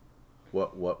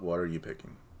 What are you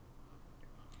picking?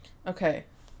 Okay.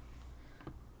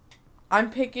 I'm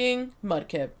picking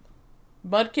Mudkip.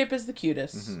 Mudkip is the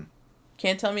cutest. Mhm.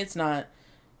 Can't tell me it's not.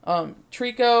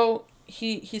 Trico,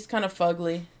 he's kind of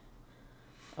fugly.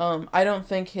 I don't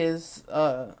think his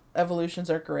evolutions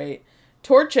are great.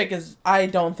 Torchic I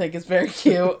don't think is very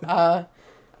cute. I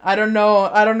don't know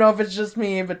if it's just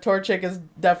me, but Torchic is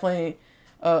definitely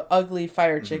a ugly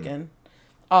fire chicken.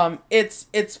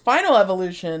 Its final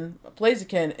evolution,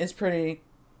 Blaziken, is pretty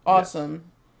awesome. Yes.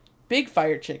 Big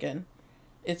fire chicken.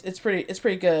 It's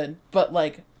pretty good, but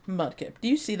like Mudkip. Do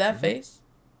you see that face?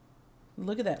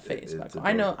 Look at that face,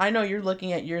 Michael. I know you're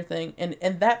looking at your thing,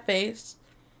 and that face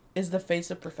is the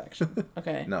face of perfection.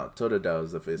 Okay. No, Totodile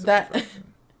is the face of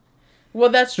perfection. Well,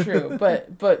 that's true,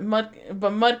 but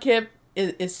Mudkip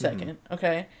is second.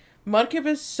 Okay, Mudkip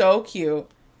is so cute.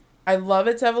 I love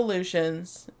its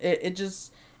evolutions.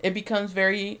 It becomes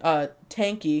very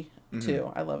tanky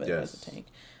too. I love it as a tank.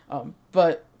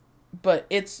 But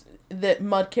it's that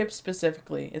Mudkip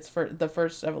specifically. It's for the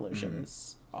first evolution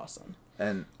is awesome.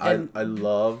 And I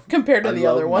love compared to the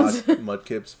other ones.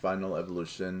 Mudkip's final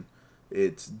evolution.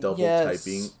 It's double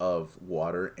typing of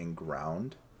water and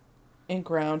ground.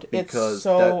 Because it's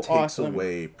so that takes awesome.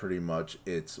 away pretty much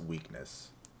its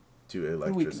weakness to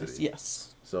electricity.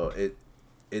 Yes. So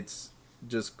it's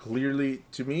just clearly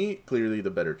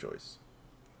the better choice.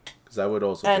 Because I would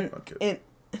also pick Mudkip.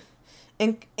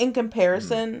 In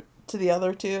comparison to the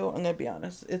other two, I'm gonna be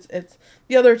honest. It's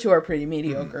the other two are pretty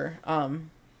mediocre.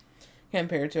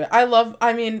 Compared to it,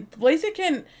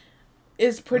 Blaziken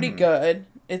is pretty good.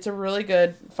 It's a really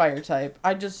good fire type.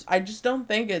 I just don't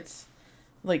think it's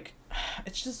like,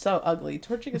 it's just so ugly.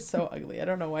 Torchic is so ugly. I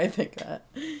don't know why I think that,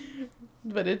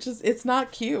 but it's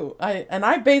not cute.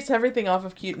 I base everything off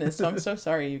of cuteness, so I'm so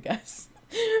sorry, you guys.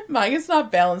 Mine is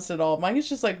not balanced at all. Mine is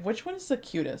just like, which one is the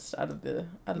cutest out of the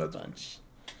bunch?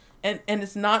 And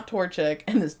it's not Torchic,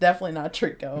 and it's definitely not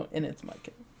Trico, and it's Mudkip.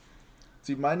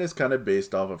 See, mine is kind of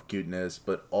based off of cuteness,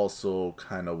 but also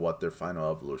kind of what their final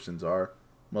evolutions are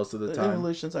most of the time.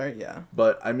 Evolutions are, yeah.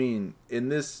 But, I mean, in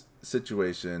this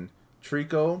situation,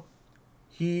 Trico,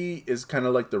 he is kind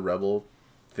of like the rebel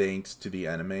thanks to the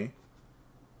anime.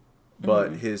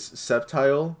 But his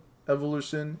Sceptile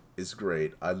evolution is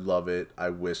great. I love it. I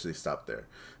wish they stopped there.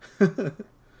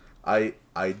 I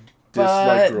dislike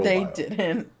But Grovyle. they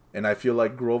didn't. And I feel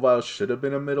like Grovyle should have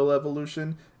been a middle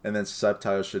evolution, and then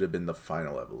Sceptile should have been the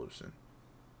final evolution.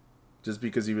 Just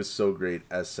because he was so great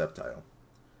as Sceptile.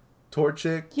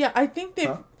 Torchic, Yeah, I think they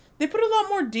put a lot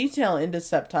more detail into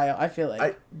Sceptile, I feel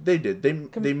like. they did.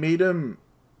 They made him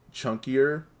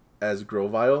chunkier as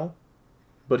Grovyle,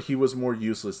 but he was more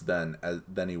useless than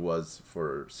he was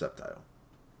for Sceptile.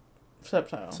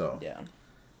 Sceptile, So. yeah.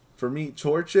 For me,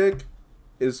 Torchic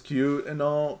is cute and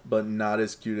all, but not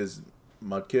as cute as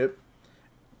Mudkip.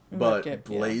 But Mudkip,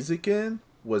 yeah. Blaziken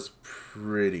was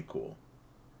pretty cool.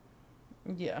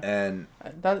 Yeah. And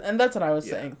That's what I was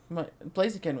Yeah. saying.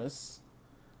 Blaziken was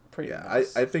pretty yeah,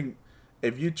 nice. I think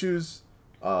if you choose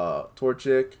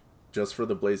Torchic just for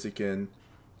the Blaziken,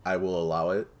 I will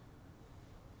allow it.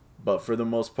 But for the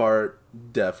most part,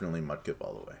 definitely Mudkip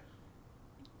all the way.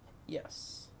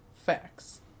 Yes.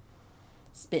 Facts.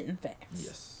 Spitting facts.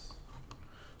 Yes.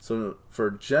 So for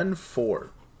Gen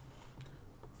 4,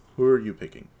 who are you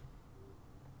picking?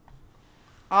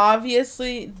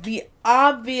 Obviously, the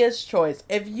obvious choice.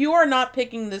 If you are not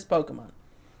picking this Pokemon,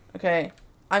 okay,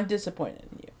 I'm disappointed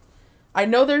in you. I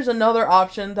know there's another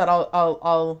option that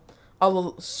I'll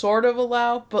sort of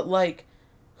allow, but like,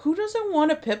 who doesn't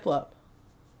want a Piplup?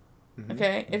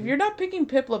 Okay, if you're not picking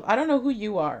Piplup, I don't know who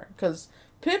you are, because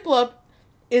Piplup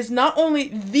is not only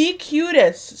the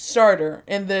cutest starter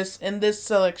in this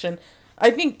selection, I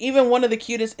think even one of the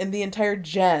cutest in the entire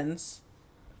gens.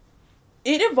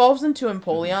 It evolves into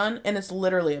Empoleon, and it's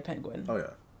literally a penguin. Oh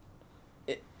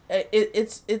yeah.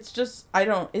 It's just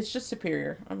it's just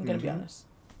superior. I'm gonna be honest.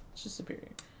 It's just superior.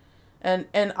 And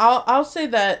I'll say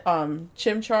that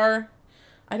Chimchar,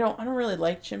 I don't really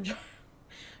like Chimchar,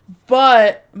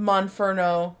 but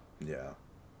Monferno Yeah.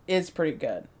 is pretty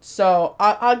good. So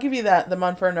I'll give you that. The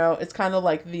Monferno, it's kind of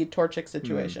like the Torchic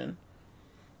situation.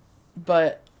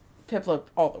 But Piplup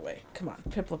all the way. Come on,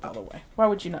 Piplup all the way. Why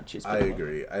would you not choose Piplup? I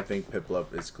agree. I think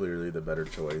Piplup is clearly the better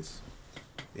choice.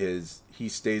 He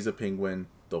stays a penguin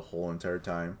the whole entire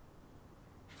time.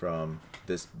 From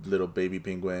this little baby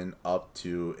penguin up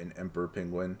to an emperor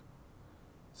penguin.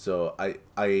 So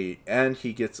and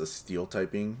he gets a steel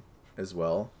typing as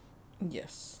well.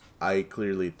 Yes. I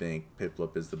clearly think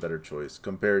Piplup is the better choice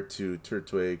compared to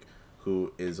Turtwig,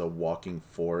 who is a walking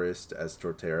forest as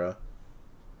Torterra.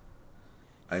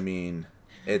 I mean,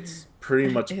 it's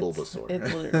pretty much Bulbasaur.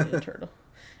 It's literally a turtle.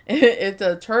 It's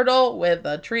a turtle with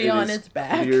a tree on its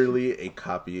back. Clearly a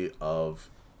copy of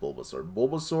Bulbasaur.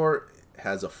 Bulbasaur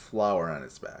has a flower on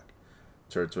its back.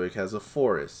 Turtwig has a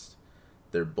forest.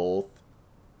 They're both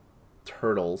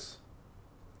turtles,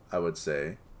 I would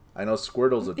say. I know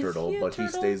Squirtle's a Is turtle, he a but he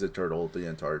turtle? stays a turtle the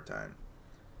entire time.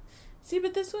 See,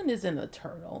 but this one isn't a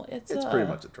turtle. It's Pretty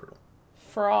much a turtle.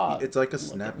 frog. It's like a looking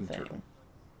snapping thing. turtle.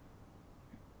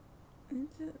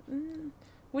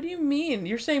 What do you mean?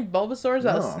 You're saying Bulbasaur is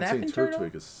No, a I'm saying snapping turtle?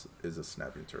 Turtwig is a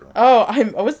snapping turtle. Oh, I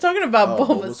was talking about Oh,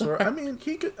 Bulbasaur. I mean,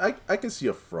 he could. I can see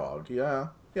a frog. Yeah,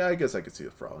 I guess I could see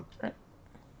a frog. Right.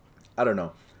 I don't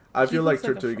know. I feel like looks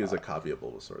like a Turtwig is a frog. copy of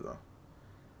Bulbasaur, though.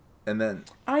 And then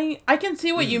I can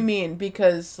see what you mean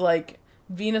because like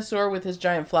Venusaur with his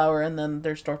giant flower and then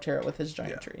there's Torterra with his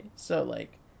giant Yeah. tree. So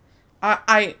like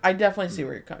I definitely see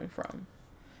where you're coming from.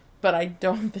 But I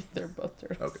don't think they're both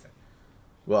turtles. okay.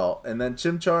 Well, and then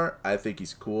Chimchar, I think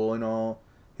he's cool and all.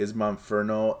 His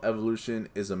Monferno evolution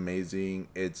is amazing.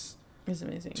 It's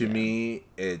amazing. to yeah. me,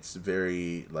 it's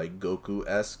very like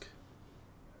Goku-esque.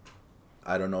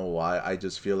 I don't know why. I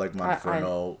just feel like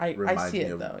Monferno I reminds see me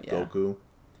it, of though, yeah. Goku.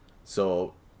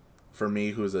 So, for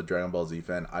me, who's a Dragon Ball Z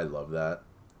fan, I love that.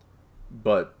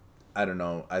 But I don't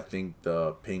know. I think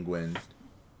the penguin,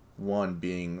 one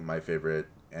being my favorite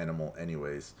animal,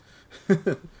 anyways,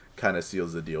 kind of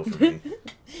seals the deal for me.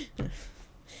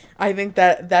 I think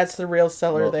that's the real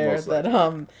seller there. Most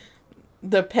That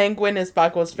the penguin is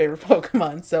Baku's favorite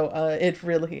Pokemon. So it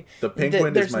really The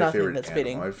penguin there's is my nothing favorite that's animal.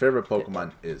 beating. My favorite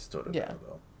Pokemon is Totodile, Yeah.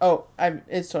 though. Oh,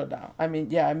 it's Totodile. I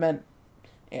mean, yeah, I meant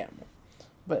animal,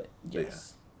 but yeah.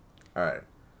 yes, All right.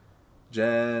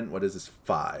 Gen, what is this?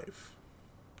 5.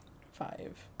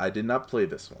 5. I did not play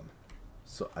this one,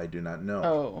 so I do not know.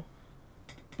 Oh,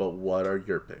 But what are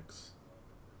your picks?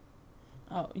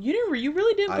 you didn't. You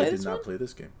really didn't play I did this not one? play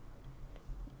this game.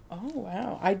 Oh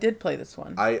wow, I did play this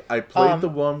one. I played the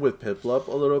one with Piplup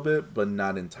a little bit, but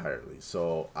not entirely.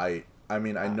 So I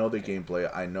mean I know the gameplay.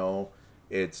 I know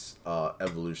it's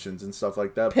evolutions and stuff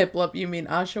like that. Piplup, you mean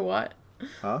Oshawott?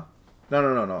 Huh?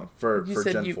 No. For You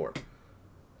said Gen you- 4.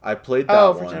 I played that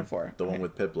Oh, for one, Gen 4. the one Okay.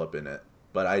 with Piplup in it,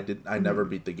 but I never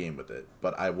beat the game with it.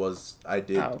 But I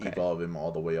did Oh, okay. evolve him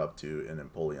all the way up to an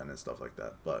Empoleon and stuff like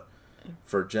that. But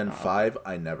for Gen 5,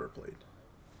 I never played.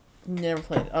 Never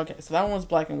played it. Okay, so that one was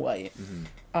black and white.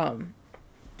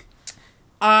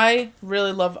 I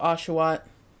really love Oshawott.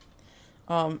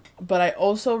 But I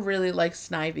also really like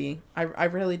Snivy. I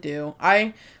really do.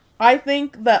 I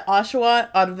think that Oshawott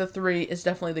out of the three is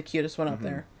definitely the cutest one out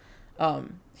there.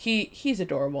 He's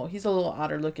adorable. He's a little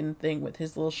otter looking thing with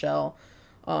his little shell.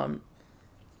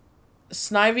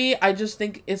 Snivy, I just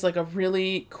think is like a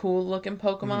really cool looking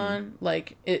Pokemon.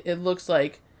 Like it looks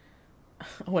like,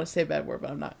 I want to say a bad word,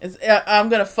 but I'm not. I'm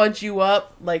gonna fudge you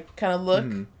up, like kind of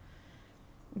look.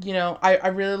 You know, I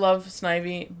really love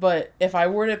Snivy, but if I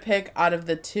were to pick out of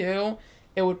the two,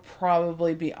 it would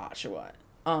probably be Oshawott.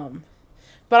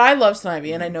 But I love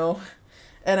Snivy, and I know,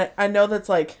 I know that's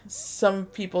like some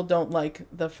people don't like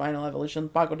the final evolution.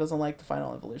 Baco doesn't like the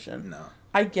final evolution. No,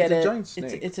 I get it's it. A giant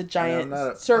snake. It's a giant I'm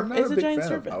not serpent. a It's a big giant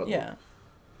fan of serpent. Outlook. Yeah.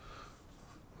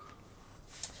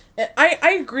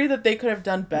 I agree that they could have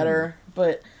done better,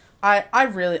 but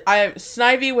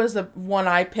Snivy was the one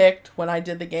I picked when I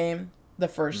did the game the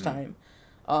first time.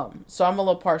 So I'm a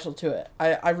little partial to it.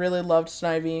 I really loved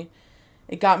Snivy.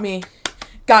 It got me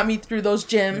through those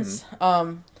gyms.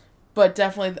 But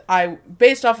definitely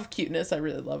based off of cuteness, I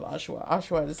really love Oshawott.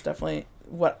 Oshawott is definitely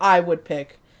what I would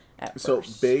pick at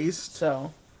first. Based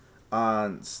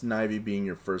on Snivy being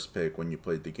your first pick when you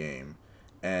played the game,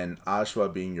 and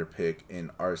Oshawott being your pick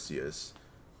in Arceus,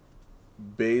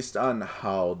 based on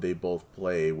how they both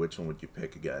play, which one would you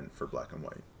pick again for black and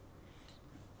white?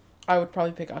 I would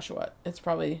probably pick Oshawott. It's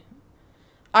probably,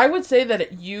 I would say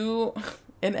that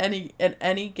in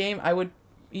any game, I would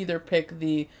either pick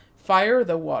the fire or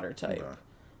the water type.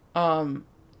 Okay.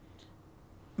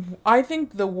 I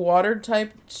think the water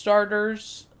type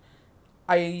starters,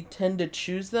 I tend to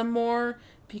choose them more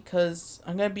because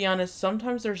I'm gonna be honest.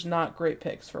 Sometimes there's not great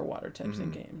picks for water types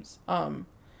in games. I'm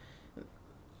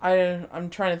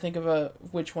trying to think of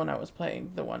which one I was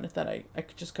playing. The one that I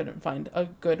just couldn't find a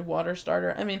good water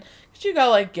starter. I mean, 'cause you got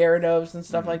like Gyarados and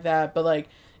stuff like that, but like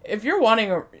if you're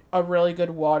wanting a really good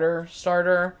water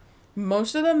starter,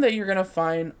 most of them that you're gonna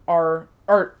find are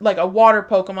like a water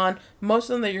Pokemon. Most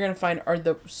of them that you're gonna find are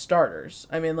the starters.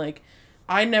 I mean, like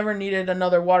I never needed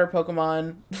another water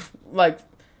Pokemon, like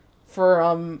for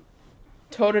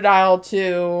Totodile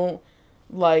to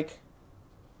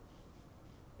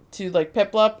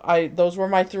Piplup. Those were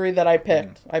my three that I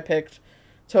picked. I picked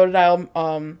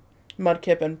Totodile,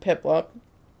 Mudkip, and Piplup.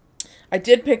 I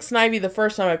did pick Snivy the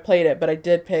first time I played it, but I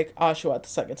did pick Oshawott the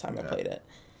second time I played it.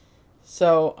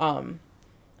 So,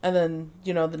 and then,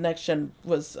 the next gen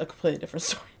was a completely different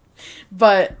story.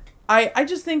 But I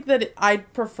just think that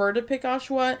I'd prefer to pick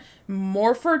Oshawott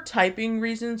more for typing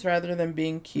reasons rather than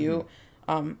being cute.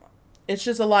 It's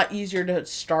just a lot easier to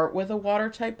start with a water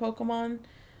type Pokemon.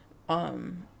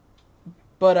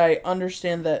 But I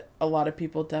understand that a lot of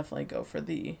people definitely go for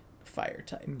the fire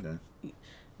type. Okay.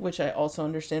 Which I also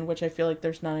understand, which I feel like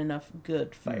there's not enough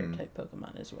good fire type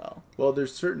Pokemon as well. Well,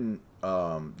 there's certain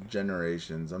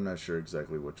generations, I'm not sure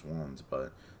exactly which ones,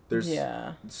 but there's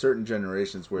certain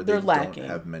generations where they don't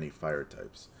have many fire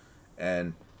types.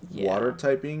 And water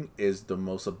typing is the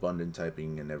most abundant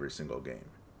typing in every single game.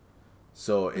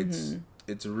 So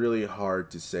it's really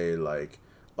hard to say like,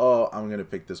 oh, I'm going to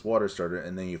pick this water starter,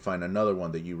 and then you find another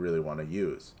one that you really want to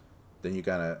use. Then you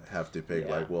kind of have to pick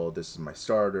like, well, this is my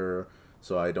starter,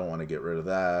 so I don't want to get rid of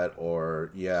that, or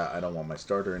I don't want my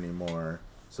starter anymore,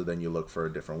 so then you look for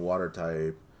a different water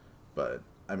type. But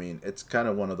I mean, it's kind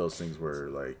of one of those things where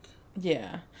like,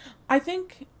 I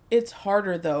think it's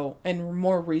harder though in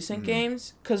more recent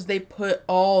games because they put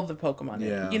all the Pokemon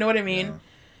in. You know what I mean?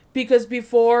 Because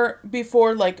before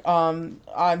like I'm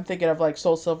thinking of like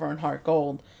Soul Silver and Heart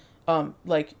Gold,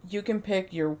 like you can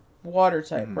pick your water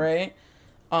type, right?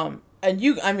 And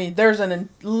there's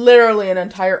literally an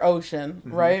entire ocean,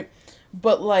 right?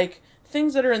 But like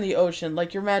things that are in the ocean,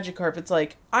 like your Magikarp, it's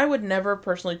like I would never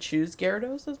personally choose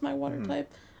Gyarados as my water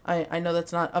type. I know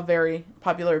that's not a very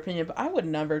popular opinion, but I would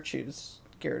never choose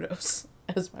Gyarados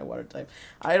as my water type.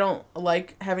 I don't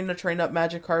like having to train up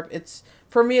Magikarp.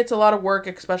 For me, it's a lot of work,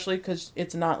 especially because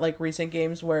it's not like recent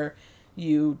games where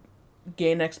you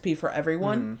gain XP for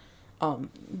everyone.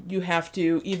 You have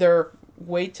to either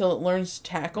wait till it learns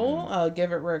Tackle,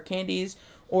 give it rare candies,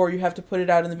 or you have to put it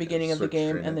out in the beginning of the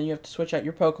game, and then you have to switch out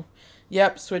your Pokemon.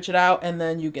 Switch it out, and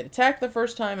then you get attacked the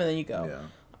first time, and then you go.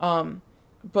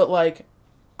 But like,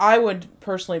 I would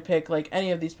personally pick like any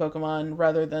of these Pokemon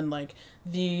rather than like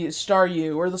the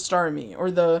Staryu or the Starmie or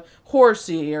the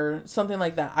Horsey or something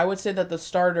like that. I would say that the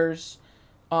starters,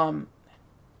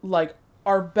 like,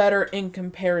 are better in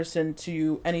comparison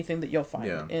to anything that you'll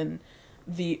find in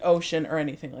the ocean or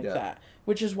anything like that.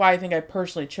 Which is why I think I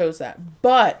personally chose that.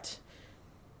 But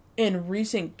in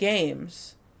recent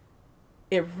games,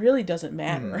 it really doesn't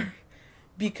matter.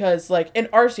 Because, like, in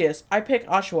Arceus, I pick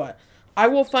Oshawott. I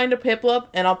will find a Piplup,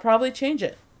 and I'll probably change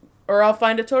it. Or I'll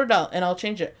find a Totodile, and I'll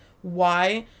change it.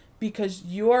 Why? Because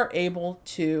you are able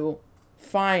to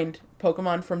find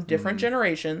Pokemon from different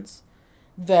generations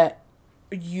that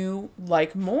you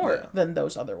like more than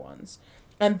those other ones.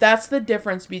 And that's the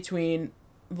difference between,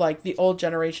 like, the old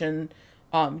generation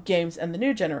games and the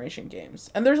new generation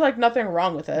games. And there's, like, nothing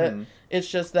wrong with it. It's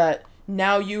just that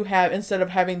now you have, instead of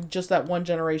having just that one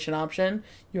generation option,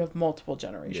 you have multiple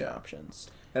generation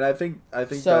options. And I think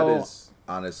that is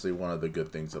honestly one of the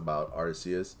good things about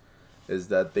Arceus, is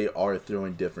that they are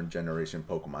throwing different generation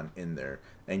Pokemon in there,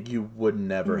 and you would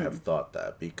never have thought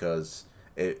that because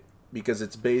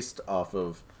it's based off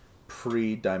of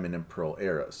pre-Diamond and Pearl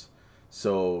eras.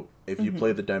 So if you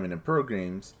play the Diamond and Pearl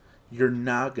games, you're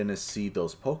not gonna see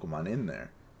those Pokemon in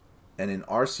there, and in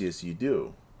Arceus you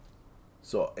do.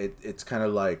 So it's kind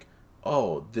of like,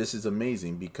 oh, this is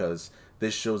amazing because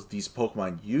this shows these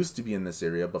Pokemon used to be in this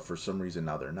area, but for some reason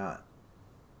now they're not.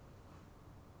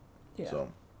 Yeah.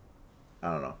 So,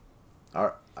 I don't know.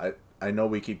 I know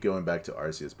we keep going back to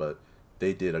Arceus, but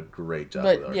they did a great job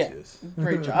with Arceus. Yeah,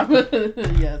 great job.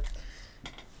 Yes.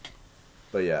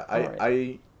 But yeah,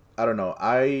 I don't know.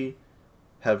 I've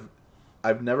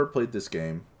never played this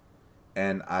game,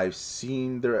 and I've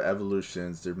seen their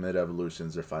evolutions, their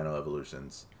mid-evolutions, their final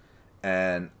evolutions.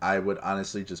 And I would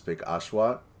honestly just pick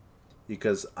Oshawott,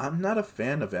 because I'm not a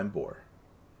fan of Emboar.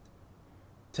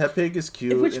 Tepig is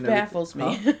cute. Which baffles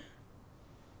me. Huh?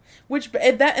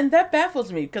 That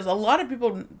baffles me, because a lot of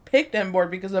people picked Emboar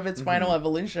because of its final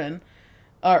evolution,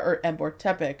 or Emboar,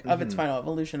 Tepig, of its final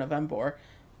evolution of Emboar.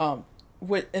 And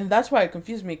that's why it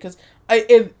confused me, because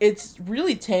it's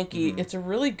really tanky. It's a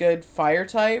really good fire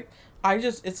type.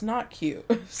 It's not cute.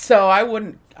 So I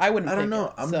wouldn't I don't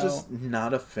know. I'm just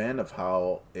not a fan of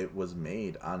how it was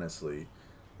made, honestly.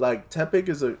 Like, Tepig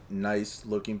is a nice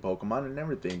looking Pokemon and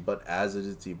everything, but as it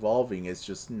is evolving, it's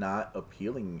just not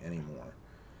appealing anymore.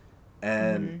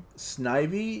 And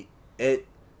Snivy, it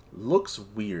looks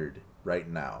weird right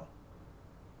now.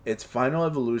 Its final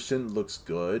evolution looks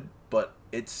good, but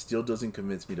it still doesn't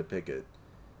convince me to pick it.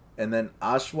 And then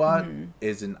Oshawott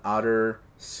is an otter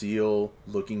seal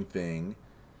looking thing,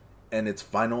 and its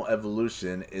final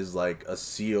evolution is like a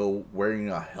seal wearing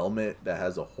a helmet that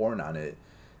has a horn on it,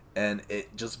 and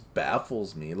it just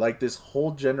baffles me. Like, this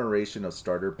whole generation of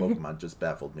starter Pokemon just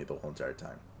baffled me the whole entire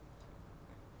time.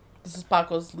 This is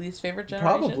Paco's least favorite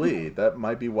generation? Probably. That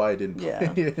might be why I didn't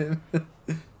play it.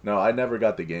 No, I never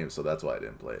got the game, so that's why I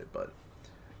didn't play it. But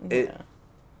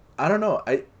I don't know.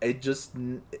 I just,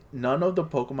 none of the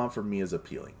Pokemon for me is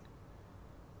appealing.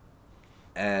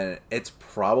 And it's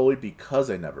probably because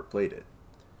I never played it.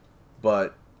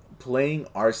 But playing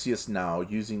Arceus now,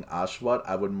 using Oshawott,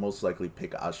 I would most likely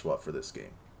pick Oshawott for this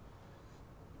game.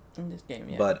 In this game,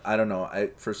 yeah. But I don't know.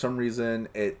 For some reason,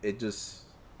 it just,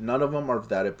 none of them are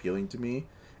that appealing to me.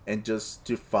 And just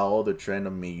to follow the trend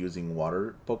of me using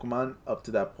water Pokemon up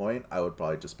to that point, I would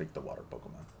probably just pick the water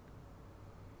Pokemon.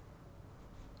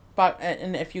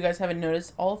 And if you guys haven't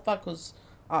noticed, all of Paco's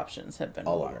options have been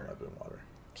water. All of them have been water.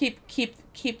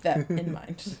 Keep that in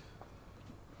mind.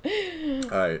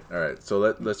 All right.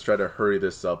 So let's try to hurry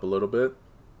this up a little bit.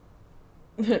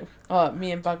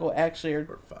 Me and Paco actually are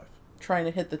trying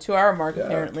to hit the 2-hour mark,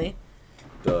 apparently.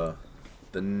 The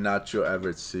not your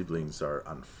average siblings are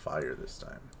on fire this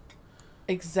time.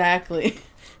 Exactly.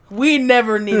 We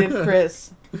never needed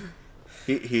Chris.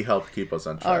 He helped keep us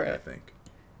on track, I think.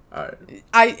 All right.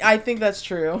 I think that's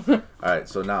true. All right.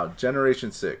 So now,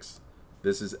 Generation 6.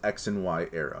 This is X and Y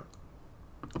era.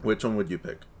 Which one would you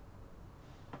pick?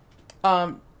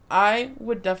 I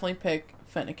would definitely pick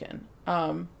Fennekin.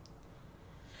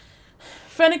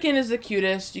 Fennekin is the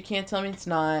cutest. You can't tell me it's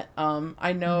not.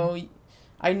 I know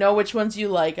which ones you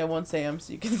like. I won't say them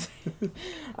so you can say.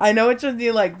 I know which ones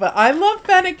you like, but I love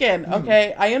Fennekin.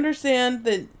 Okay, I understand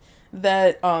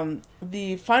that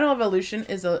the final evolution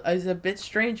is a bit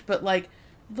strange, but like,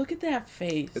 look at that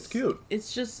face. It's cute.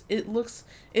 It's just it looks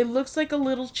like a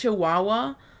little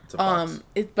chihuahua. It's a fox.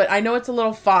 But I know it's a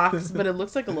little fox, but it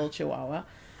looks like a little chihuahua.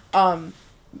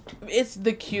 It's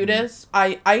the cutest.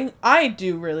 I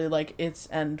do really like its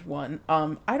end one.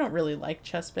 I don't really like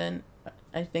Chespin.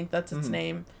 I think that's its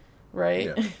name.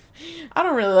 right? Yeah. I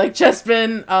don't really like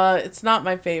Chespin. It's not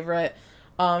my favorite.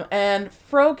 And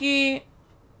Froakie,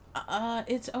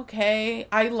 it's okay.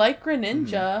 I like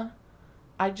Greninja.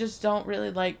 I just don't really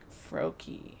like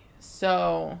Froakie.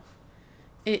 So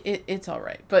it's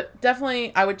alright. But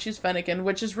definitely I would choose Fennekin,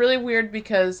 which is really weird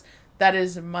because that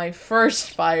is my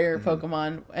first fire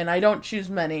Pokemon, and I don't choose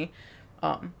many.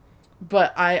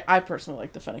 But I personally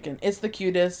like the Fennekin. It's the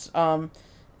cutest.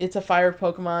 It's a fire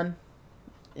Pokemon.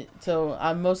 So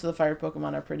most of the fire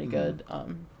Pokemon are pretty good.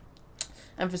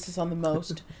 Emphasis on the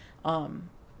most.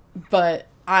 But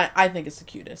I think it's the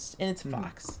cutest. And it's a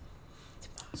fox. It's a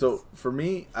fox. So for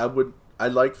me, I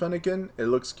like Fennekin. It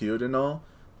looks cute and all,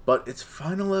 but its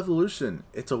final evolution,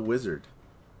 it's a wizard.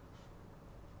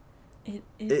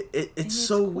 It's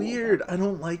so cool, weird. though. I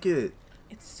don't like it.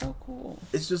 It's so cool.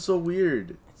 It's just so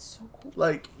weird. It's so cool.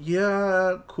 Like,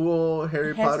 yeah, cool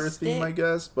Harry It has Potter a theme, stick. I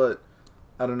guess, but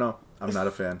I don't know. I'm not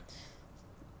a fan.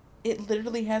 It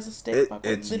literally has a stick.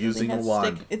 Buckle. It's Literally using a has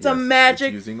wand. stick. It's Yes, a magic.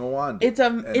 It's using a wand. It's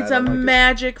and I a don't like it.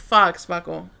 magic fox,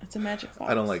 Buckle. It's a magic fox.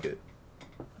 I don't like it.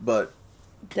 But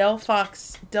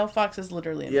Delphox is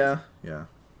literally amazing. yeah.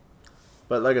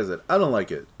 But like I said, I don't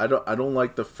like it. I don't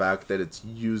like the fact that it's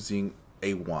using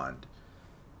a wand.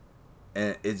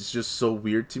 And it's just so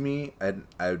weird to me, and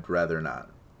I'd rather not.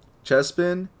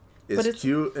 Chespin is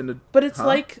cute and But it's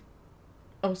like,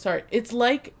 oh sorry, it's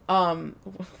like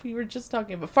we were just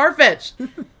talking about Farfetch.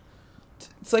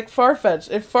 It's like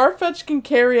Farfetch. If Farfetch can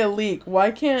carry a leak,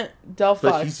 why can't Delphox?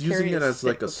 But he's using carry it as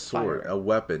like stick a with sword, fire? a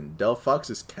weapon. Delphox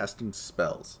is casting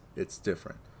spells. It's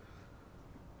different.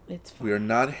 It's fine. We are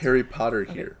not Harry Potter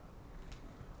here.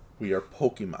 We are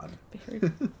Pokemon.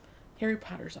 Harry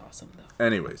Potter's awesome though.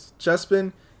 Anyways,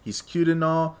 Chespin, he's cute and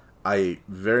all. I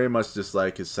very much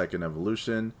dislike his second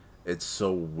evolution. It's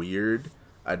so weird.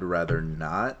 I'd rather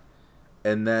not.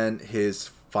 And then his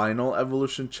final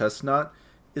evolution, Chestnut,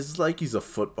 is like he's a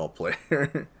football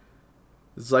player.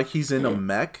 It's like he's in a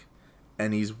mech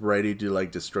and he's ready to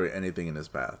like destroy anything in his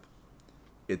path.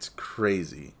 It's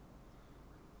crazy.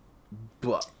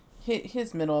 But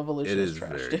His middle evolution it is is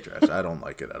trash. very dude. trash. I don't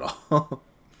like it at all.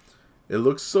 It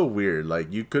looks so weird.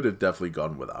 Like, you could have definitely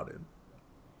gone without it.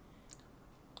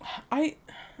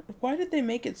 Why did they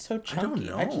make it so chunky?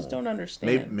 know. I just don't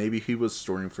understand. Maybe he was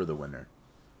storing for the winter.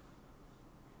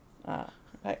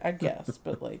 I guess,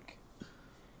 but like,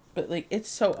 it's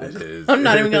so ugly. It is. I'm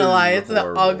not even It gonna is lie. It's the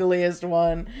horrible. ugliest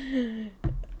one.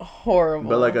 Horrible.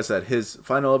 But like I said, his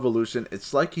final evolution,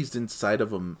 it's like he's inside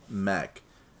of a mech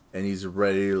and he's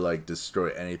ready to like destroy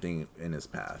anything in his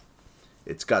path.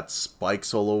 It's got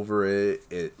spikes all over it.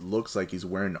 It looks like he's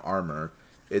wearing armor.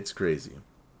 It's crazy.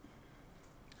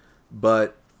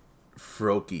 But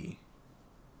Froakie,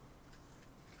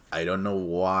 I don't know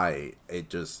why. It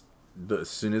just, as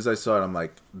soon as I saw it, I'm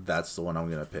like, that's the one I'm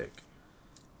going to pick.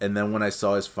 And then when I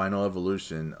saw his final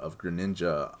evolution of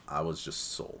Greninja, I was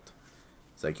just sold.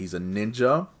 It's like he's a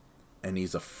ninja, and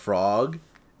he's a frog,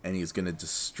 and he's going to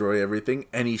destroy everything,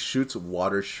 and he shoots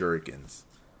water shurikens.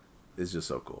 It's just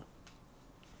so cool.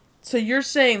 So you're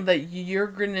saying that your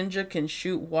Greninja can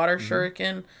shoot water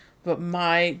shuriken, but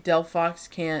my Delphox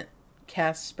can't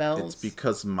cast spells? It's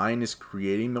because mine is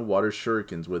creating the water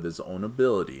shurikens with his own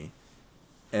ability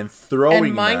and throwing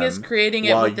And mine them is creating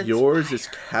it while with its yours fire. is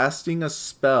casting a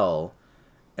spell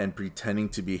and pretending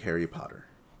to be Harry Potter.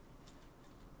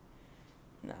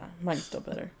 Nah, mine's still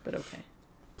better, but okay.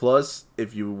 Plus,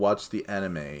 if you watch the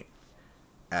anime,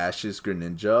 Ash's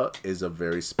Greninja is a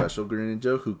very special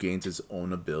Greninja who gains his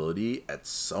own ability at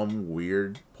some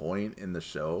weird point in the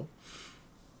show.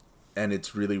 And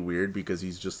it's really weird because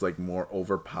he's just like more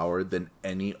overpowered than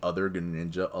any other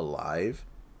Greninja alive.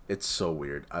 It's so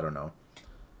weird. I don't know.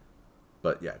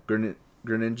 But yeah, Greninja,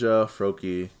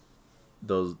 Froakie,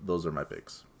 those are my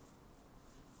picks.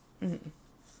 Mm-hmm.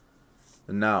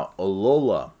 And now,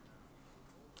 Alola.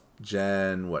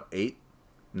 Gen, 8?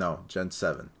 No, Gen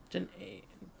 7. Gen 8.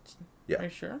 Yeah. Are you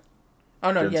sure?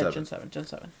 Oh, no, Gen yeah, 7. Gen 7. Gen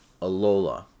 7.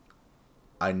 Alola.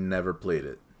 I never played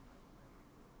it.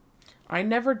 I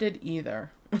never did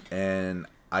either. And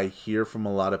I hear from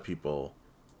a lot of people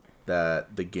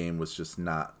that the game was just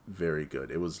not very good.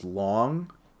 It was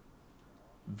long.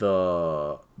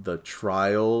 The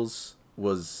trials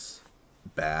was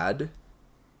bad.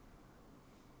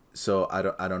 So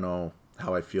I don't know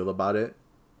how I feel about it.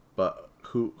 But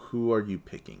who are you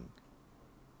picking?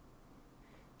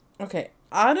 Okay,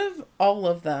 out of all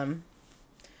of them,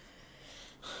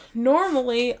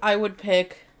 normally I would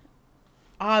pick,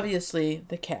 obviously,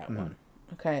 the cat one.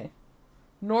 Okay?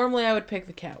 Normally I would pick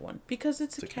the cat one because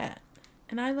it's a cat.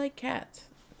 And I like cats.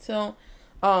 So,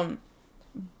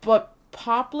 but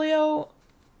Poplio,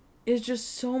 is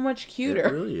just so much It cuter.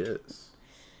 really is.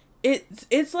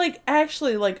 It's like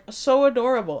actually like so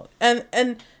adorable, and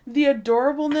the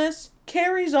adorableness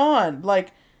carries on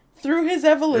like through his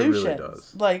evolution.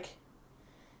 does. Like,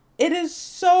 it is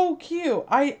so cute.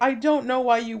 I don't know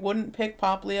why you wouldn't pick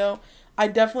Poplio. I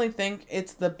definitely think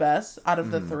it's the best out of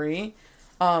the three.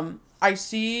 I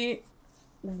see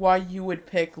why you would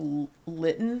pick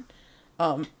Litten.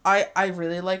 I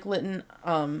really like Litten.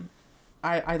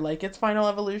 I like its final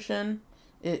evolution.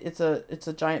 It's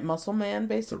a giant muscle man,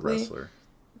 It's a basically. wrestler.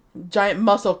 Giant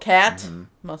muscle cat.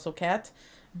 Muscle cat.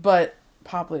 But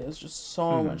Poplio is just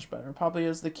so much better. Poplio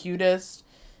is the cutest.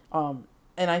 And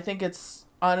I think it's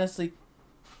honestly,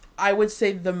 I would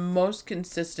say, the most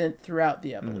consistent throughout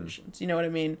the evolutions. You know what I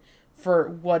mean? For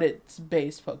what its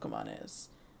base Pokemon is.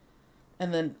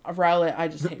 And then Rowlet, I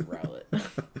just hate Rowlet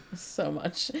so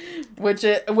much. Which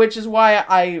is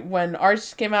why when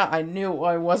Arceus came out, I knew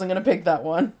I wasn't going to pick that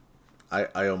one.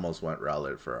 I almost went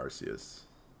Rowlet for Arceus.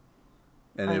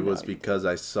 And I it was know you because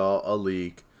I saw a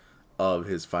leak of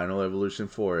his final evolution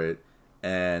for it,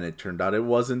 and it turned out it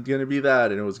wasn't going to be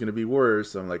that, and it was going to be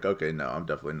worse. I'm like, okay, no, I'm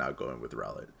definitely not going with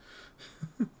Rowlet.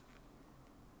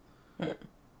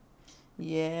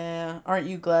 Yeah. Aren't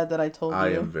you glad that I told you? I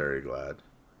am very glad.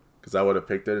 Because I would have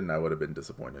picked it, and I would have been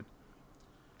disappointed.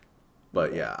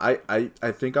 But yeah,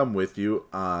 I think I'm with you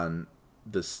on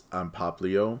this, on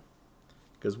Poplio.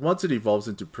 Because once it evolves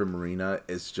into Primarina,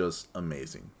 it's just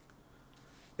amazing.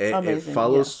 It Amazing,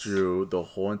 follows yes. through the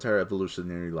whole entire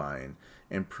evolutionary line,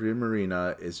 and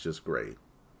Primarina is just great.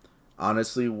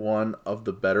 Honestly, one of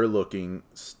the better looking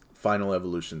final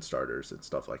evolution starters and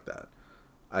stuff like that.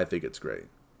 I think it's great.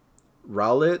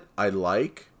 Rowlet, I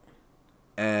like,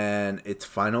 and its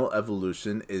final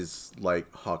evolution is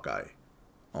like Hawkeye,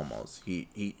 almost.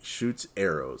 He shoots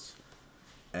arrows,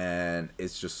 and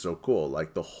it's just so cool.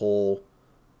 Like, the whole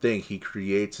thing, he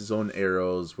creates his own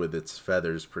arrows with its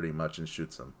feathers pretty much and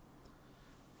shoots them.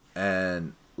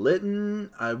 And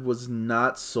Litten, I was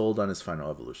not sold on his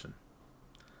final evolution.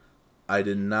 I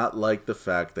did not like the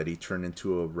fact that he turned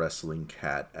into a wrestling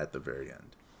cat at the very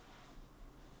end.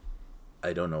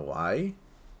 I don't know why.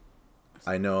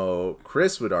 I know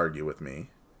Chris would argue with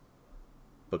me,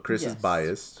 but Chris is Yes.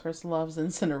 biased. Chris loves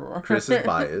Incineroar. Chris is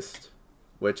biased,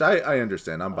 which I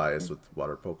understand. I'm biased with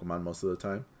water Pokemon most of the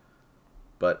time.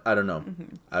 But I don't know.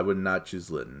 I would not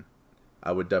choose Litten.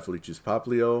 I would definitely choose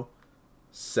Poplio.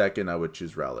 Second, I would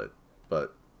choose Rowlet.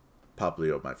 But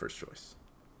Poplio, my first choice.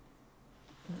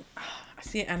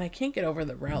 See, and I can't get over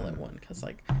the Rowlet one because,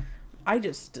 like, I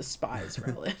just despise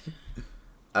Rowlet.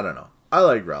 I don't know. I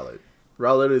like Rowlet.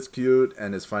 Rowlet is cute,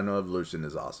 and his final evolution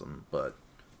is awesome. But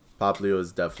Poplio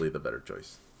is definitely the better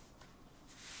choice.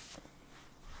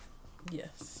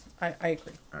 Yes, I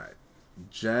agree. All right.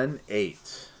 Gen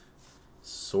 8.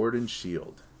 Sword and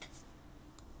Shield.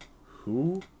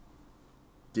 Who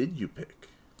did you pick?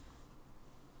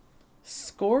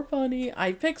 Scorbunny.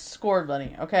 I picked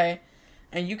Scorbunny, okay?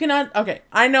 And you cannot... Okay,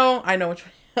 I know which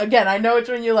one... Again, I know which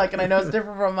one you like, and I know it's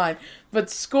different from mine. But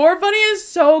Scorbunny is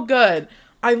so good.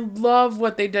 I love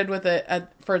what they did with it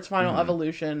for its final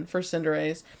evolution for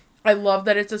Cinderace. I love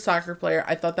that it's a soccer player.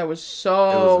 I thought that was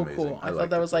so amazing. cool. I thought liked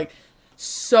that it was, too. like,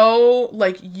 so,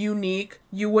 like, unique.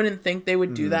 You wouldn't think they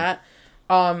would do that.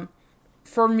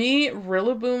 For me,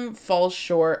 Rillaboom falls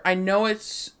short. I know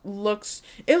it looks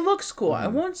cool. I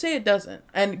won't say it doesn't.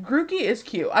 And Grookey is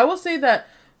cute. I will say that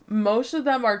most of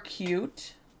them are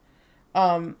cute.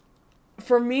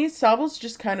 For me, Sabl's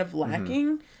just kind of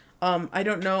lacking. I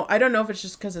don't know if it's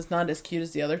just because it's not as cute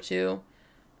as the other two.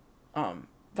 But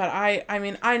I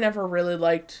mean, I never really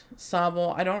liked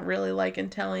Sobble. I don't really like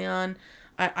Inteleon.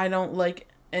 I don't like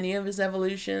any of his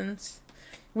evolutions.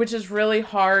 Which is really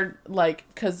hard, like,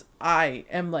 because I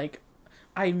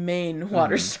main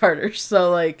water starters, so,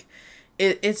 like,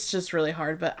 it's just really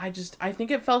hard, but I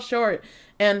think it fell short,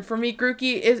 and for me,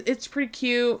 Grookey, it's pretty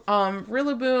cute.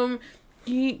 Rillaboom,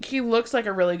 he looks like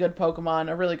a really good Pokemon,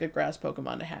 a really good grass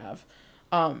Pokemon to have,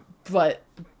 but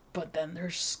then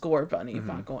there's Scorbunny,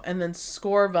 Vaco, and then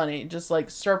Scorbunny just, like,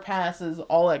 surpasses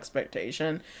all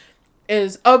expectation,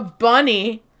 is a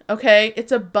bunny, okay?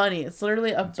 It's a bunny, it's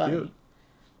literally a bunny. Cute.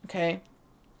 Okay.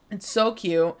 It's so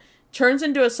cute. Turns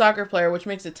into a soccer player, which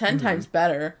makes it 10 times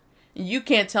better. You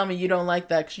can't tell me you don't like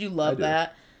that because you love do.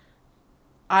 that.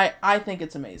 I think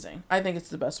it's amazing. I think it's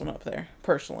the best one up there,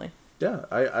 personally. Yeah,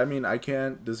 I mean, I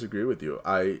can't disagree with you.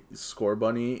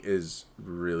 Scorbunny is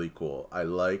really cool. I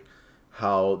like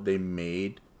how they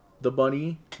made the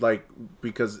bunny, like,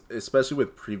 because especially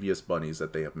with previous bunnies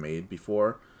that they have made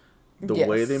before, the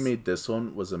way they Yes. made this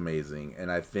one was amazing.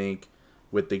 And I think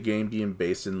with the game being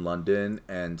based in London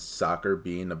and soccer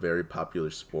being a very popular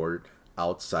sport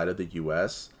outside of the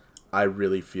US, I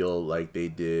really feel like they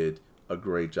did a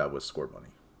great job with Score Bunny.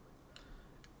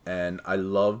 And I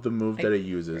love the move that it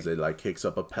uses. It like kicks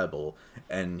up a pebble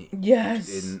and Yes.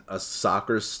 in a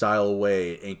soccer style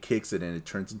way and kicks it and it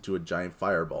turns into a giant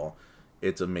fireball.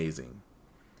 It's amazing.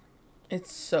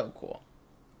 It's so cool.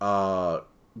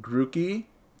 Grookey.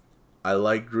 I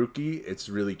like Grookey. It's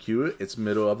really cute. It's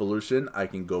middle evolution. I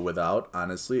can go without.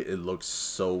 Honestly, it looks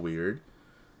so weird.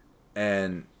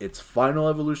 And its final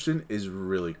evolution is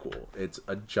really cool. It's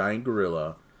a giant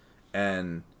gorilla,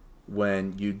 and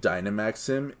when you Dynamax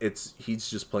him, he's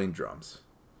just playing drums.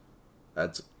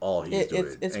 That's all he's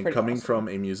doing. It's and pretty coming awesome. from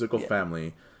a musical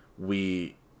family,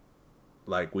 we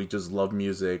just love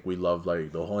music. We love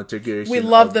like the whole integration. We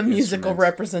love of the musical instruments.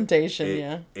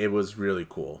 representation, It was really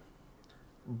cool.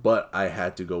 But I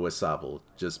had to go with Sobble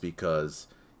just because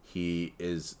he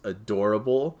is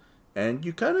adorable. And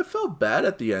you kind of felt bad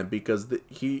at the end because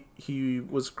he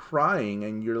was crying,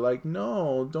 and you're like,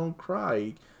 no, don't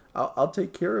cry. I'll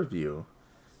take care of you.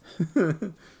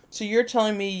 So you're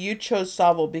telling me you chose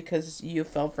Sobble because you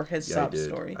fell for his sob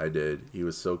story? I did. He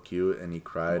was so cute, and he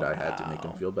cried. I had to make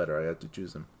him Wow. feel better. I had to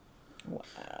choose him.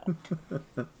 Wow.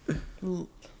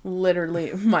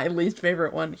 Literally my least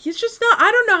favorite one. He's just not.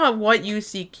 I don't know what you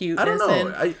see cute. I don't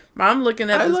know. I'm looking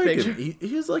at I this like picture. him.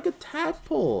 He's like a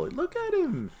tadpole. Look at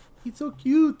him. He's so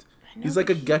cute. I know, He's like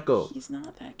a but gecko. He's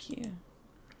not that cute.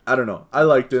 I don't know. I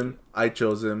liked him. I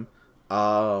chose him.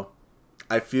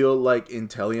 I feel like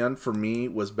Inteleon for me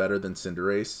was better than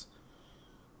Cinderace.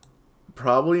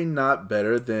 Probably not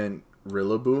better than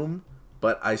Rillaboom,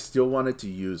 but I still wanted to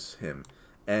use him.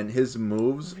 And his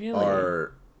moves Really?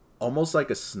 are almost like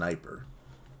a sniper,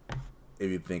 if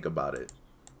you think about it.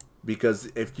 Because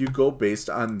if you go based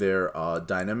on their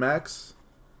Dynamax,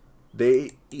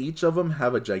 each of them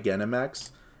have a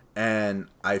Gigantamax, and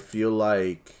I feel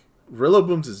like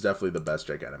Rillaboom's is definitely the best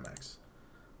Gigantamax.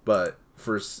 But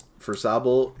for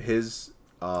Sobble, his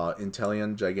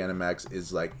Inteleon Gigantamax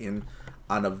is like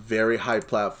on a very high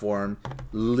platform,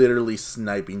 literally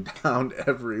sniping down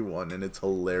everyone, and it's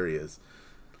hilarious.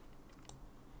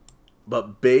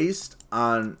 But based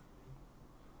on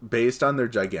their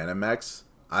Gigantamax,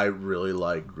 I really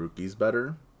like Grookey's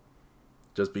better.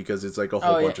 Just because it's like a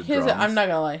whole bunch of his. drums. I'm not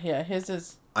gonna lie. Yeah, his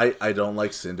is. I don't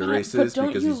like Cinderace's don't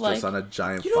because you he's just like- on a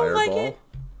giant You don't like fireball. it?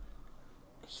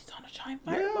 He's on a giant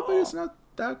fireball. Yeah, but it's not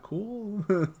that cool.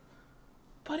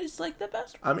 But it's like the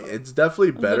best. I mean, it's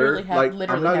definitely better. I'm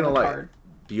not gonna lie. Card.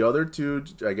 The other two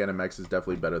Gigantamax is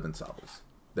definitely better than Sobble's,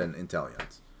 than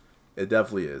Inteleon's. It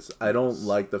definitely is. I don't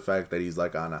like the fact that he's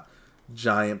like on a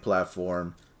giant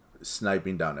platform,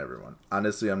 sniping down everyone.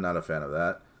 Honestly, I'm not a fan of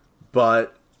that.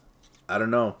 But I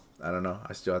don't know.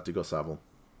 I still have to go Sobble.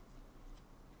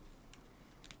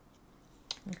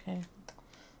 Okay,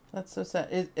 that's so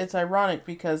sad. It's ironic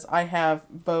because I have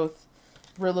both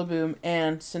Rillaboom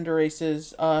and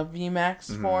Cinderace's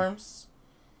VMAX forms.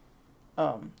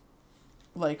 And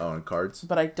cards.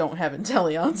 But I don't have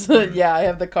Inteleons. Yeah, I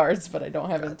have the cards, but I don't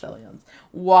have Inteleons.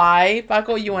 Why,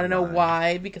 Paco? You want to know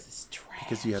why? Because it's trash.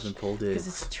 Because you haven't pulled it. Because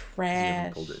it's You trash.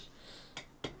 haven't pulled it.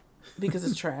 Because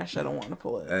it's trash. I don't want to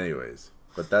pull it. Anyways,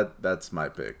 but that's my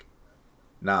pick.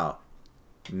 Now,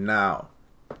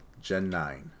 Gen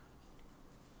 9.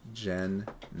 Gen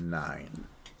 9.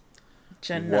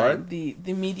 Gen What? 9,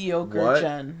 the mediocre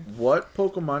gen. What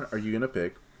Pokemon are you gonna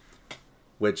pick?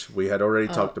 Which we had already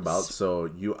talked about, so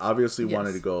you obviously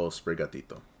wanted to go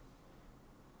Sprigatito.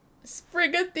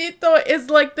 Sprigatito is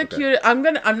like the Okay. cutest. I'm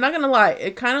not gonna lie.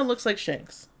 It kind of looks like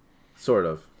Shanks. Sort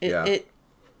of, yeah.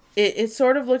 It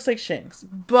sort of looks like Shanks,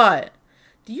 but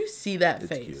do you see that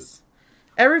face? Cute.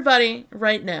 Everybody,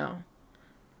 right now,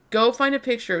 go find a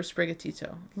picture of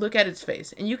Sprigatito. Look at its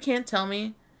face, and you can't tell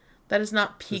me that is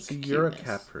not peak See, you're a cuteness,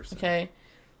 cat person. okay?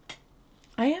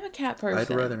 I am a cat person. I'd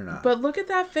rather not. But look at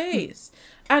that face,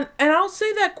 and I'll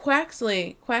say that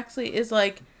Quaxley is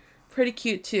like pretty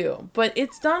cute too. But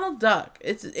it's Donald Duck.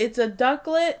 It's a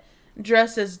ducklet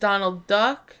dressed as Donald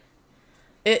Duck.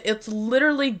 It's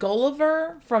literally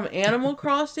Gulliver from Animal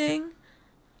Crossing.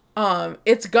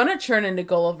 It's gonna turn into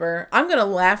Gulliver. I'm gonna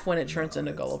laugh when it turns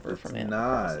into Gulliver from Animal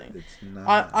Crossing. It's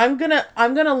not. I'm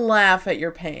gonna laugh at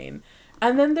your pain.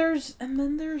 And then there's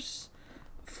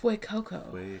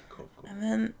Fuecoco.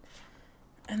 And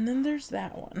then there's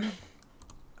that one.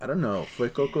 I don't know.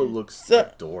 Fuecoco looks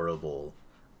So- adorable.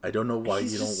 I don't know why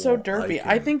He's you don't just so like derpy.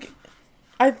 him.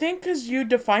 I think because you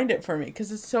defined it for me,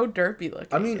 because it's so derpy looking.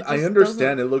 I mean, It I just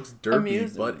understand doesn't it looks derpy,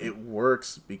 amuse but me. it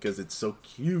works because it's so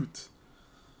cute.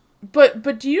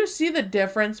 But do you see the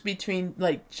difference between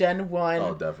like Gen 1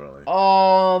 Oh, definitely.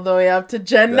 all the way up to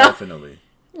Gen 9? Definitely.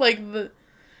 Like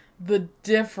the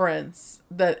difference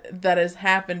that has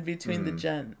happened between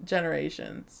the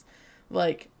generations.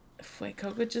 Like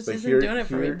Fuecoco just But isn't doing it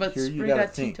for me, but here you gotta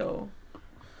think. Sprigatito.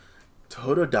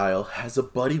 Totodile has a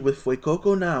buddy with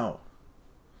Fuecoco now.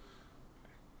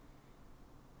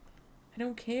 I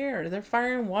don't care. They're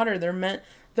fire and water. They're meant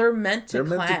to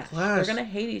clash. They're gonna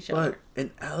hate each other. But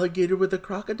an alligator with a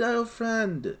crocodile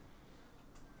friend.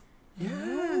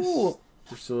 Yes. No.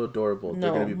 They're so adorable.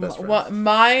 They're No, gonna be best friends.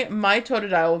 my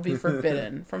Totodile will be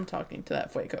forbidden from talking to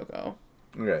that Fuecoco.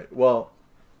 Okay, well,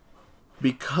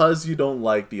 because you don't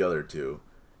like the other two,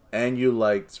 and you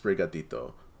like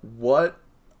Sprigatito, what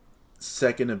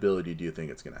second ability do you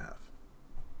think it's gonna have?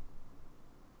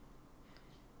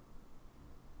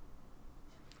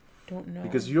 Don't know.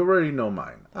 Because you already know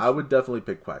mine. I would definitely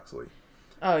pick Quaxley.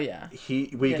 Oh yeah.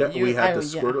 We had the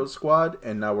Squirtle squad,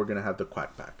 and now we're gonna have the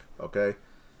Quack Pack. Okay.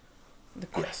 The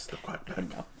Quack Yes, the Quack Pack. I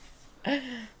know.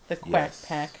 The Quack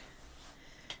Pack.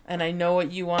 And I know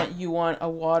what you want. You want a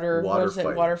water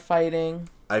fighting. Water fighting.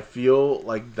 I feel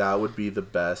like that would be the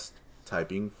best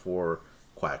typing for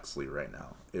Quaxley right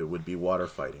now. It would be water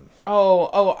fighting.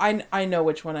 Oh, I know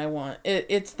which one I want.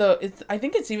 It's I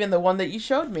think it's even the one that you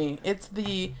showed me. It's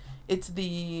the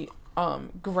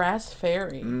Grass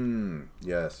Fairy.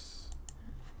 Yes.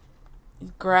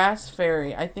 Grass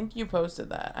Fairy. I think you posted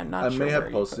that. I'm not sure. I may have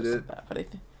where posted you it that, but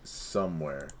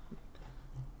somewhere.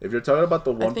 If you're talking about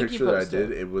the one think picture that I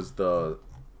did, it was the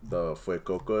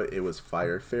Fuecoco. It was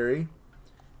Fire Fairy,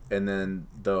 and then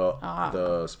the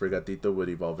Sprigatito would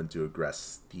evolve into a Grass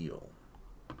Steel.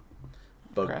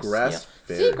 But Grass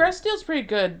Fairy. See, Grass Steel's pretty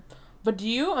good. But do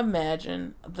you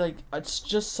imagine, like, it's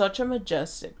just such a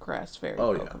majestic Grass Fairy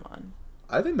Pokemon?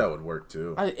 Yeah. I think that would work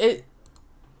too.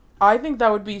 I think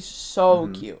that would be so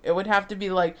cute. It would have to be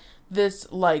like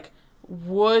this, like,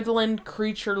 woodland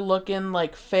creature looking,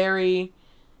 like, fairy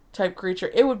type creature.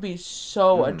 It would be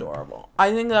so adorable.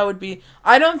 I think that would be.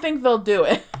 I don't think they'll do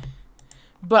it,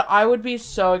 but I would be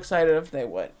so excited if they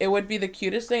would. It would be the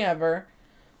cutest thing ever.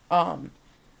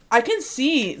 I can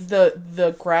see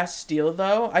the Grass Steel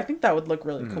though. I think that would look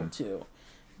really cool too.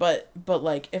 But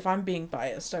like if I'm being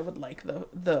biased, I would like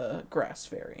the Grass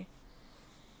Fairy.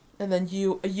 And then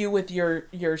you with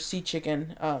your sea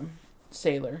chicken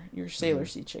sailor, your sailor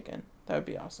sea chicken. That would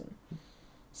be awesome.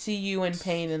 See you in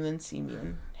pain and then see me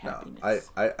in happiness.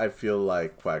 No, I feel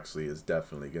like Quaxley is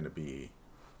definitely going to be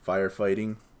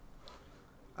firefighting.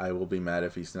 I will be mad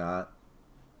if he's not.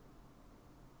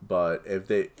 But if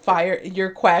they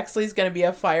your Quaxley's gonna be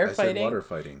a firefighting. I said water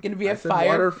fighting. Gonna be I a said fire.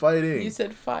 Water fighting. You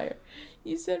said fire.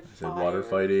 You said fire. I said water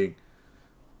fighting.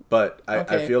 But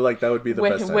I feel like that would be the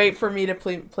best. Wait for me to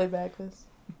play back this.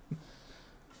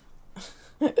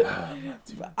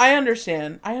 I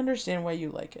understand. I understand why you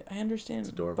like it. I understand. It's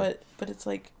adorable. But it's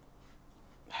like,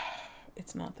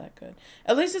 it's not that good.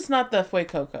 At least it's not the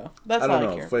Fuecoco. That's all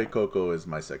I care. Fuecoco is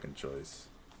my second choice.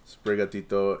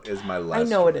 Sprigatito is my last. I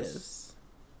know choice. it is.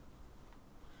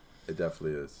 It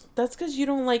definitely is. That's because you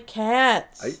don't like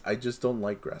cats. I just don't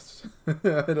like grass.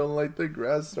 I don't like the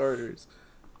grass starters.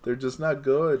 They're just not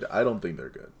good. I don't think they're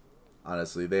good.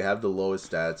 Honestly, they have the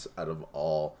lowest stats out of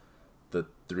all the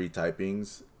 3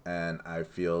 typings, and I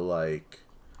feel like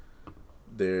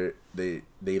they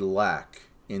lack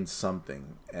in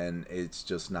something, and it's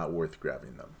just not worth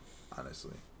grabbing them,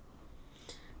 honestly.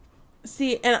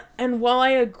 See, and while I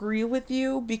agree with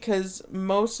you, because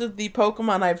most of the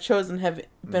Pokemon I've chosen have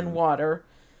been water,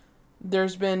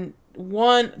 there's been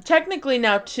technically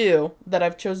now 2 that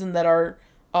I've chosen that are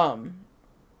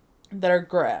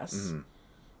grass,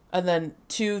 and then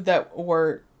 2 that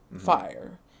were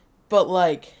fire. But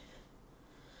like,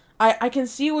 I can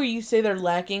see where you say they're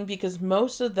lacking, because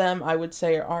most of them I would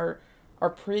say are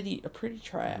pretty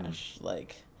trash.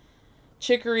 Like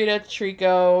Chikorita,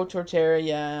 Trico, Torterra,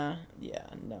 yeah,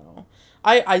 no.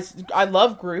 I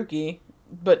love Grookey,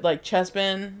 but like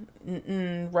Chespin,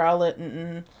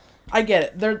 Rowlet, I get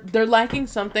it. They're lacking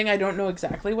something. I don't know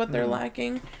exactly what they're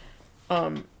lacking.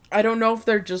 I don't know if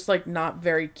they're just like not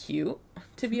very cute,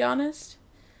 to be honest.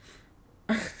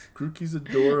 Grookey's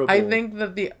adorable. I think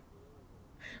that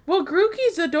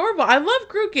Grookey's adorable. I love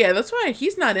Grookey. That's why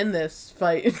he's not in this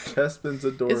fight. Chespin's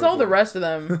adorable. It's all the rest of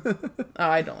them. Oh,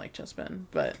 I don't like Chespin,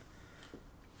 but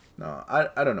no,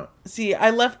 I don't know. See, I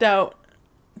left out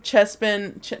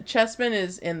Chespin. Chespin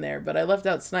is in there, but I left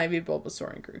out Snivy,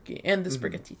 Bulbasaur, and Grookey, and the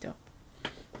Sprigatito.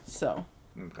 So.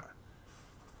 Okay.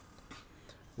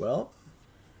 Well,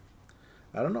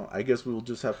 I don't know. I guess we'll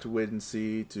just have to wait and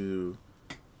see to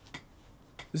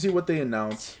see what they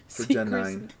announce for Gen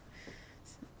 9.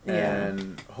 Yeah.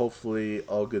 And hopefully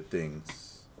all good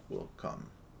things will come.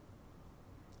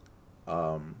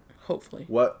 Hopefully.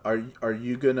 What are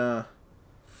you gonna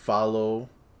follow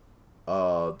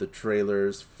the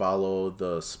trailers, follow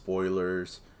the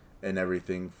spoilers and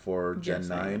everything for Gen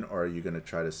Yes, I 9, am. or are you gonna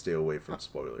try to stay away from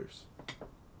spoilers?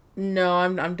 No,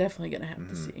 I'm definitely gonna have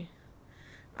to see.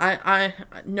 I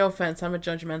no offense, I'm a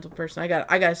judgmental person. I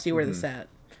gotta see where this is at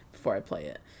before I play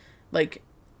it. Like,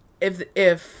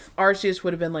 if Arceus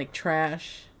would have been like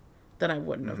trash, then I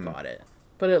wouldn't have bought it.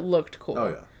 But it looked cool. Oh,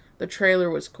 yeah. The trailer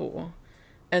was cool,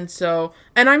 and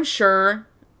I'm sure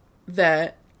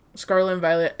that Scarlet and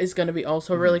Violet is gonna be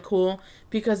also really cool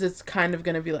because it's kind of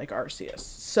gonna be like Arceus.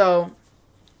 So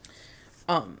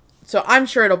I'm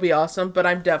sure it'll be awesome, but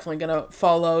I'm definitely gonna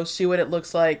follow, see what it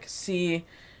looks like, see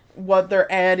what they're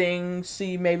adding,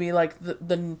 see maybe like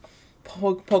the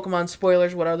Pokemon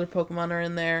spoilers, what other Pokemon are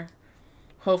in there.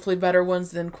 Hopefully better ones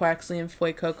than Quaxley and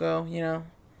Fuecoco, you know.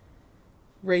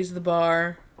 Raise the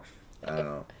bar. I don't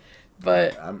know.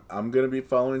 But I'm gonna be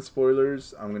following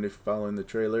spoilers. I'm gonna be following the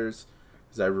trailers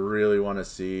because I really want to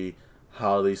see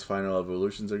how these final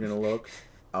evolutions are gonna look.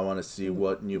 I want to see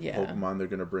what new Pokemon they're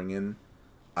gonna bring in.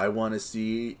 I want to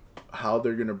see how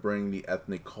they're gonna bring the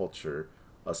ethnic culture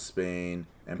of Spain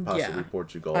and possibly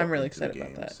Portugal. I'm really into the excited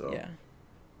about game, that. So Yeah.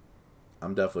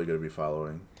 I'm definitely gonna be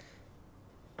following.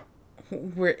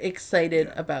 We're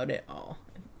excited about it all,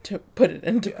 to put it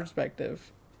into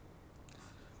perspective.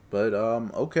 But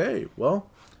okay, well,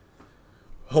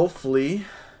 hopefully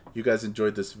you guys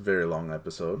enjoyed this very long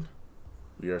episode.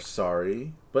 We are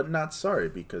sorry, but not sorry,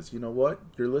 because you know what?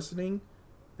 You're listening,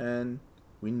 and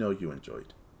we know you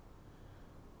enjoyed.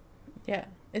 Yeah,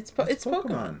 it's It's Pokemon.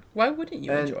 Pokemon. Why wouldn't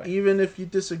you And enjoy? even if you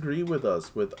disagree with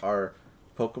us with our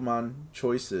Pokemon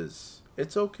choices,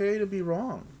 it's okay to be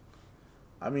wrong.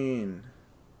 I mean,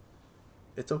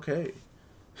 it's okay.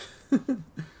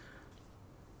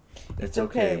 It's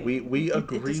okay. okay. We It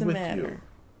agree doesn't with matter. you,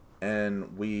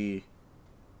 and we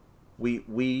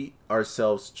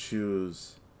ourselves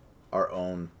choose our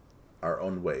own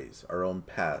ways, our own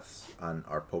paths on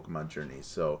our Pokemon journey.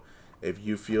 So if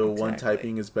you feel one Exactly.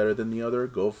 typing is better than the other,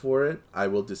 go for it. I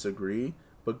will disagree,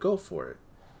 but go for it.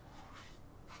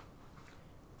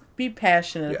 Be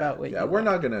passionate about what you we're like.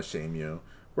 not gonna shame you.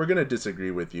 We're gonna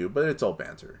disagree with you, but it's all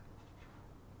banter.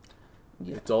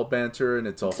 Yeah. It's all banter and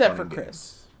it's all Except fun for and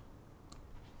Chris.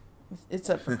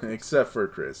 Except for games. Except for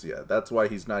Chris, yeah. That's why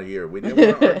he's not here. We didn't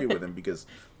want to argue with him because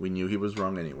we knew he was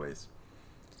wrong anyways.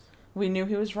 we knew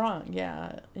he was wrong.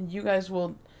 Yeah, and you guys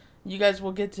will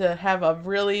get to have a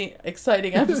really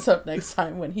exciting episode next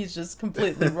time when he's just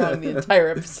completely wrong the entire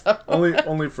episode.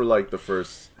 only for like the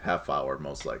first half hour,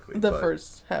 most likely. The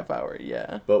first half hour,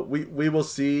 yeah. But we will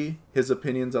see his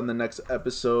opinions on the next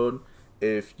episode.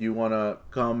 If you want to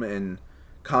come and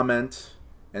comment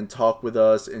and talk with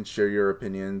us and share your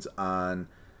opinions on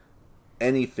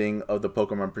anything of the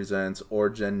Pokemon Presents or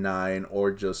Gen 9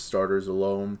 or just starters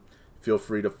alone, feel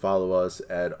free to follow us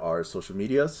at our social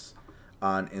medias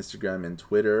on Instagram and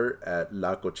Twitter at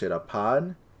La Cochera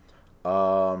Pod.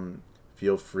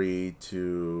 Feel free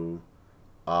to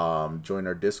join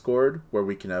our Discord where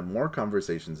we can have more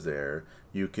conversations there.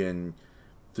 You can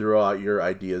throw out your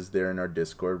ideas there in our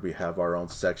Discord. We have our own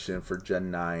section for Gen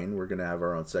 9. We're going to have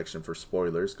our own section for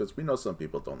spoilers because we know some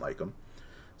people don't like them.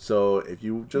 So if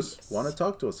you just want to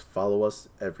talk to us, follow us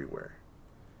everywhere.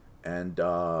 And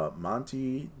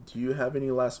Monty, do you have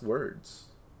any last words?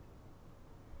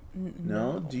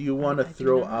 No? Do you want to I do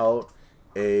throw not. out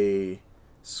a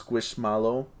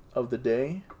Squishmallow of the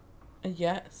day?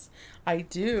 Yes, I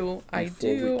do. I Before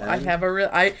we do. I end? have a real.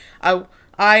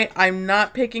 I'm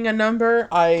not picking a number.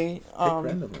 Pick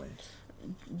randomly.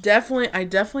 I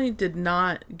definitely did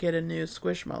not get a new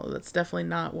Squishmallow. That's definitely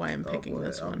not why I'm picking boy,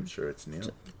 this I'm one. sure it's new.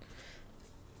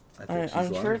 I think she's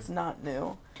I'm sure lying. it's not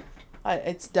new.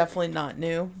 It's definitely not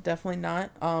new. Definitely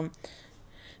not.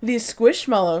 The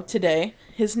Squishmallow today,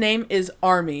 his name is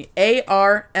Armie.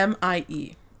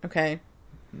 Armie. Okay?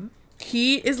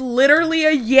 He is literally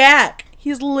a yak.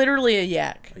 He's literally a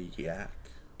yak. A yak.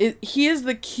 He is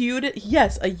the cutest.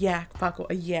 Yes, a yak, Paco,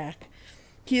 a yak.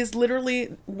 He is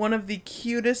literally one of the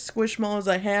cutest Squishmallows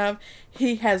I have.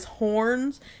 He has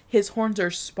horns. His horns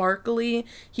are sparkly.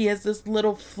 He has this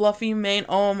little fluffy mane.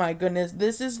 Oh my goodness.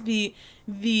 This is the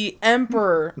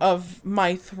emperor of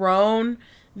my throne.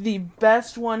 The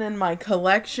best one in my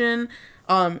collection.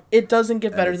 It doesn't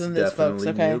get better than this, folks,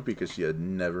 Definitely okay? new because she had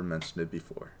never mentioned it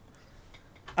before.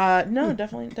 No,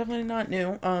 definitely not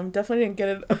new. Definitely didn't get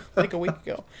it like a week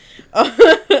ago.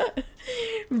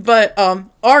 But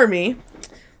Armie,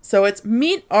 so it's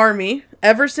Meet Armie.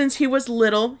 Ever since he was a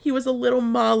little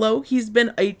Malo. He's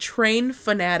been a train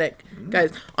fanatic.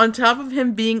 Guys, on top of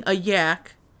him being a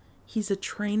yak, he's a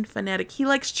train fanatic. He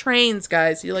likes trains,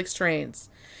 guys. He likes trains.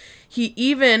 He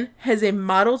even has a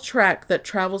model track that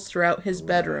travels throughout his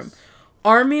bedroom.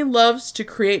 Army loves to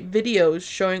create videos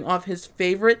showing off his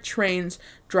favorite trains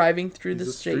driving through the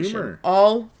station. Streamer.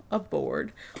 All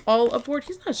aboard. All aboard.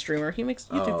 He's not a streamer. He makes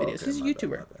YouTube videos. Okay, He's a my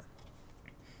YouTuber. bad.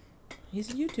 He's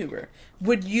a YouTuber.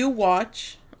 Would you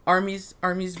watch Army's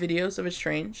videos of his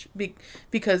trains?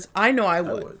 Because I know I I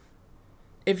would. would.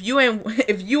 If you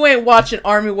ain't watching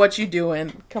Army, what you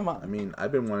doing? Come I on. mean,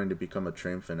 I've been wanting to become a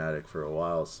train fanatic for a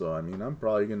while, so I mean, I'm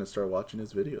probably gonna start watching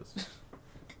his videos.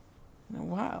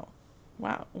 Wow.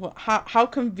 Well, how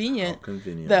convenient. How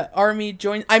convenient. That Army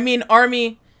joined. I mean,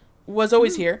 Army was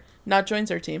always here, not joins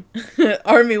our team.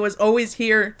 Army was always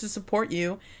here to support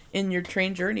you in your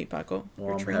train journey, Paco. Well,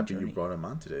 your I'm train happy journey. you brought him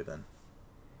on today then.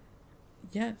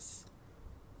 Yes.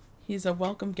 He's a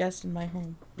welcome guest in my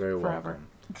home. Very Forever.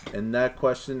 welcome. And that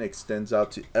question extends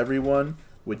out to everyone.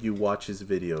 Would you watch his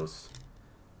videos?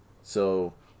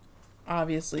 So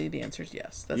Obviously, the answer is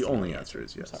yes. That's the only answer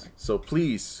is I'm yes. sorry. So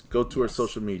please go to our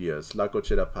social medias, La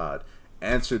Cochera Pod,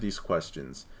 answer these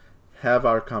questions, have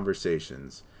our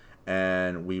conversations,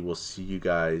 and we will see you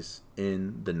guys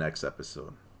in the next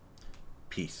episode.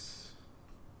 Peace.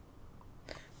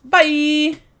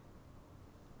 Bye.